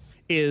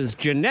is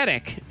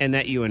genetic and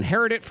that you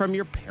inherit it from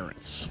your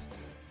parents.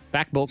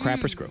 Fact,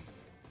 bullcrap, or screw?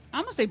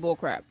 I'm going to say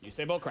bullcrap. You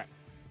say bullcrap.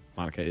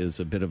 Monica is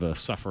a bit of a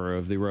sufferer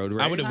of the road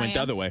rage. I would have went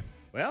the other way.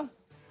 Well,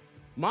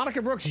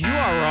 Monica Brooks, you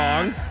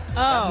are wrong.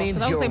 Oh,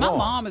 means I would you're say my wrong.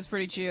 mom is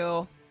pretty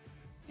chill.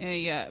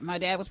 Yeah, my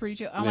dad was pretty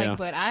chill. I'm Yeah. like,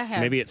 but I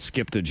have. Maybe it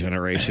skipped a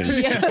generation.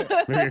 Yeah.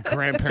 Maybe your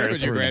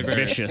grandparents Your were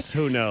grandparents. vicious.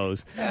 Who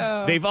knows?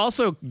 They've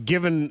also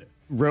given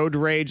road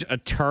rage a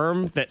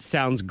term that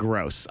sounds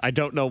gross. I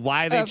don't know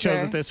why they chose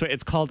Okay. it this way.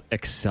 It's called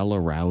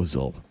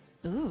accelerousal.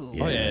 Ooh.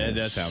 Oh, yeah, that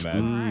does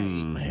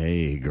sound bad.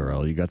 Hey,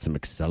 girl, you got some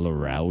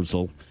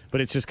accelerousal. But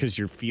it's just because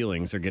your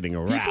feelings are getting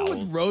People aroused.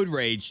 with road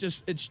rage,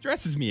 it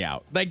stresses me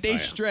out. Like, they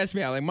stress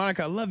me out. Like,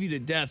 Monica, I love you to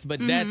death,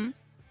 but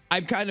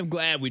I'm kind of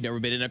glad we've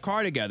never been in a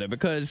car together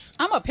because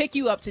I'm going to pick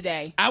you up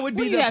today. I would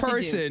What be do you the have to do?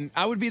 person.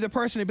 I would be the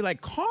person to be like,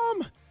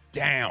 calm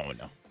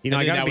down. You know,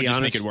 And I then got that to would be just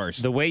honest. make it worse.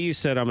 The way you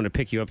said I'm going to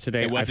pick you up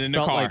today, It wasn't I in the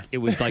felt car. like it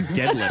was like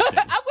deadlifting.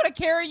 I'm going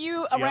to carry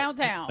you around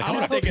town. I'm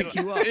going to pick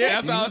you up.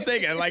 Yeah, that's what I was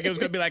thinking. Like, it was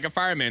going to be like a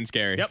fireman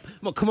scary. Yep. I'm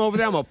going to come over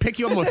there. I'm going to pick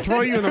you up. I'm going to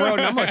throw you in the road.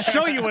 And I'm going to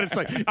show you what it's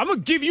like. I'm going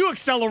to give you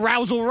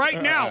accelerousal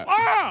right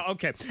now.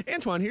 Okay.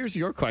 Antoine, here's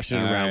your question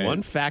in All round right.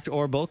 1. Fact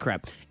or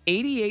bullcrap?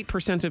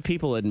 88% of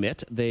people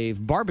admit they've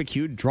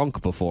barbecued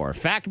drunk before.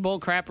 Fact,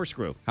 bullcrap, or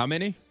screw? How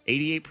many?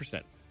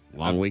 88%.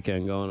 Long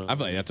weekend going on. I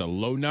feel like that's a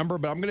low number,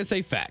 but I'm going to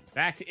say fact.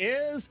 Fact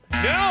is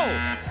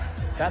no.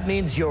 That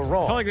means you're I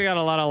wrong. feel like we got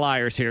a lot of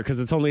liars here because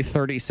it's only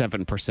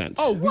 37%.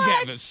 Oh, we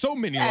have so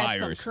many That's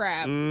liars. some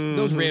crap.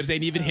 Those ribs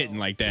ain't even hitting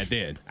like that,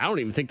 then. I don't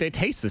even think they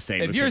taste the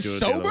same. If you're they do it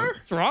the other way. sober?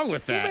 What's wrong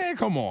with that? Man,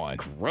 come on.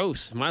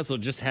 Gross. Might as well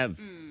just have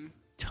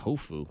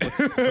tofu. What's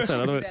that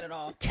other one? that at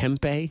all.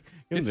 Tempeh.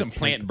 Get some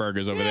plant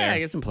burgers over Yeah, there.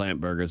 get some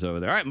plant burgers over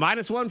there. All right,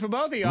 -1 for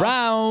both of y'all.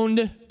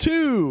 Round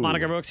 2.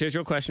 Monica Brooks, here's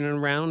your question in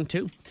round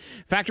 2.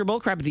 Fact or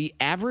bullcrap? The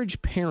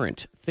average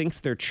parent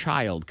thinks their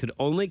child could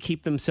only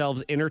keep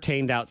themselves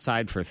entertained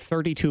outside for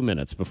 32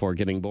 minutes before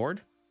getting bored.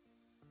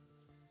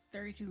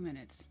 32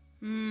 minutes.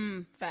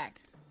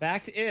 Fact.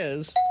 Fact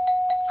is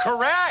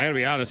Correct. I gotta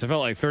be honest, I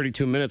felt like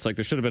 32 minutes, like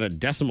there should have been a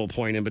decimal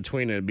point in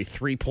between. It'd be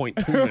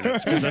 3.2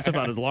 minutes because that's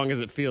about as long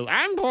as it feels.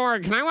 I'm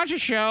bored. Can I watch a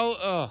show?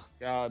 Oh,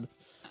 God.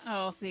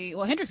 Oh, see.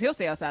 Well, Hendrix, he'll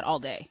stay outside all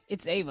day.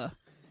 It's Ava.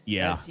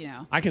 Yeah. That's, you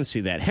know. I can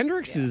see that.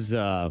 Hendrix is, he's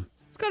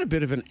got a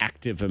bit of an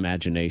active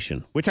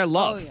imagination, which I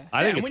love. Oh, yeah.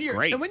 I think when it's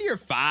great. And when you're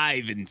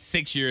 5 and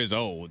 6 years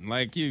old,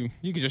 like you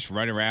can just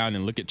run around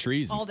and look at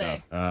trees and All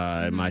day.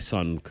 stuff. My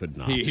son could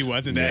not. He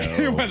wasn't that.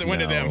 No, He wasn't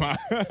one of no. them.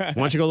 Huh? Why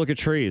don't you go look at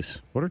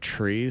trees? What are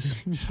trees?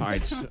 All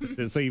right.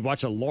 So you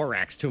watch a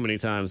Lorax too many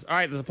times. All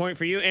right, there's a point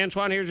for you.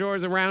 Antoine, here's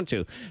yours in round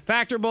 2.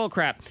 Fact or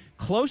bullcrap?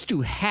 Close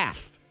to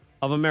half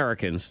of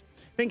Americans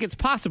think it's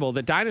possible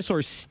that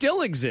dinosaurs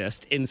still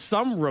exist in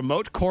some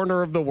remote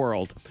corner of the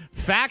world.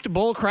 Fact,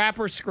 bullcrap,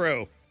 or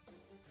screw?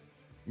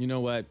 You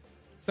know what?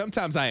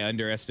 Sometimes I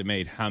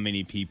underestimate how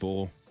many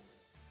people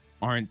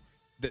aren't.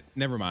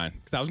 Never mind,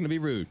 because I was going to be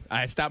rude.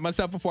 I stopped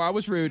myself before I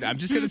was rude. I'm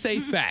just going to say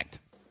fact.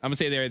 I'm going to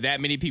say there are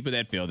that many people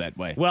that feel that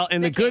way. Well,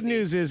 and the good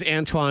news is,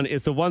 Antoine,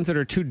 is the ones that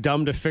are too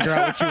dumb to figure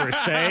out what you were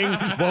saying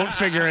won't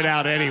figure it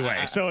out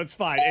anyway. So it's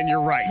fine. And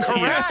you're right.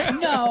 Yes.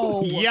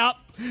 No. Yep.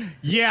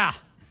 Yeah.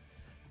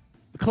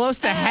 Close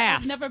to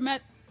half. I've never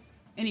met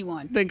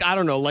anyone. Think, I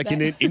don't know, like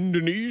in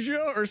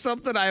Indonesia or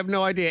something. I have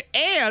no idea.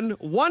 And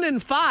 1 in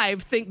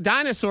 5 think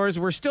dinosaurs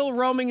were still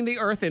roaming the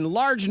earth in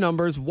large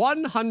numbers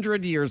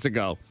 100 years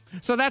ago.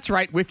 So that's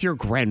right, with your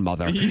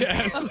grandmother.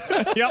 Yes.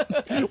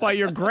 Yep. While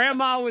your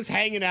grandma was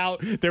hanging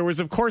out, there was,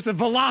 of course, a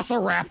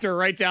velociraptor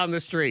right down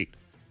the street.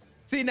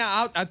 See,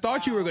 now, I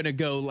thought you were going to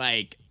go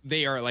like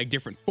they are like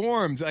different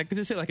forms. Like, because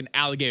they say like an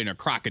alligator and a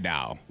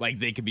crocodile. Like,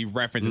 they could be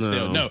references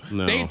still. No,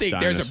 they think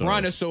there's a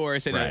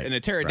brontosaurus and, and a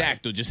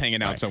pterodactyl just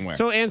hanging out somewhere.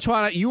 So,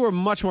 Antoine, you were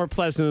much more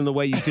pleasant in the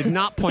way you did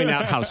not point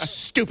out how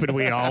stupid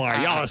we all are.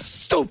 Y'all are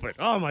stupid.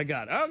 Oh, my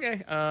God.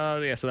 Okay.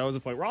 Yeah, so that was the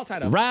point. We're all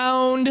tied up.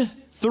 Round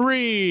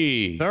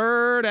 3.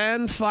 Third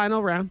and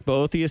final round.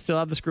 Both of you still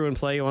have the screw in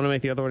play. You want to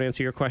make the other one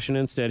answer your question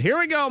instead. Here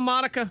we go,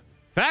 Monica.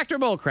 Fact or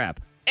bullcrap?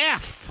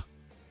 F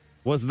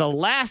was the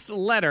last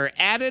letter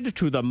added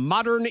to the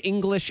modern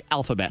English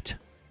alphabet.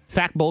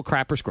 Fact,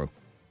 bullcrap, or screw?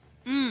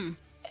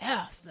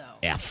 F, though.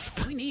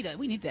 F. We need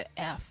that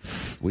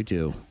F. We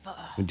do.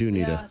 We do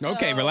need Yeah, a... so-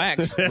 Okay,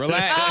 relax.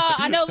 Relax.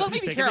 I know. Let me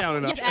be Take it down careful.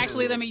 enough. Yes,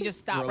 actually, let me just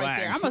stop right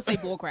there. Relax. I'm going to say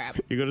bullcrap.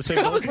 You're going to say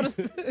I was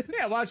bullcrap? gonna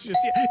Yeah, why don't you just...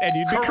 And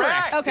you'd be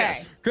correct. Okay.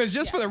 Because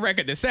just for the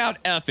record, the sound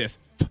F is...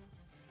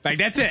 Like,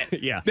 that's it.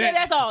 Yeah. Yeah,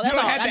 that's all. That's you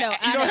don't all. Have I to, know.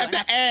 You don't have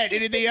to add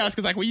anything else.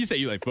 Because, like, when you say,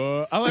 you're like,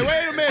 fuck. I'm like,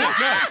 wait a minute.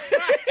 No.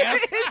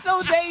 It's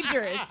so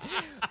dangerous.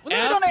 Leave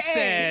it on the edge.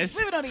 says-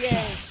 Leave it on the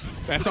edge.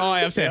 That's all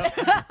F says.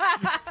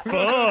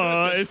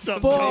 It's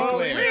something For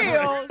clear.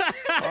 real.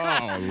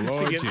 Oh, Lord.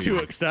 She gets too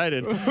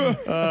excited.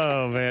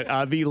 Oh,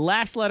 man. The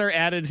last letter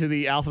added to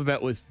the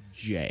alphabet was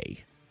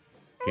J.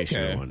 In case you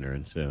Okay. were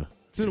wondering. So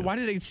Why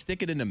did they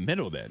stick it in the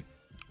middle then?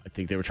 I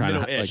think they were trying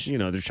to, Middle-ish.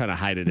 they're trying to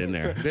hide it in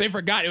there. They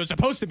forgot it was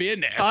supposed to be in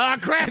there. Oh,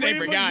 crap. They We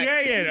didn't forgot. put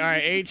J in. All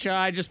right,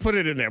 H-I, just put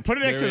it in there. Put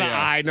it next There to we the go.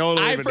 I. No one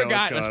will I even know what's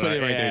forgot. going Let's put it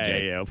on. right there,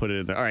 Jay. Yeah, I'll put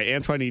it in there. All right,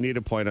 Antoine, you need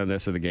a point on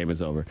this or the game is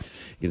over.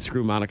 You can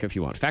screw Monica if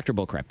you want. Fact or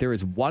bullcrap? There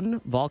is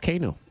one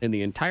volcano in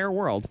the entire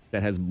world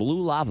that has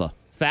blue lava.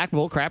 Fact,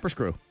 bullcrap, or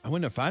screw? I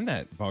wouldn't have found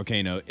that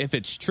volcano if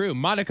it's true.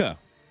 Monica,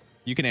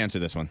 you can answer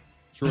this one.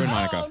 True and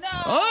Monica.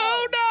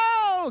 Oh,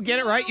 no. Get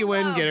it right, you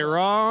win. Get it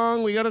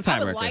wrong, we go to I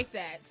tiebreaker. would like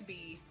that to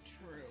be true.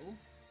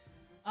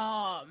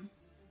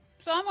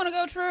 So I'm going to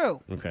go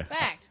true. Okay.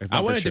 Fact. It's I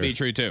not want for it to be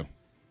true, too.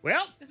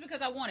 Well, Just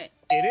because I want it.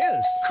 it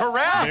is.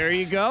 Correct. There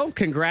you go.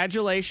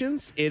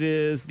 Congratulations. It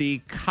is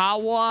the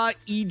Kawah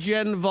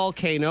Ijen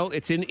volcano.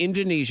 It's in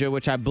Indonesia,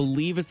 which I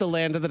believe is the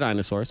land of the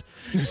dinosaurs.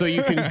 So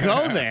you can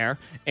go there,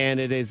 and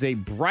it is a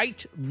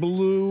bright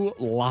blue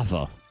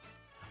lava.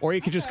 Or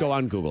you could just go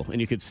on Google, and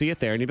you could see it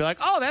there, and you'd be like,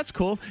 oh, that's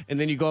cool. And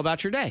then you go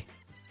about your day.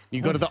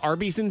 You go to the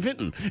Arby's in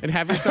Vinton and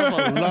have yourself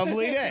a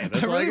lovely day.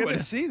 That's I all really you want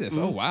can to do. see this.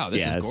 Oh, wow. This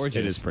Yeah, is gorgeous.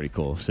 it is pretty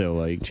cool.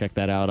 So you can check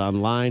that out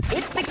online.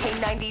 It's the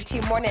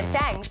K92 Morning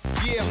Thangs.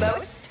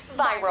 Most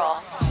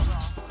viral.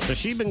 So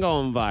she's been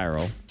going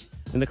viral.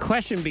 And the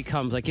question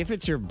becomes, like, if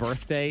it's your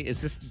birthday,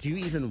 do you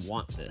even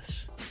want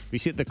this? You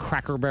see the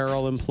Cracker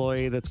Barrel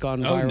employee that's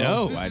gone Oh, viral?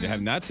 no. I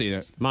have not seen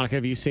it. Monica,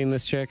 have you seen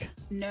this chick?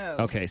 No.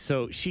 Okay,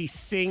 so she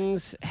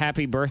sings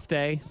happy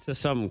birthday to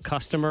some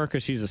customer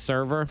because she's a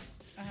server.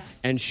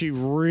 And she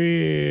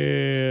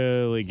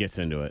really gets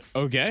into it.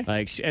 Okay.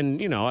 Like,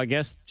 and, I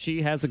guess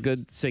she has a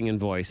good singing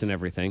voice and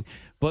everything.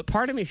 But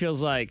part of me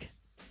feels like,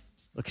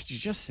 look, could you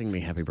just sing me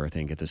happy birthday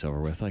and get this over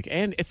with? Like,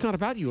 and it's not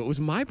about you. It was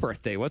my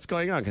birthday. What's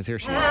going on? Because here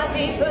she is.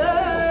 Happy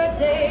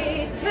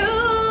birthday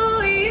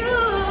to you.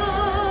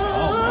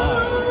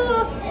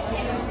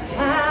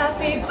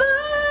 Happy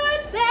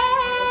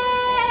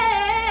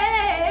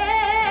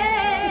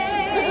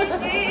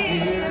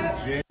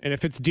birthday, dear. And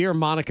if it's Dear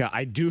Monica,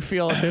 I do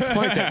feel at this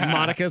point that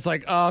Monica's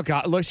like, oh,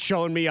 God, look,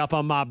 showing me up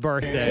on my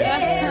birthday.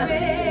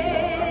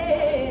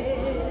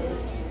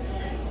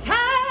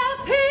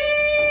 Happy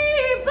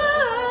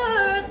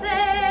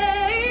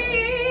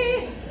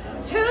birthday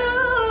to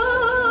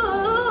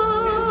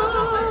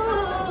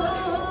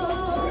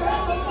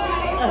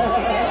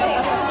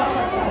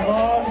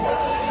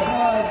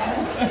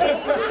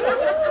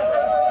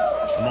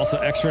I'm also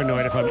extra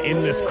annoyed if I'm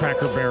in this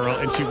Cracker Barrel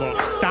and she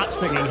won't stop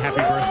singing happy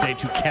birthday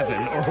to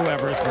Kevin or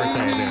whoever's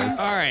birthday it is.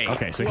 All right.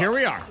 Okay, so here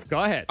we are. Go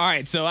ahead. All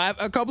right, so I have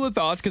a couple of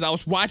thoughts because I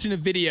was watching a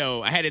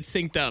video. I had it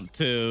synced up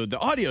to the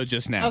audio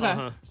just now.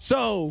 Okay.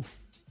 So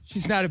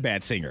she's not a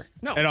bad singer.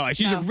 No. At all.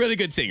 She's a really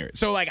good singer.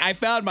 So, like, I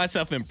found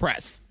myself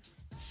impressed.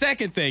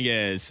 Second thing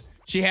is,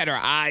 she had her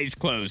eyes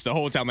closed the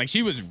whole time. Like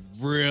she was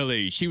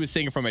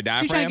singing from a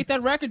diaphragm. She's trying to get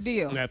that record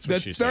deal. That's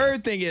what The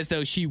third thing is,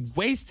 though, she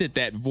wasted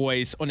that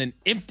voice on an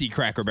empty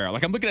Cracker Barrel.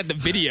 Like, I'm looking at the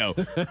video.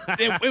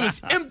 it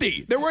was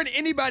empty. There weren't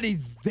anybody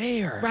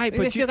there. Right,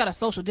 They still got a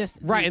social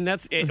distance. Right, and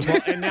that's it.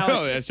 Well, and now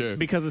it's that's true.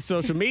 because of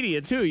social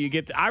media too. You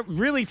get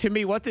to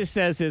me, what this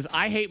says is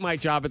I hate my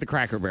job at the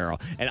Cracker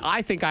Barrel, and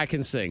I think I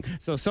can sing.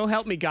 So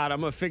help me God, I'm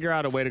gonna figure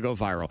out a way to go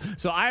viral.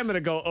 So I am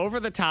gonna go over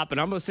the top, and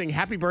I'm gonna sing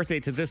 "Happy Birthday"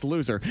 to this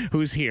loser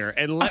who's here,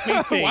 and let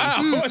me sing. Wow,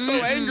 I'm so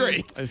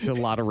angry. It's a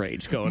lot of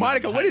rage going on.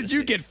 Monica, what did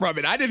you get from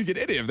it? I didn't get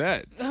any of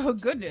that. Oh,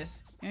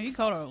 goodness. You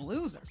called her a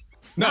loser.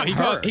 No, he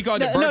called the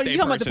birthday you're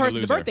talking about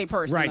person the birthday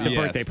person. Right, though. the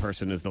birthday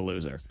person is the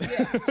loser.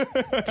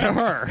 To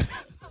her.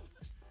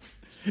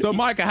 So,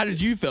 Monica, how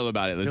did you feel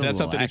about it? Is that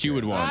something that you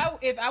would want?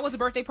 If I was a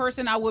birthday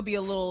person, I would be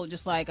a little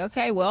just like,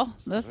 okay, well,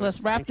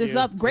 let's wrap this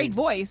up. Great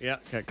voice. Yeah,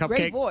 cupcake,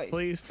 great voice.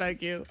 please,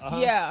 thank you.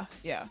 Yeah.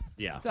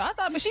 So I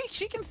thought, but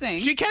she can sing.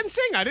 She can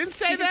sing. I didn't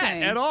say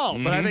that at all.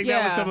 But I think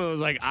that was someone who was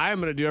like, I'm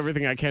going to do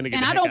everything I can to get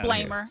And the I heck don't out of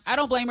blame here. her. I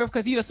don't blame her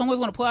because someone's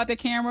going to pull out their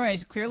camera,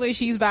 and clearly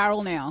she's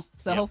viral now.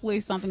 So hopefully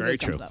something Very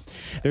good true. comes up.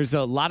 There's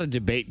a lot of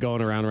debate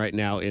going around right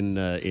now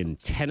in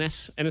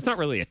tennis, and it's not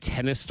really a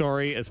tennis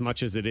story as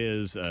much as it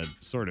is a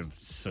sort of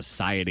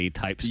society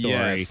type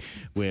story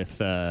with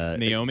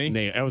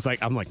Naomi.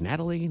 I'm like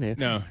Natalie.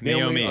 No,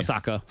 Naomi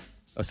Osaka,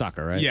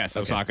 right? Yes,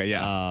 Osaka.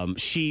 Yeah.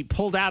 She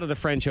pulled out of the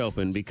French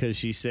Open because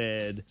she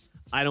said,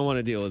 I don't want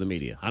to deal with the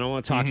media. I don't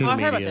want to talk to Oh, the I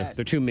heard about media. that.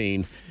 They're too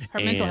mean. Her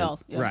mental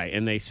health. Yeah. Right.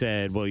 And they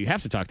said, well, you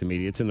have to talk to the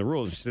media. It's in the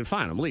rules. She said,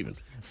 fine, I'm leaving.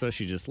 So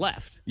she just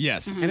left.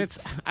 Yes. And it's,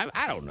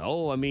 I don't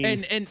know. I mean.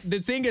 And the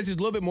thing is, there's a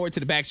little bit more to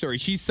the backstory.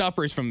 She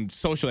suffers from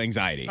social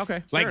anxiety.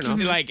 Okay, like fair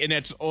enough. and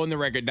that's on the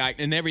record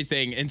and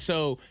everything. And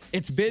so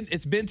it's been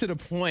to the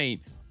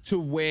point to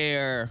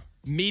where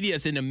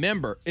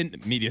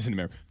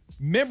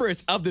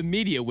members of the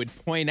media would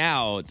point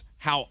out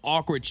how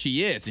awkward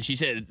she is. And she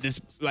said,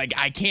 "This, like,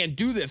 I can't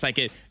do this. Like,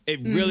 it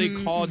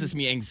really causes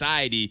me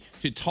anxiety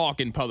to talk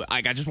in public.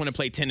 Like, I just want to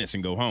play tennis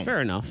and go home." Fair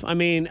enough. I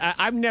mean,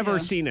 I've never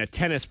seen a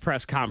tennis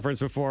press conference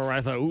before where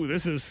I thought, ooh,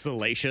 this is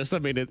salacious. I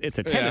mean, it's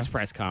a tennis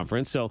press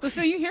conference. So, But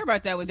still, you hear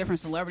about that with different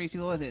celebrities.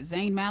 Who was it?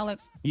 Zayn Malik?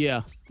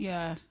 yeah.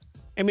 Yeah.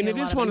 I mean, Yeah, it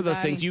a is lot of one of those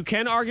anxiety. things. You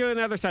can argue on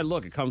the other side.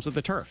 Look, it comes with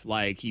the turf.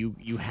 Like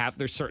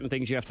there's certain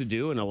things you have to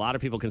do, and a lot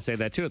of people can say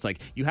that too. It's like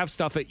you have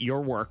stuff at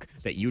your work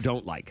that you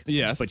don't like.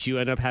 Yes. But you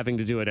end up having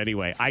to do it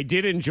anyway. I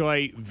did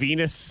enjoy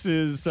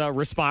Venus's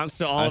response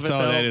to all of it,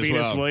 saw though. that as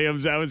Venus well.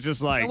 Williams. I was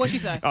just like, What'd she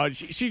say?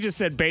 She just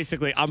said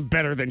basically, I'm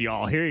better than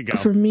y'all. Here you go.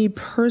 For me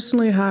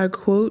personally, how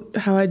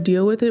I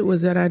deal with it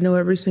was that I know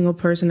every single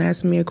person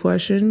asking me a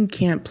question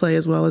can't play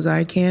as well as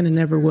I can and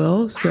never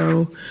will.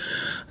 So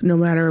no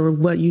matter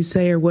what you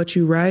say or what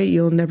you write,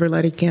 you'll never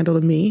light a candle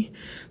to me.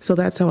 So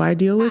that's how I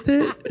deal with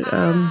it.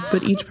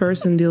 But each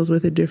person deals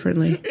with it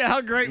differently. Yeah,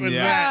 how great was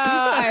Yeah,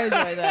 that? I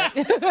enjoy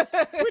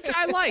that. Which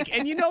I like.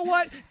 And you know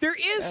what? There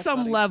is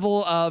some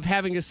level of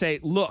having to say,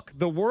 look,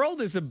 the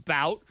world is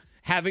about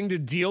having to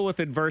deal with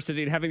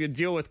adversity and having to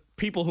deal with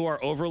people who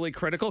are overly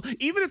critical,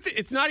 even if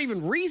it's not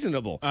even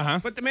reasonable.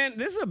 But, man,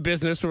 this is a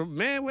business where,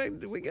 man,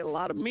 we get a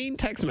lot of mean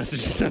text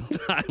messages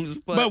sometimes.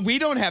 But we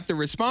don't have to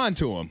respond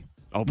to them.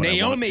 Oh, but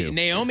I want to.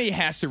 Naomi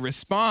has to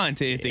respond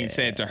to anything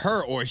said to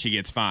her, or she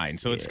gets fined.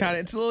 So it's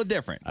a little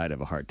different. I'd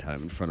have a hard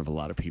time in front of a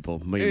lot of people.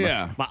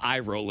 Yeah. My eye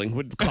rolling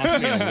would cost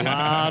me a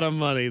lot of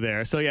money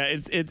there. So yeah,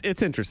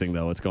 it's interesting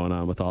though what's going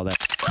on with all that.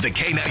 The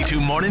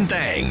K92 Morning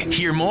Thang.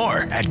 Hear more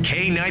at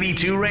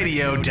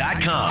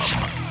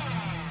K92Radio.com.